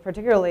people,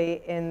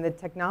 particularly in the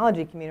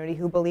technology community,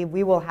 who believe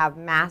we will have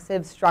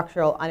massive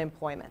structural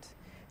unemployment.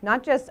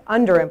 Not just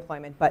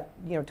underemployment, but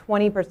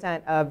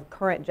 20% of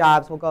current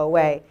jobs will go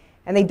away.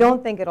 And they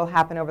don't think it'll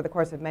happen over the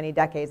course of many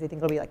decades. They think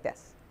it'll be like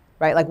this,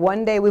 right? Like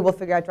one day we will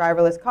figure out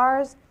driverless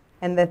cars,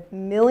 and the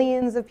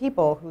millions of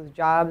people whose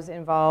jobs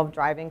involve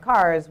driving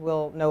cars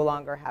will no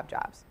longer have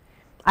jobs.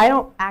 I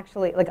don't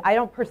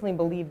personally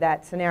believe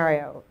that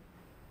scenario.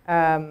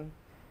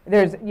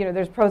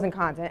 There's pros and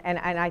cons, and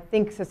I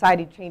think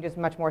society changes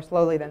much more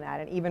slowly than that.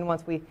 And even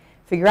once we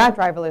figure out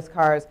driverless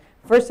cars,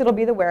 first it'll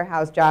be the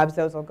warehouse jobs;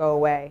 those will go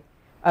away.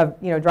 Of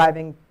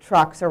driving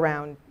trucks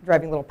around,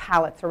 driving little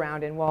pallets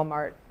around in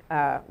Walmart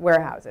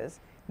warehouses.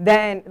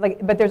 Then,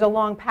 but there's a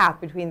long path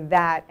between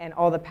that and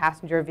all the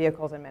passenger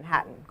vehicles in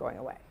Manhattan going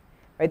away,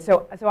 right?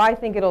 So I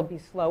think it'll be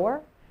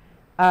slower,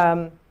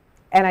 and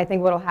I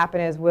think what'll happen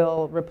is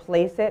we'll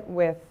replace it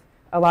with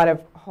a lot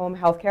of home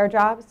healthcare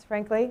jobs,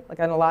 frankly,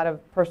 and a lot of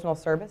personal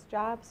service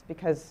jobs,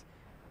 because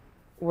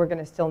we're going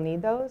to still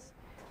need those.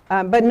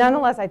 But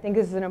nonetheless, I think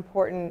this is an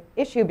important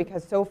issue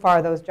because so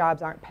far those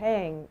jobs aren't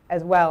paying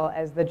as well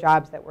as the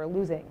jobs that we're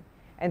losing.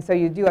 And so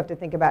you do have to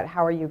think about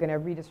how are you going to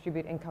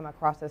redistribute income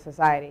across the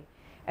society.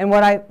 And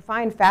what I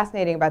find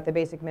fascinating about the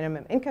basic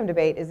minimum income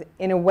debate is,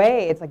 in a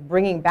way, it's like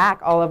bringing back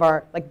all of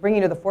our,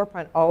 bringing to the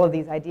forefront all of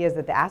these ideas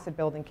that the asset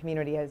building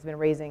community has been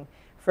raising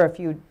for a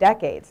few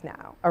decades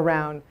now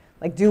around,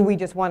 do we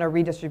just want to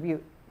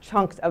redistribute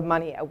chunks of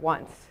money at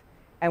once?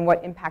 And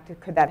what impact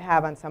could that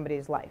have on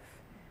somebody's life?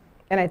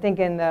 And I think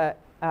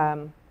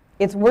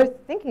it's worth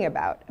thinking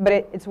about, but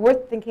it's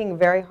worth thinking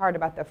very hard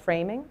about the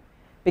framing,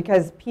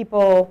 because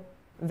people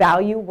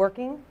value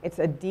working. It's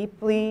a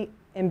deeply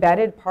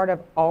embedded part of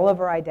all of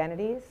our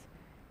identities,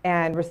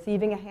 and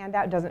receiving a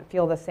handout doesn't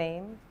feel the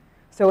same.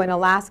 So in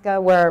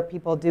Alaska, where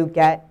people do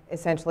get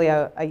essentially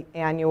an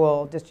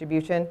annual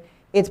distribution,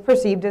 it's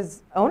perceived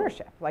as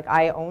ownership.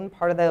 I own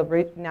part of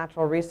the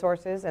natural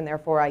resources, and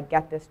therefore I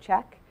get this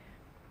check.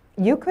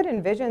 You could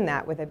envision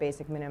that with a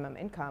basic minimum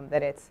income,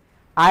 that it's,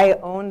 I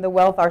own the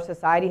wealth our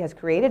society has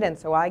created, and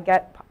so I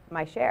get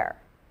my share.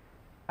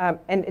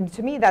 And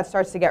to me, that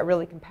starts to get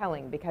really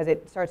compelling, because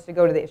it starts to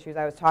go to the issues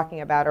I was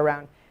talking about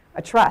around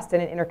a trust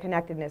and an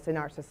interconnectedness in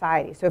our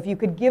society. So if you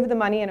could give the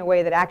money in a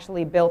way that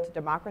actually built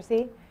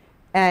democracy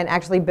and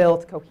actually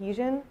built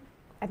cohesion,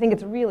 I think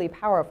it's really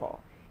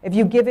powerful. If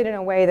you give it in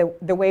a way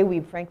that the way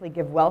we frankly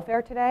give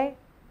welfare today,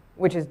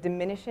 which is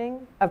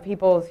diminishing of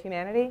people's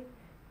humanity,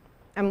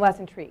 I'm less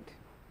intrigued.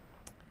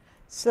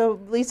 So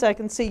Lisa, I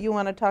can see you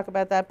want to talk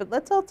about that, but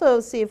let's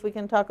also see if we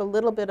can talk a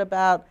little bit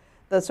about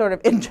the sort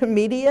of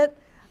intermediate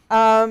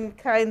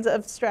kinds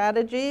of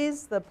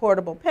strategies, the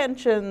portable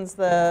pensions,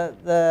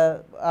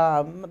 the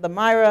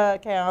Myra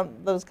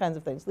account, those kinds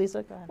of things.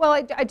 Lisa, go ahead. Well,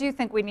 I do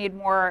think we need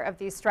more of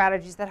these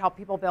strategies that help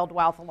people build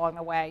wealth along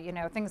the way. You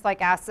know, things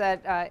like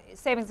asset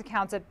savings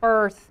accounts at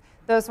birth,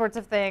 those sorts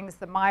of things.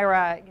 The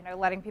Myra, you know,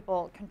 letting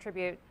people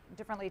contribute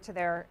differently to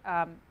their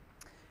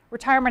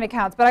retirement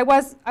accounts. But I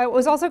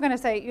was also going to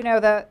say, you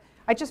know,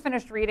 I just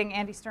finished reading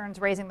Andy Stern's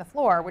Raising the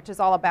Floor, which is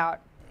all about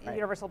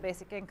universal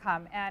basic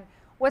income. And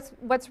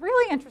what's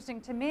really interesting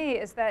to me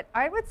is that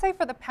I would say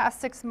for the past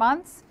 6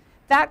 months,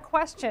 that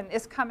question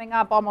is coming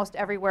up almost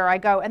everywhere I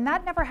go, and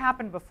that never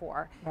happened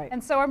before. Right.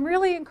 And so I'm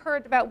really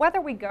encouraged about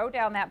whether we go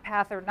down that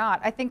path or not.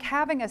 I think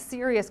having a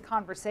serious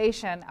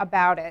conversation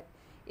about it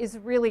is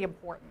really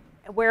important.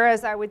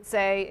 Whereas I would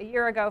say a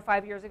year ago,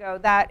 5 years ago,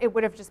 that it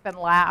would have just been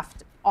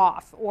laughed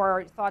off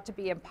or thought to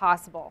be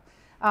impossible.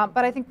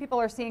 But I think people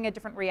are seeing a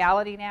different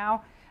reality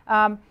now.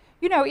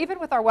 You know, even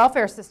with our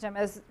welfare system,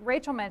 as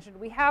Rachel mentioned,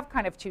 we have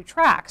kind of two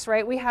tracks,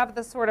 right? We have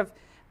the sort of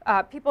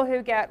people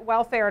who get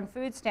welfare and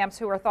food stamps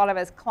who are thought of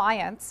as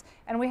clients,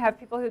 and we have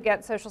people who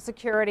get Social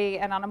Security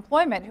and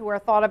unemployment who are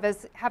thought of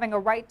as having a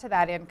right to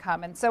that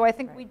income. And so I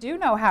think we do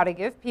know how to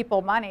give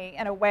people money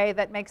in a way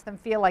that makes them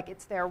feel like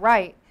it's their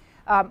right.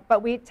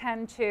 But we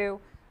tend to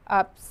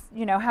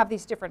you know, have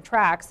these different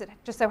tracks. It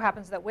just so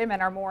happens that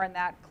women are more in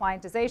that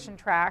clientization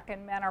track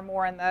and men are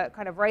more in the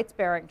kind of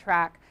rights-bearing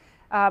track.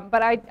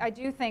 But I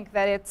do think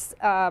that it's,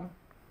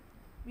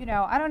 you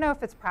know, I don't know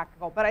if it's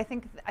practical, but I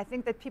think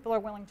that people are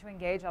willing to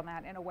engage on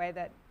that in a way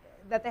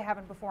that they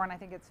haven't before, and I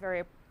think it's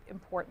very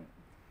important.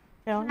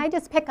 Can I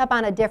just pick up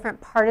on a different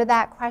part of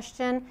that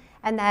question,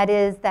 and that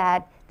is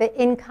that the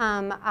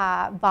income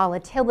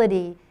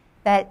volatility,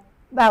 that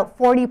about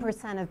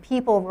 40% of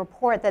people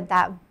report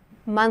that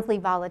monthly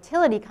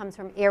volatility comes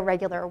from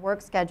irregular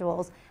work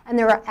schedules, and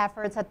there are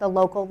efforts at the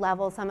local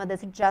level, some of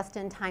this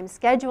just-in-time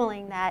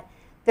scheduling, that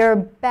there are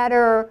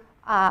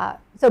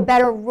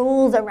better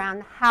rules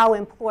around how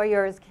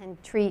employers can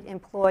treat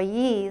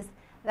employees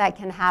that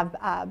can have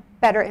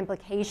better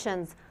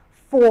implications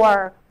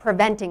for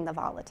preventing the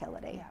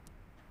volatility. Yeah.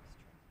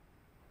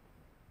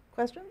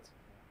 Questions?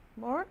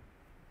 More?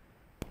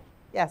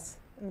 Yes,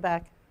 in the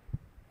back.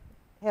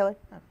 Haley?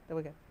 Oh, there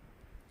we go.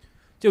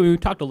 So we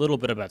talked a little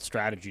bit about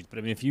strategies, but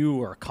I mean, if you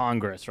were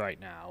Congress right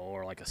now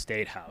or like a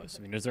state house,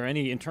 I mean, is there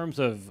any, in terms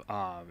of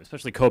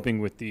especially coping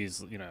with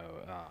these, you know,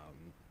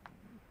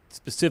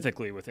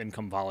 specifically with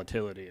income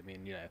volatility, I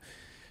mean, you know,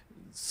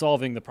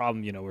 solving the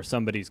problem, you know, where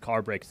somebody's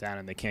car breaks down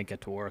and they can't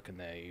get to work and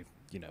they,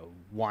 you know,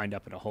 wind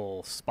up in a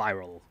whole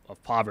spiral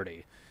of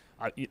poverty.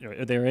 You know,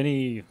 are there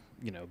any,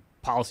 you know,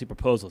 policy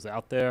proposals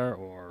out there,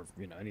 or,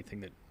 you know,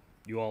 anything that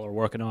you all are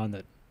working on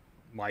that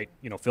might,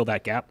 you know, fill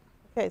that gap?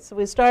 Okay, so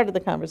we started the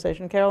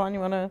conversation. Caroline,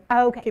 you want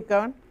to keep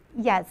going?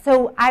 Yeah,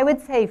 so I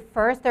would say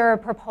first there are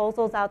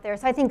proposals out there.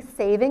 So I think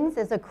savings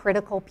is a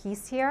critical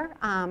piece here.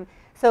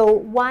 So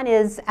one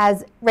is,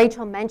 as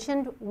Rachel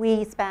mentioned,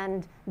 we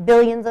spend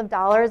billions of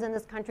dollars in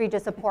this country to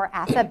support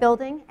asset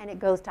building, and it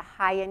goes to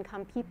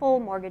high-income people,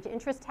 mortgage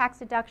interest tax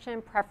deduction,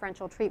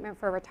 preferential treatment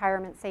for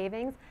retirement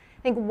savings.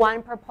 I think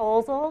one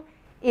proposal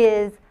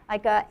is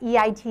like a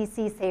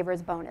EITC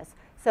savers bonus.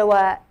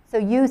 So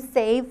you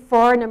save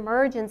for an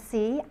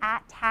emergency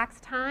at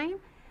tax time,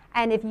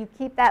 and if you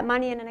keep that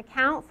money in an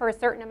account for a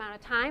certain amount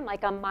of time,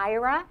 like a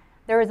Myra,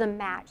 there is a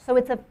match. So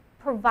it's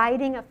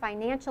providing a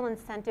financial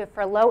incentive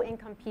for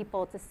low-income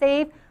people to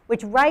save,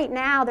 which right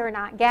now they're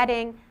not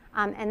getting,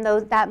 and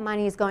that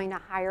money is going to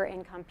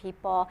higher-income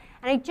people.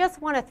 And I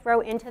just want to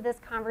throw into this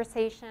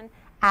conversation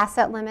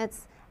asset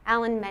limits.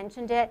 Ellen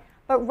mentioned it.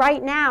 But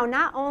right now,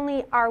 not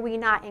only are we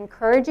not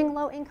encouraging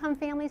low-income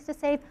families to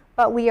save,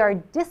 but we are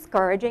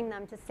discouraging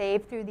them to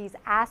save through these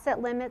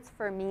asset limits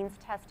for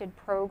means-tested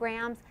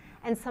programs.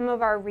 And some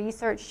of our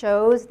research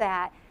shows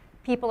that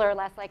people are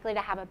less likely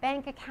to have a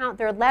bank account.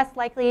 They're less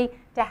likely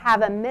to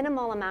have a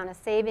minimal amount of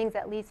savings,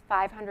 at least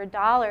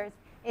 $500,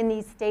 in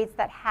these states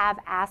that have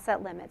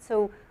asset limits.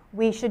 So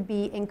we should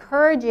be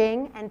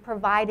encouraging and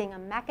providing a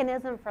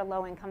mechanism for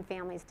low-income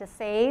families to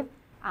save,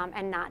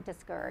 and not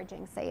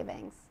discouraging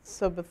savings.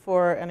 So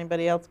before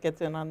anybody else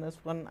gets in on this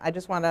one, I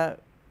just want to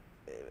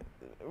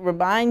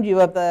remind you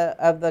of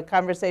the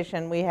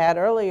conversation we had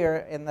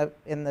earlier in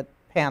the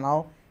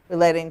panel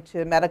relating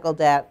to medical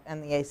debt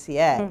and the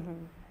ACA.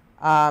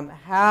 Mm-hmm.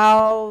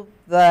 How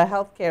the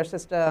healthcare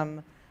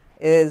system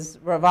is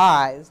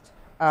revised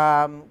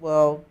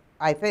will,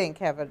 I think,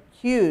 have a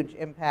huge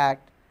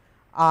impact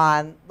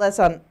on less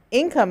on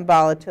income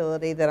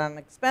volatility than on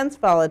expense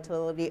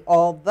volatility,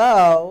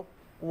 although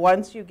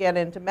once you get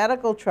into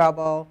medical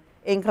trouble,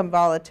 income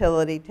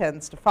volatility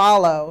tends to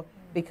follow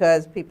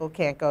because people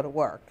can't go to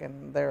work.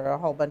 And there are a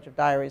whole bunch of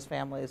diaries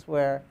families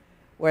where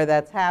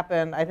that's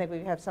happened. I think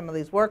we have some of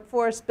these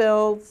workforce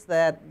bills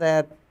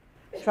that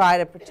try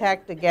to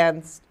protect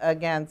against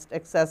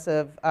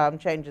excessive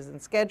changes in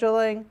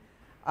scheduling.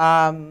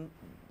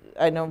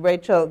 I know,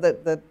 Rachel,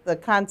 the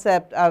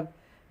concept of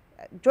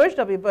George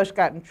W. Bush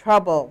got in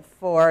trouble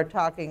for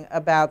talking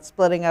about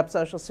splitting up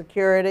Social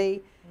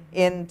Security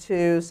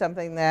into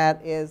something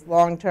that is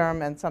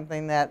long-term and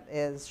something that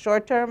is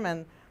short-term.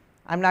 And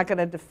I'm not going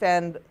to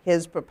defend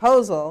his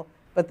proposal,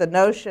 but the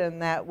notion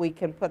that we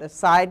can put a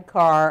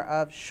sidecar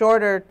of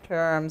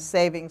shorter-term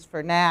savings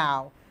for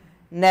now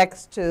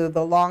next to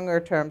the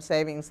longer-term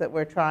savings that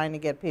we're trying to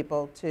get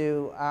people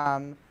to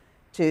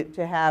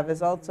have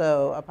is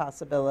also a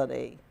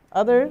possibility.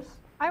 Others?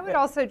 I would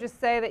also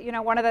just say that, you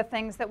know, one of the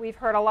things that we've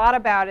heard a lot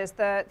about is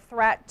the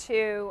threat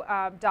to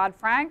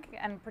Dodd-Frank,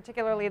 and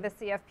particularly the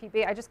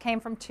CFPB. I just came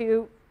from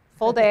 2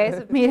 full days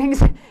of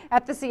meetings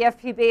at the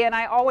CFPB, and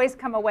I always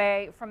come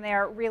away from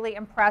there really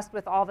impressed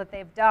with all that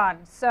they've done.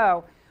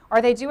 So,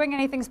 are they doing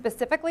anything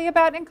specifically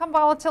about income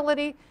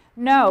volatility?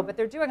 No, but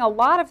they're doing a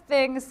lot of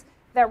things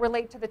that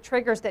relate to the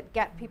triggers that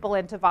get people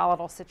into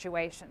volatile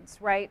situations,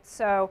 right?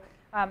 So,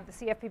 the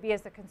CFPB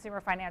is the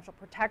Consumer Financial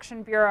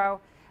Protection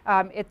Bureau.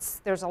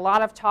 There's a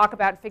lot of talk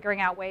about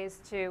figuring out ways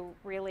to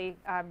really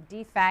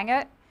defang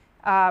it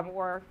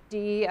or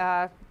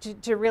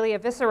to really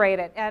eviscerate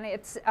it. And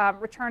it's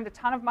returned a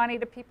ton of money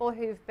to people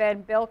who've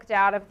been bilked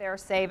out of their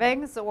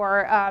savings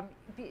or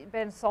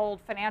been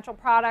sold financial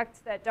products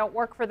that don't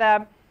work for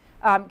them,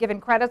 given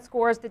credit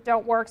scores that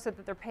don't work so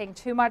that they're paying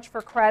too much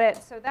for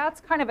credit. So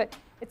that's kind of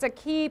it's a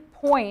key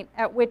point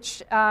at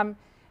which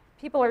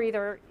people are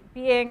either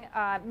being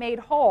made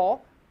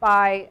whole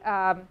by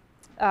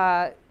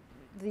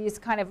these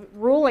kind of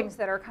rulings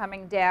that are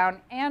coming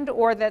down, and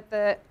or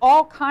that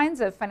all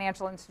kinds of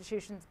financial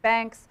institutions,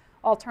 banks,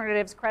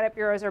 alternatives, credit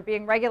bureaus are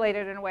being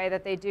regulated in a way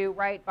that they do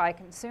right by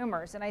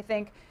consumers. And I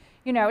think,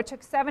 you know, it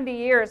took 70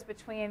 years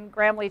between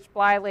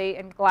Gramm-Leach-Bliley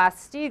and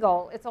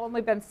Glass-Steagall. It's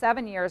only been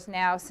 7 years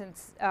now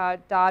since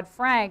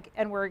Dodd-Frank,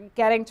 and we're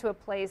getting to a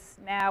place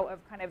now of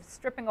kind of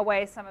stripping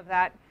away some of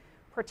that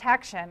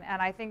protection.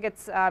 And I think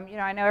it's, you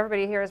know, I know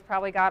everybody here has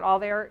probably got all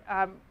their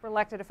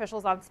elected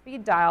officials on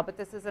speed dial, but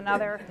this is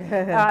another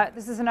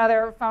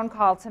phone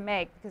call to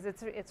make, because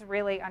it's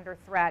really under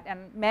threat, and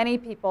many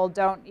people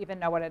don't even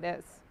know what it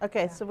is.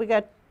 Okay, so we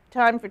got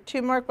time for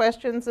 2 more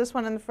questions. This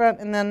one in the front,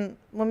 and then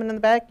woman in the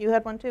back. You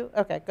had one too?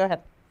 Okay, go ahead.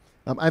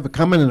 I have a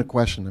comment and a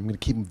question. I'm going to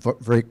keep them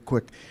very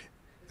quick.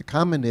 The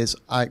comment is,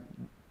 I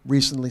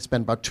recently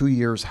spent about 2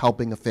 years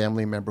helping a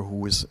family member who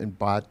was in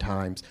bad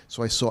times,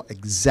 so I saw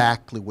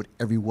exactly what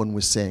everyone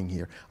was saying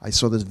here. I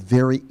saw this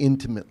very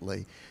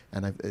intimately,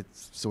 and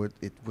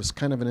it was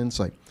kind of an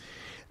insight.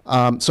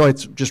 So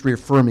it's just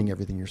reaffirming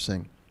everything you're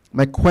saying.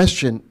 My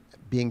question,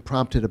 being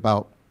prompted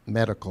about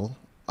medical,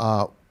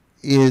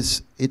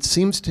 is it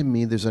seems to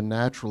me there's a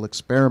natural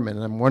experiment,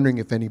 and I'm wondering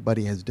if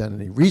anybody has done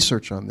any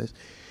research on this,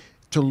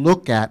 to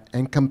look at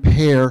and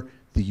compare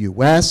the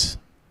U.S.,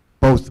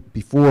 both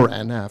before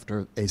and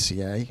after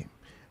ACA,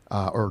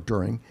 or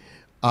during,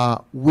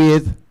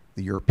 with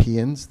the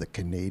Europeans, the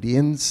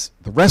Canadians,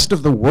 the rest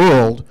of the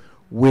world,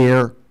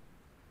 where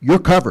you're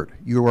covered.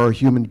 You are a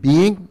human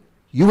being,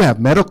 you have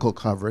medical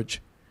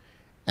coverage,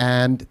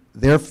 and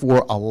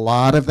therefore a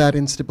lot of that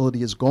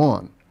instability is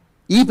gone,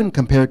 even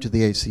compared to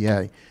the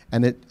ACA.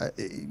 And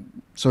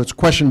so it's a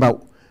question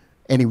about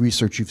any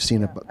research you've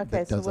seen about Okay,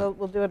 that does so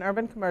we'll do an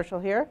urban commercial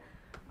here.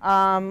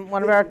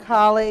 One of our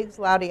colleagues,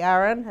 Laudy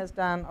Aaron, has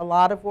done a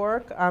lot of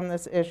work on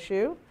this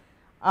issue.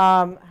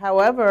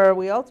 However,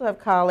 we also have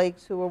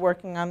colleagues who are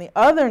working on the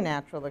other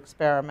natural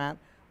experiment,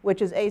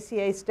 which is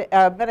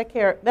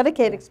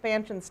Medicaid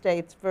expansion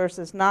states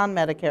versus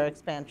non-Medicare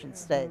expansion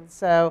states.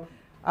 So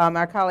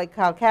our colleague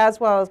Kyle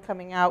Caswell is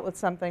coming out with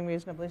something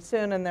reasonably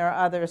soon, and there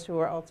are others who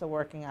are also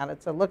working on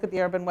it. So look at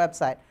the Urban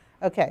website.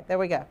 Okay, there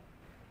we go.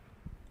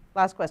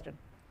 Last question.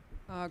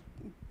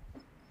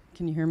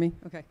 Can you hear me?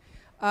 Okay.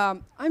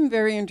 I'm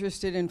very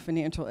interested in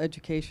financial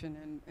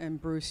education, and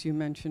Bruce, you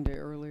mentioned it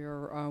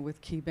earlier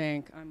with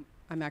KeyBank.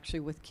 I'm actually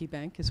with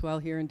KeyBank as well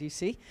here in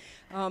DC.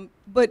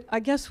 But I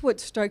guess what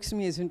strikes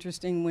me as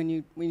interesting when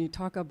you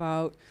talk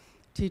about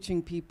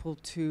teaching people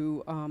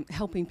to,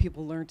 helping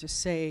people learn to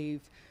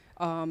save,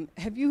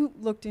 have you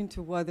looked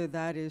into whether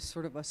that is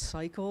sort of a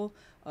cycle,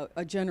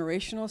 a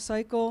generational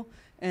cycle?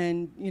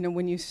 And you know,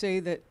 when you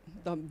say that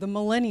the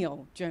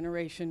millennial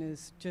generation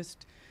is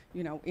just,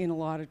 you know, in a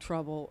lot of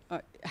trouble,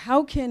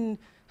 how can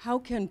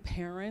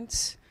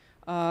parents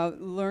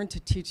learn to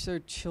teach their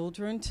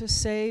children to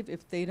save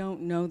if they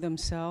don't know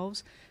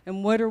themselves?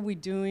 And what are we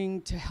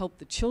doing to help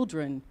the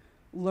children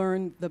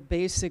learn the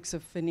basics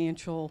of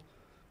financial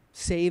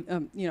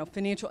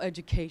financial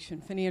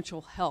education,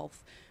 financial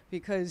health?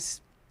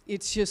 Because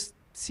it just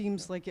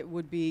seems like it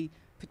would be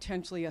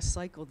potentially a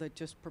cycle that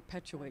just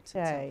perpetuates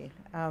itself. Okay,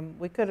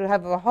 we could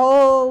have a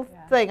whole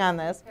thing on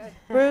this.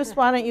 Bruce,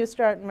 why don't you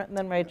start, and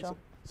then Rachel.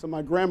 So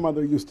my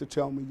grandmother used to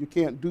tell me, you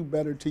can't do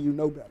better till you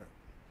know better.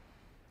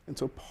 And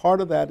so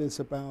part of that is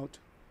about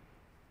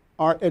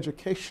our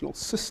educational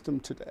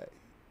system today.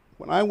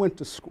 When I went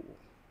to school,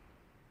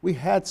 we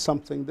had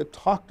something that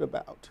talked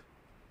about,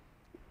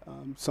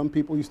 some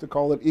people used to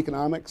call it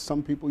economics,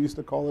 some people used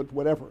to call it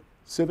whatever,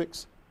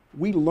 civics.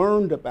 We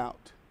learned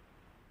about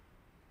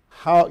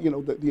how, you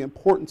know, the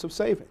importance of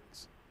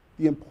savings,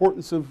 the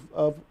importance of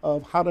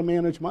how to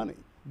manage money.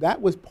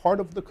 That was part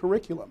of the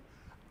curriculum.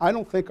 I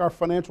don't think our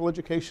financial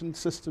education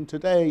system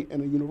today,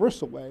 in a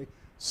universal way,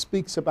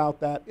 speaks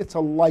about that. It's a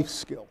life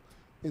skill.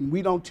 And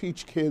we don't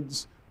teach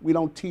kids, we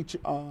don't teach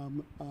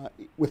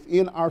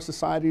within our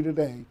society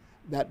today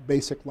that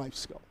basic life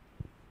skill.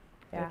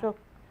 Yeah. So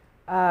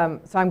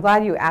I'm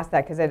glad you asked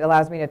that because it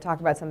allows me to talk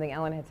about something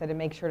Ellen had said to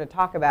make sure to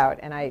talk about,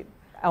 and I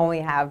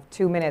only have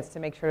 2 minutes to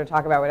make sure to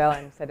talk about what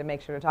Ellen said to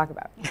make sure to talk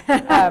about,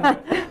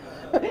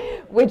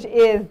 which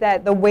is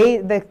that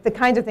the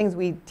kinds of things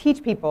we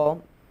teach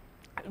people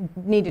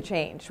need to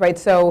change, right?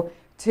 So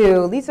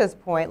to Lisa's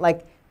point,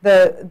 like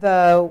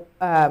there's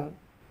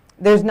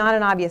not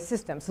an obvious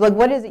system. So like,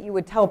 what is it you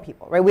would tell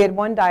people, right? We had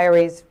one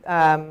Diaries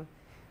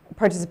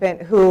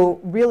participant who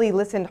really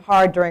listened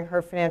hard during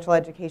her financial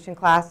education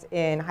class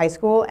in high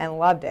school and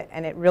loved it,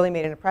 and it really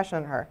made an impression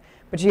on her.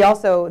 But she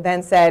also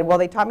then said, well,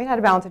 they taught me how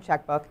to balance a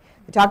checkbook.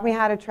 They taught me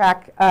how to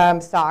track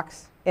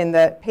stocks in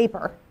the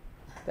paper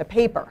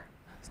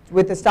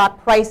with the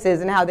stock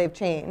prices and how they've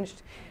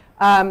changed.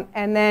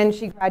 And then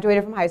she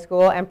graduated from high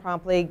school and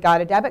promptly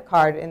got a debit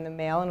card in the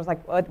mail and was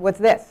like, what's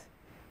this?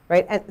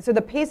 Right? And so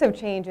the pace of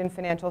change in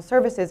financial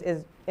services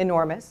is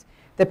enormous.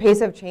 The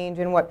pace of change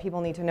in what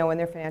people need to know in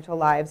their financial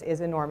lives is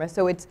enormous.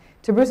 So it's,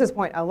 to Bruce's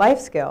point, a life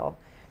skill.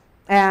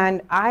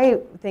 And I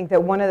think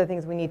that one of the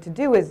things we need to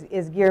do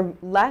is gear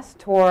less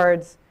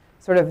towards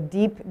sort of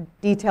deep,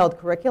 detailed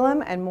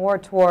curriculum and more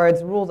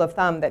towards rules of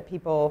thumb that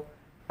people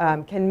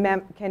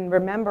can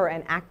remember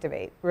and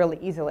activate really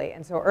easily.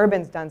 And so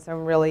Urban's done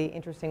some really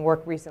interesting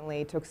work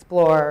recently to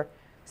explore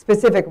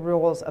specific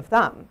rules of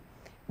thumb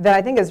that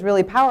I think is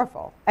really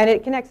powerful. And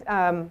it connects,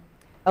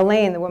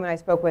 Elaine, the woman I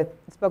spoke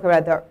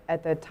about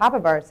at the top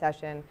of our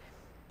session,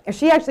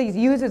 she actually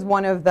uses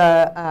one of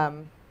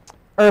the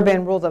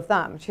Urban rules of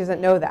thumb. She doesn't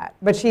know that.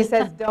 But she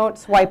says don't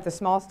swipe the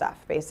small stuff,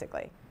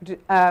 basically.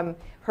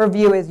 Her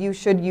view is you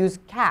should use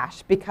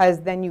cash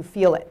because then you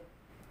feel it.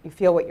 You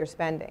feel what you're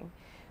spending.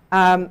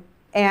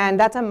 And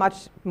that's a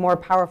much more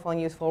powerful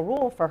and useful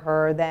rule for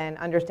her than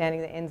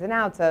understanding the ins and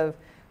outs of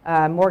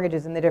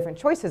mortgages and the different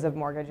choices of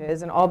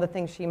mortgages and all the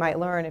things she might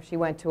learn if she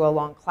went to a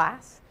long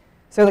class.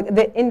 So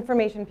the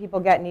information people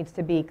get needs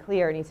to be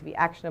clear, needs to be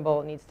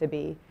actionable, needs to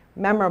be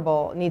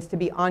memorable, needs to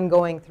be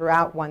ongoing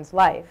throughout one's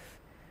life.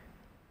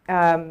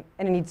 And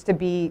it needs to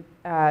be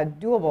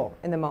doable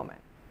in the moment.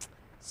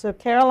 So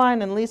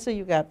Caroline and Lisa,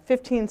 you got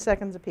 15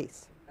 seconds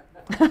apiece.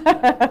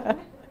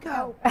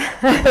 Go.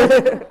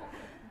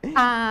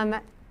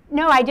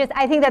 No,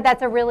 I think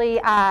that's a really,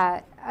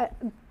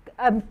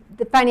 the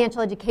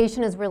financial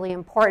education is really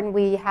important.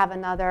 We have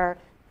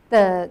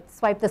the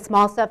swipe the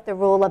small stuff, the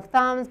rule of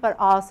thumbs, but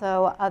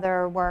also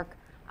other work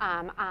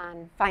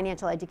on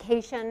financial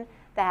education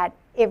that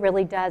it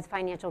really does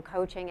financial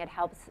coaching. It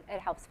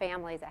helps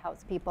families, it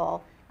helps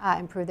people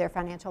improve their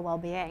financial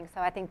well-being.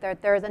 So I think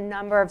there's a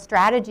number of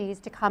strategies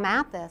to come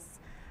at this,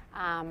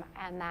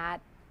 and that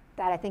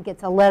I think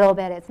it's a little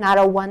bit, it's not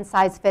a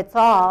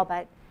one-size-fits-all,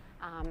 but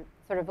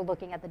sort of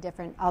looking at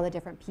all the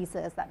different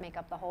pieces that make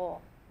up the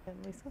whole.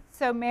 Lisa?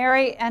 So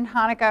Mary and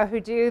Hanukkah, who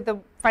do the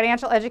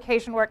financial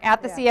education work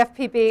at the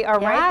CFPB, are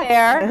right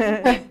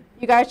there.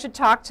 You guys should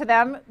talk to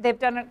them. They've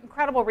done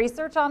incredible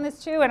research on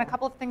this too, and a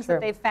couple of things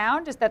that they've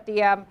found is that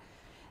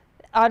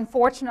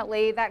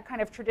unfortunately, that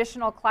kind of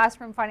traditional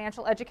classroom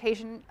financial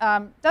education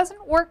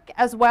doesn't work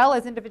as well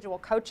as individual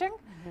coaching.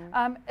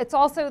 It's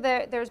also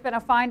there's been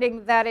a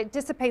finding that it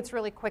dissipates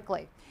really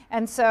quickly.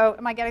 And so,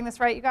 am I getting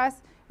this right, you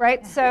guys?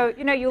 Right? So,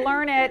 you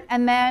learn it,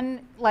 and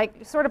then,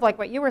 sort of like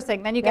what you were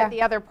saying, then you get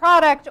the other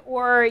product,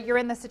 or you're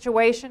in the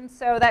situation.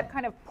 So that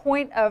kind of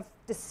point of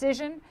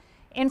decision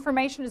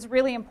information is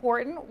really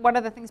important. One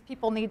of the things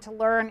people need to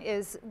learn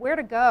is where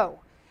to go.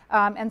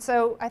 And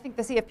so I think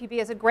the CFPB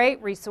is a great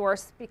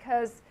resource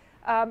because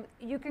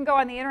you can go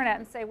on the internet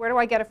and say, where do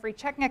I get a free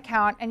checking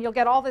account? And you'll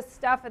get all this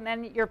stuff, and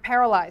then you're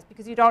paralyzed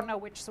because you don't know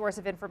which source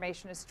of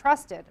information is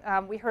trusted.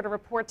 We heard a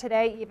report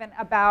today even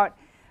about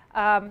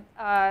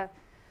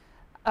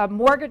a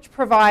mortgage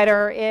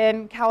provider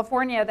in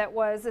California that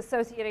was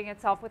associating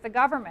itself with the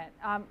government,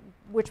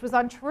 which was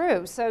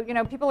untrue. So,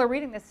 people are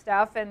reading this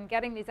stuff and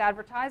getting these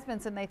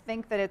advertisements, and they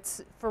think that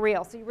it's for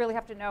real. So you really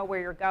have to know where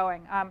you're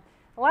going.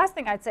 The last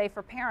thing I'd say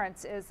for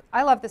parents is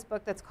I love this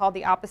book that's called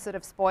The Opposite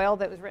of Spoiled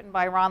that was written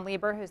by Ron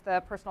Lieber, who's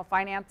the personal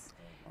finance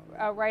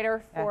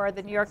writer for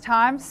the New York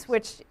Times,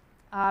 which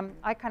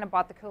I kind of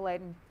bought the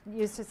Kool-Aid and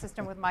used his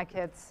system with my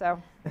kids. So.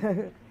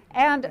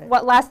 And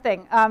last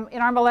thing,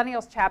 in our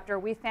millennials chapter,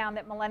 we found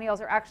that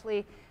millennials are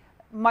actually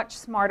much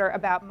smarter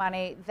about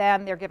money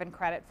than they're given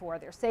credit for.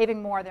 They're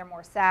saving more, they're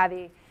more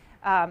savvy.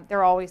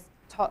 They're always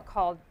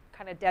called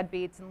kind of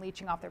deadbeats and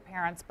leeching off their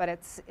parents, but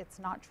it's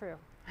not true.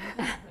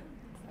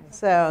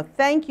 So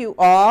thank you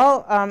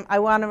all. I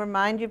want to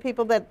remind you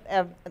people that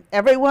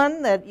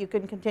everyone that you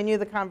can continue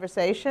the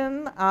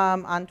conversation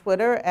on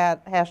Twitter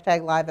at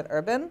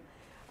 #LiveAtUrban.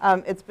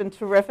 It's been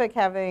terrific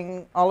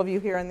having all of you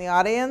here in the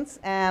audience,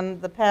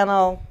 and the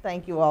panel,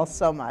 thank you all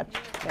so much.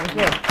 Thank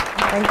you.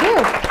 Thank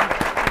you.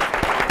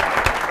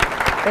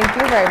 Thank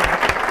you very much.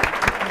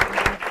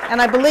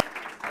 And I believe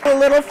a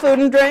little food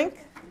and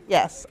drink.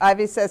 Yes,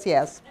 Ivy says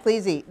yes.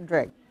 Please eat and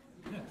drink.